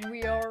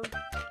we are?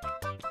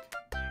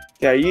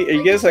 Yeah, are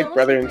you guys like almost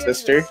brother we and have the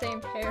sister? same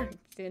parents,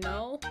 you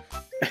know?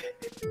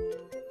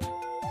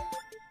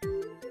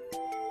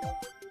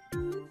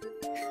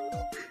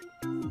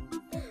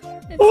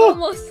 It's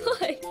almost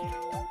like...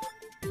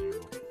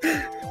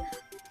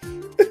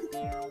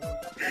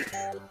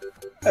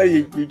 Oh,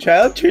 your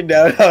child turned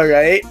out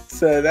alright,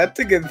 so that's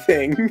a good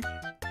thing.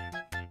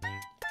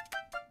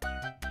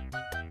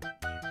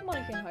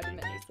 Money can hide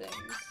many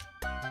things.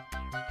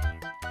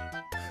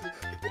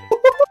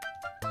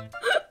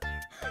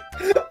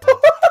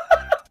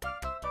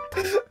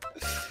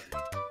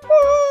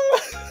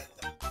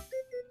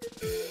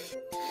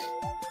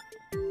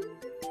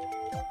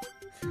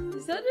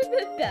 Is that a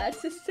bit bad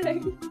to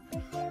say?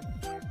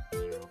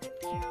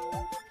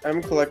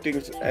 I'm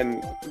collecting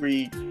and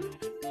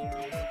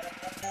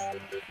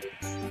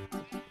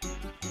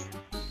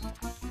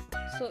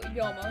So,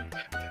 Yama,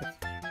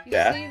 you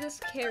Yeah. see this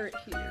carrot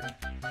here.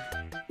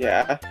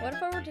 Yeah. What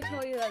if I were to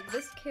tell you that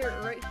this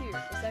carrot right here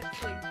is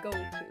actually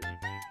Goku?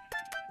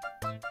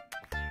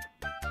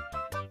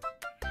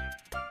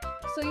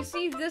 So you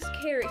see this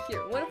carrot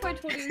here. What if I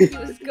told you he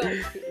was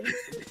Goku?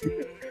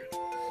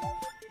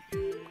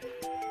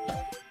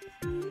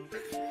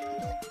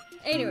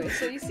 Anyway,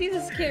 so you see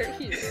this carrot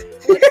here.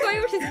 What if I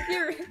were to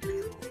carrot?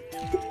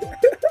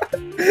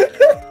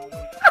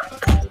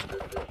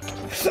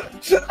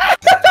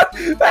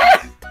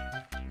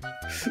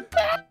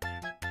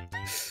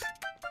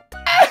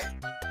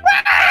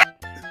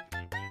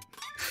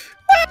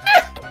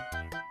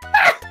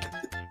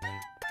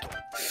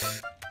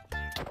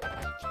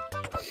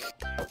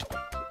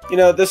 You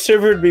know, the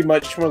server would be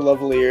much more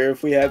lovelier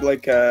if we had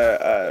like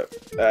a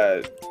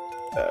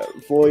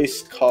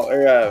voice call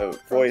or a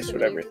voice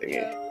whatever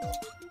thingy.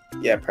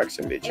 Yeah,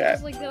 proximity chat.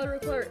 It's like that would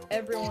require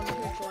everyone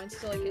who joins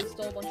to like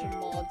install a bunch of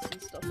mods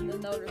and stuff, and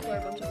then that would require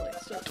a bunch of like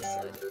server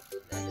side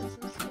edits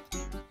and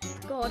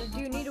stuff. God, do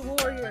you need a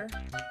warrior?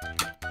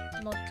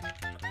 Not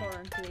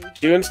currently.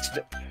 Do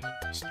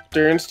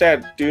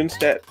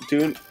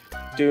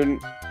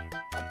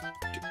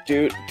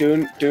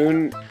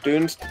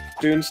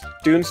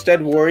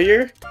instead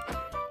warrior.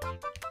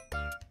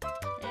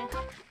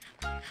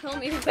 Tell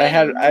me if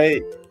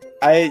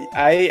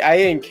I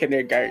in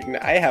kindergarten.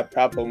 I have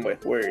problem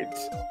with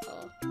words.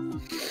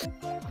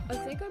 I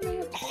think I may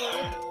have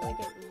started like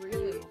a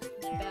really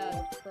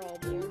bad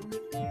problem.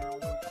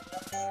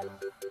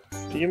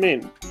 What do you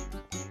mean?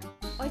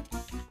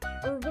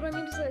 Or what I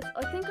mean to say is,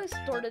 I think I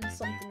started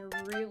something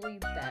really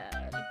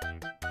bad.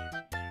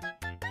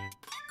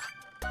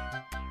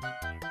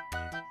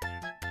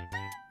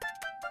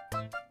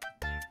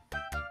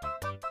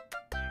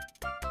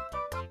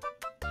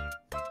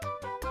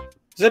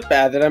 Is it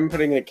bad that I'm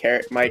putting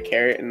my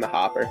carrot in the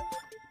hopper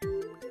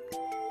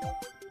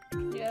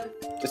Yeah.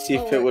 to see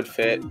if it would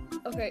fit?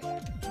 Okay,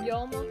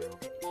 Yoma.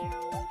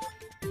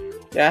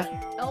 Yeah.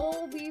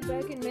 I'll be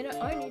back in a minute.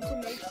 I need to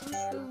make some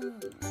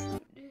food.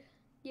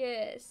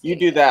 Yes. You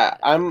do that.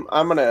 I'm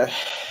gonna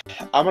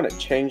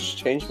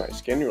change my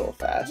skin real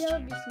fast. Yeah,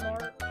 that'd be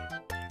smart.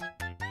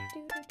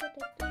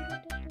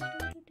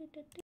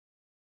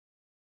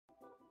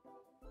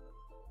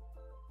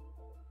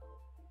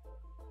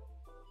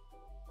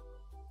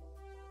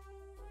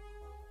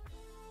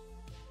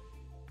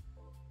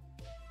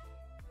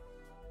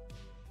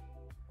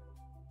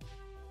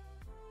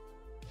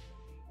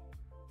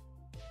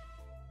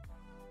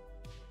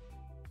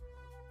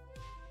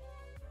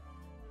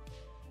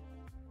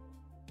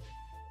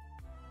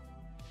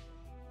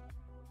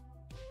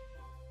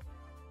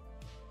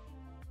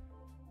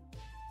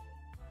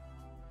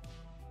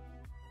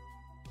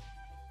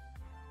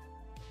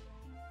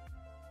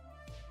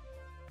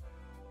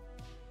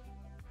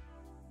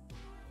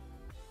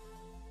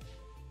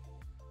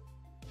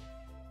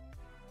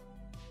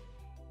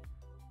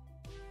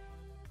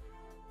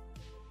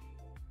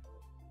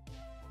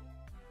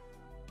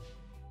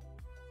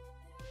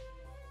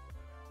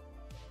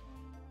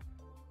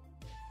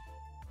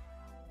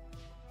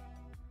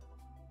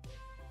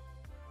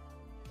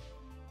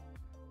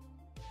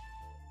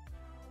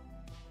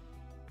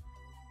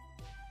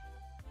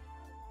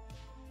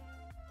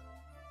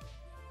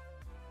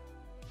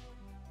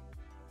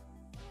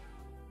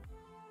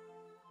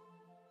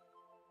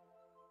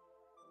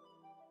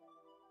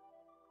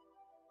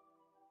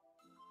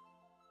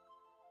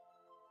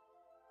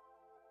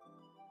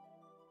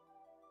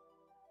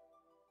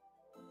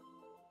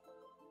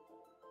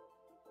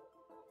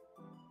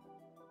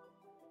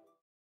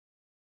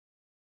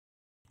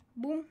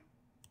 Boom.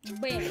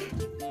 Bam.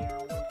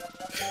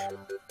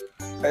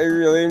 I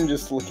really am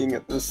just looking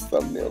at this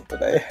thumbnail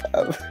that I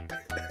have.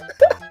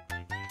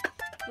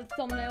 The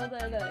thumbnail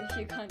that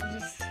he kind of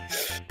just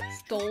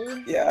stole.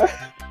 Yeah.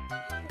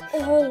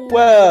 Oh.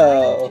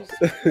 Well.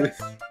 I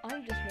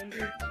just made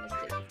the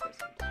mistake of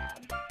pressing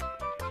tab.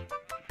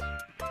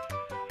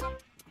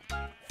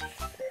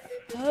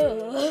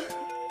 Oh.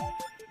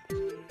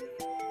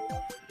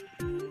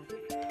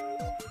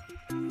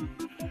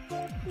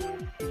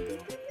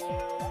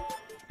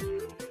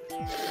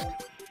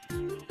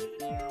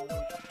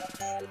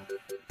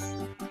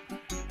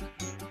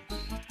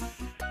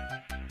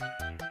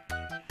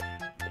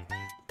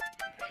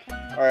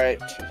 All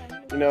right.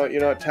 You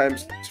know what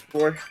time's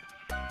for?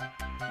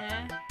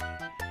 Huh?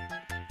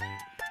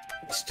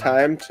 It's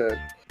time to.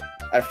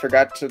 I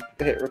forgot to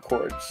hit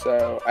record,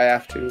 so I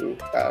have to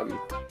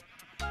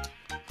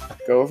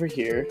go over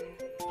here.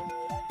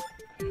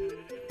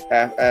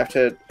 I have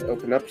to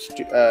open up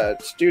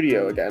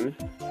studio again.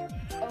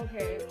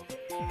 Okay.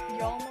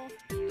 Y'all know,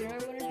 do you know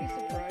what I'd be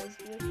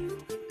surprised with?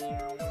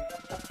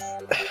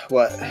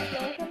 What? I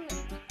feel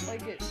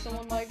like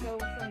someone might go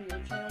from your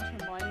channel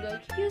to mine,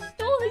 like, you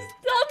stole his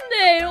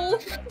thumbnail!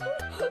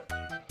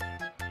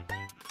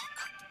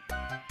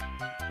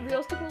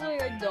 Realistically,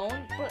 I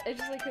don't, but it's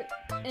just like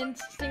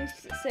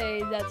instincts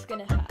say that's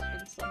gonna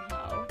happen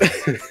somehow.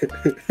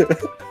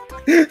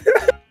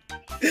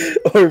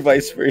 Or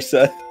vice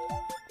versa.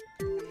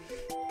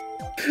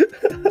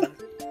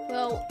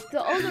 Well,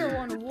 the other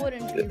one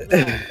wouldn't be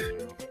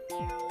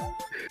wrong.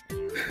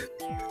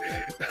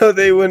 Oh,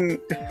 they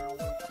wouldn't.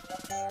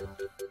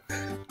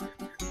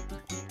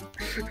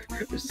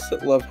 I just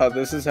love how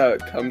this is how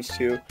it comes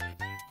to.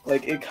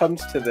 Like, it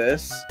comes to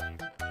this.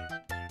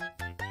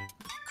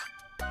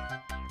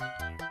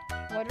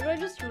 Why did I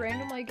just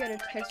randomly get a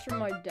text from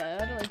my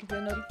dad, like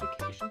the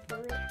notification for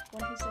it,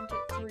 when he sent it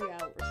 3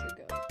 hours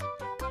ago?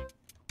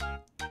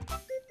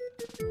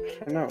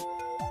 I know.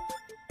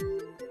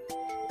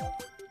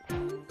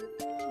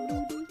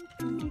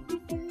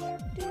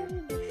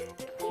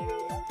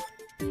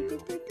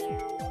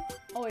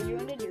 Oh, you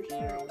ended your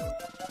stream.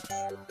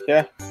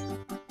 Yeah.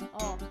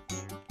 Oh.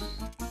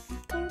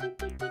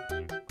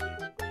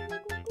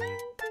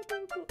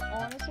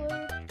 Honestly,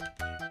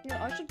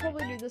 I should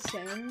probably do the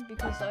same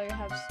because I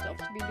have stuff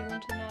to be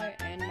doing tonight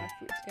and my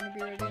food's gonna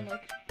be ready in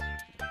like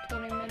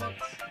 20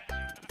 minutes.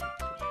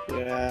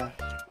 Yeah.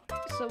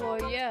 So,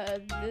 yeah,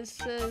 this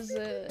is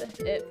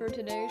it for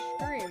today's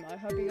stream. I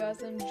hope you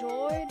guys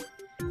enjoyed.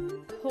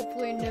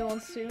 Hopefully new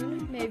one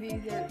soon.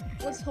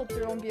 Let's hope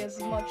there won't be as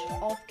much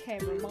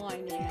off-camera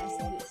mining as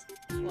this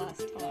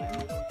last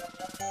time.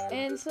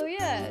 And so,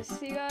 yeah,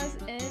 see you guys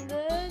in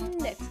the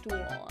next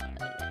one.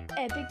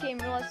 Epic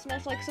Gamer Life,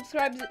 smash like,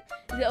 subscribe.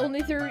 The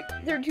only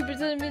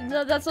 32% of me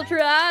know that's not true.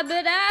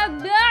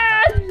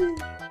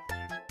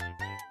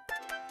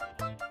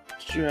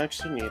 Did you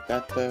actually need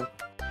that though?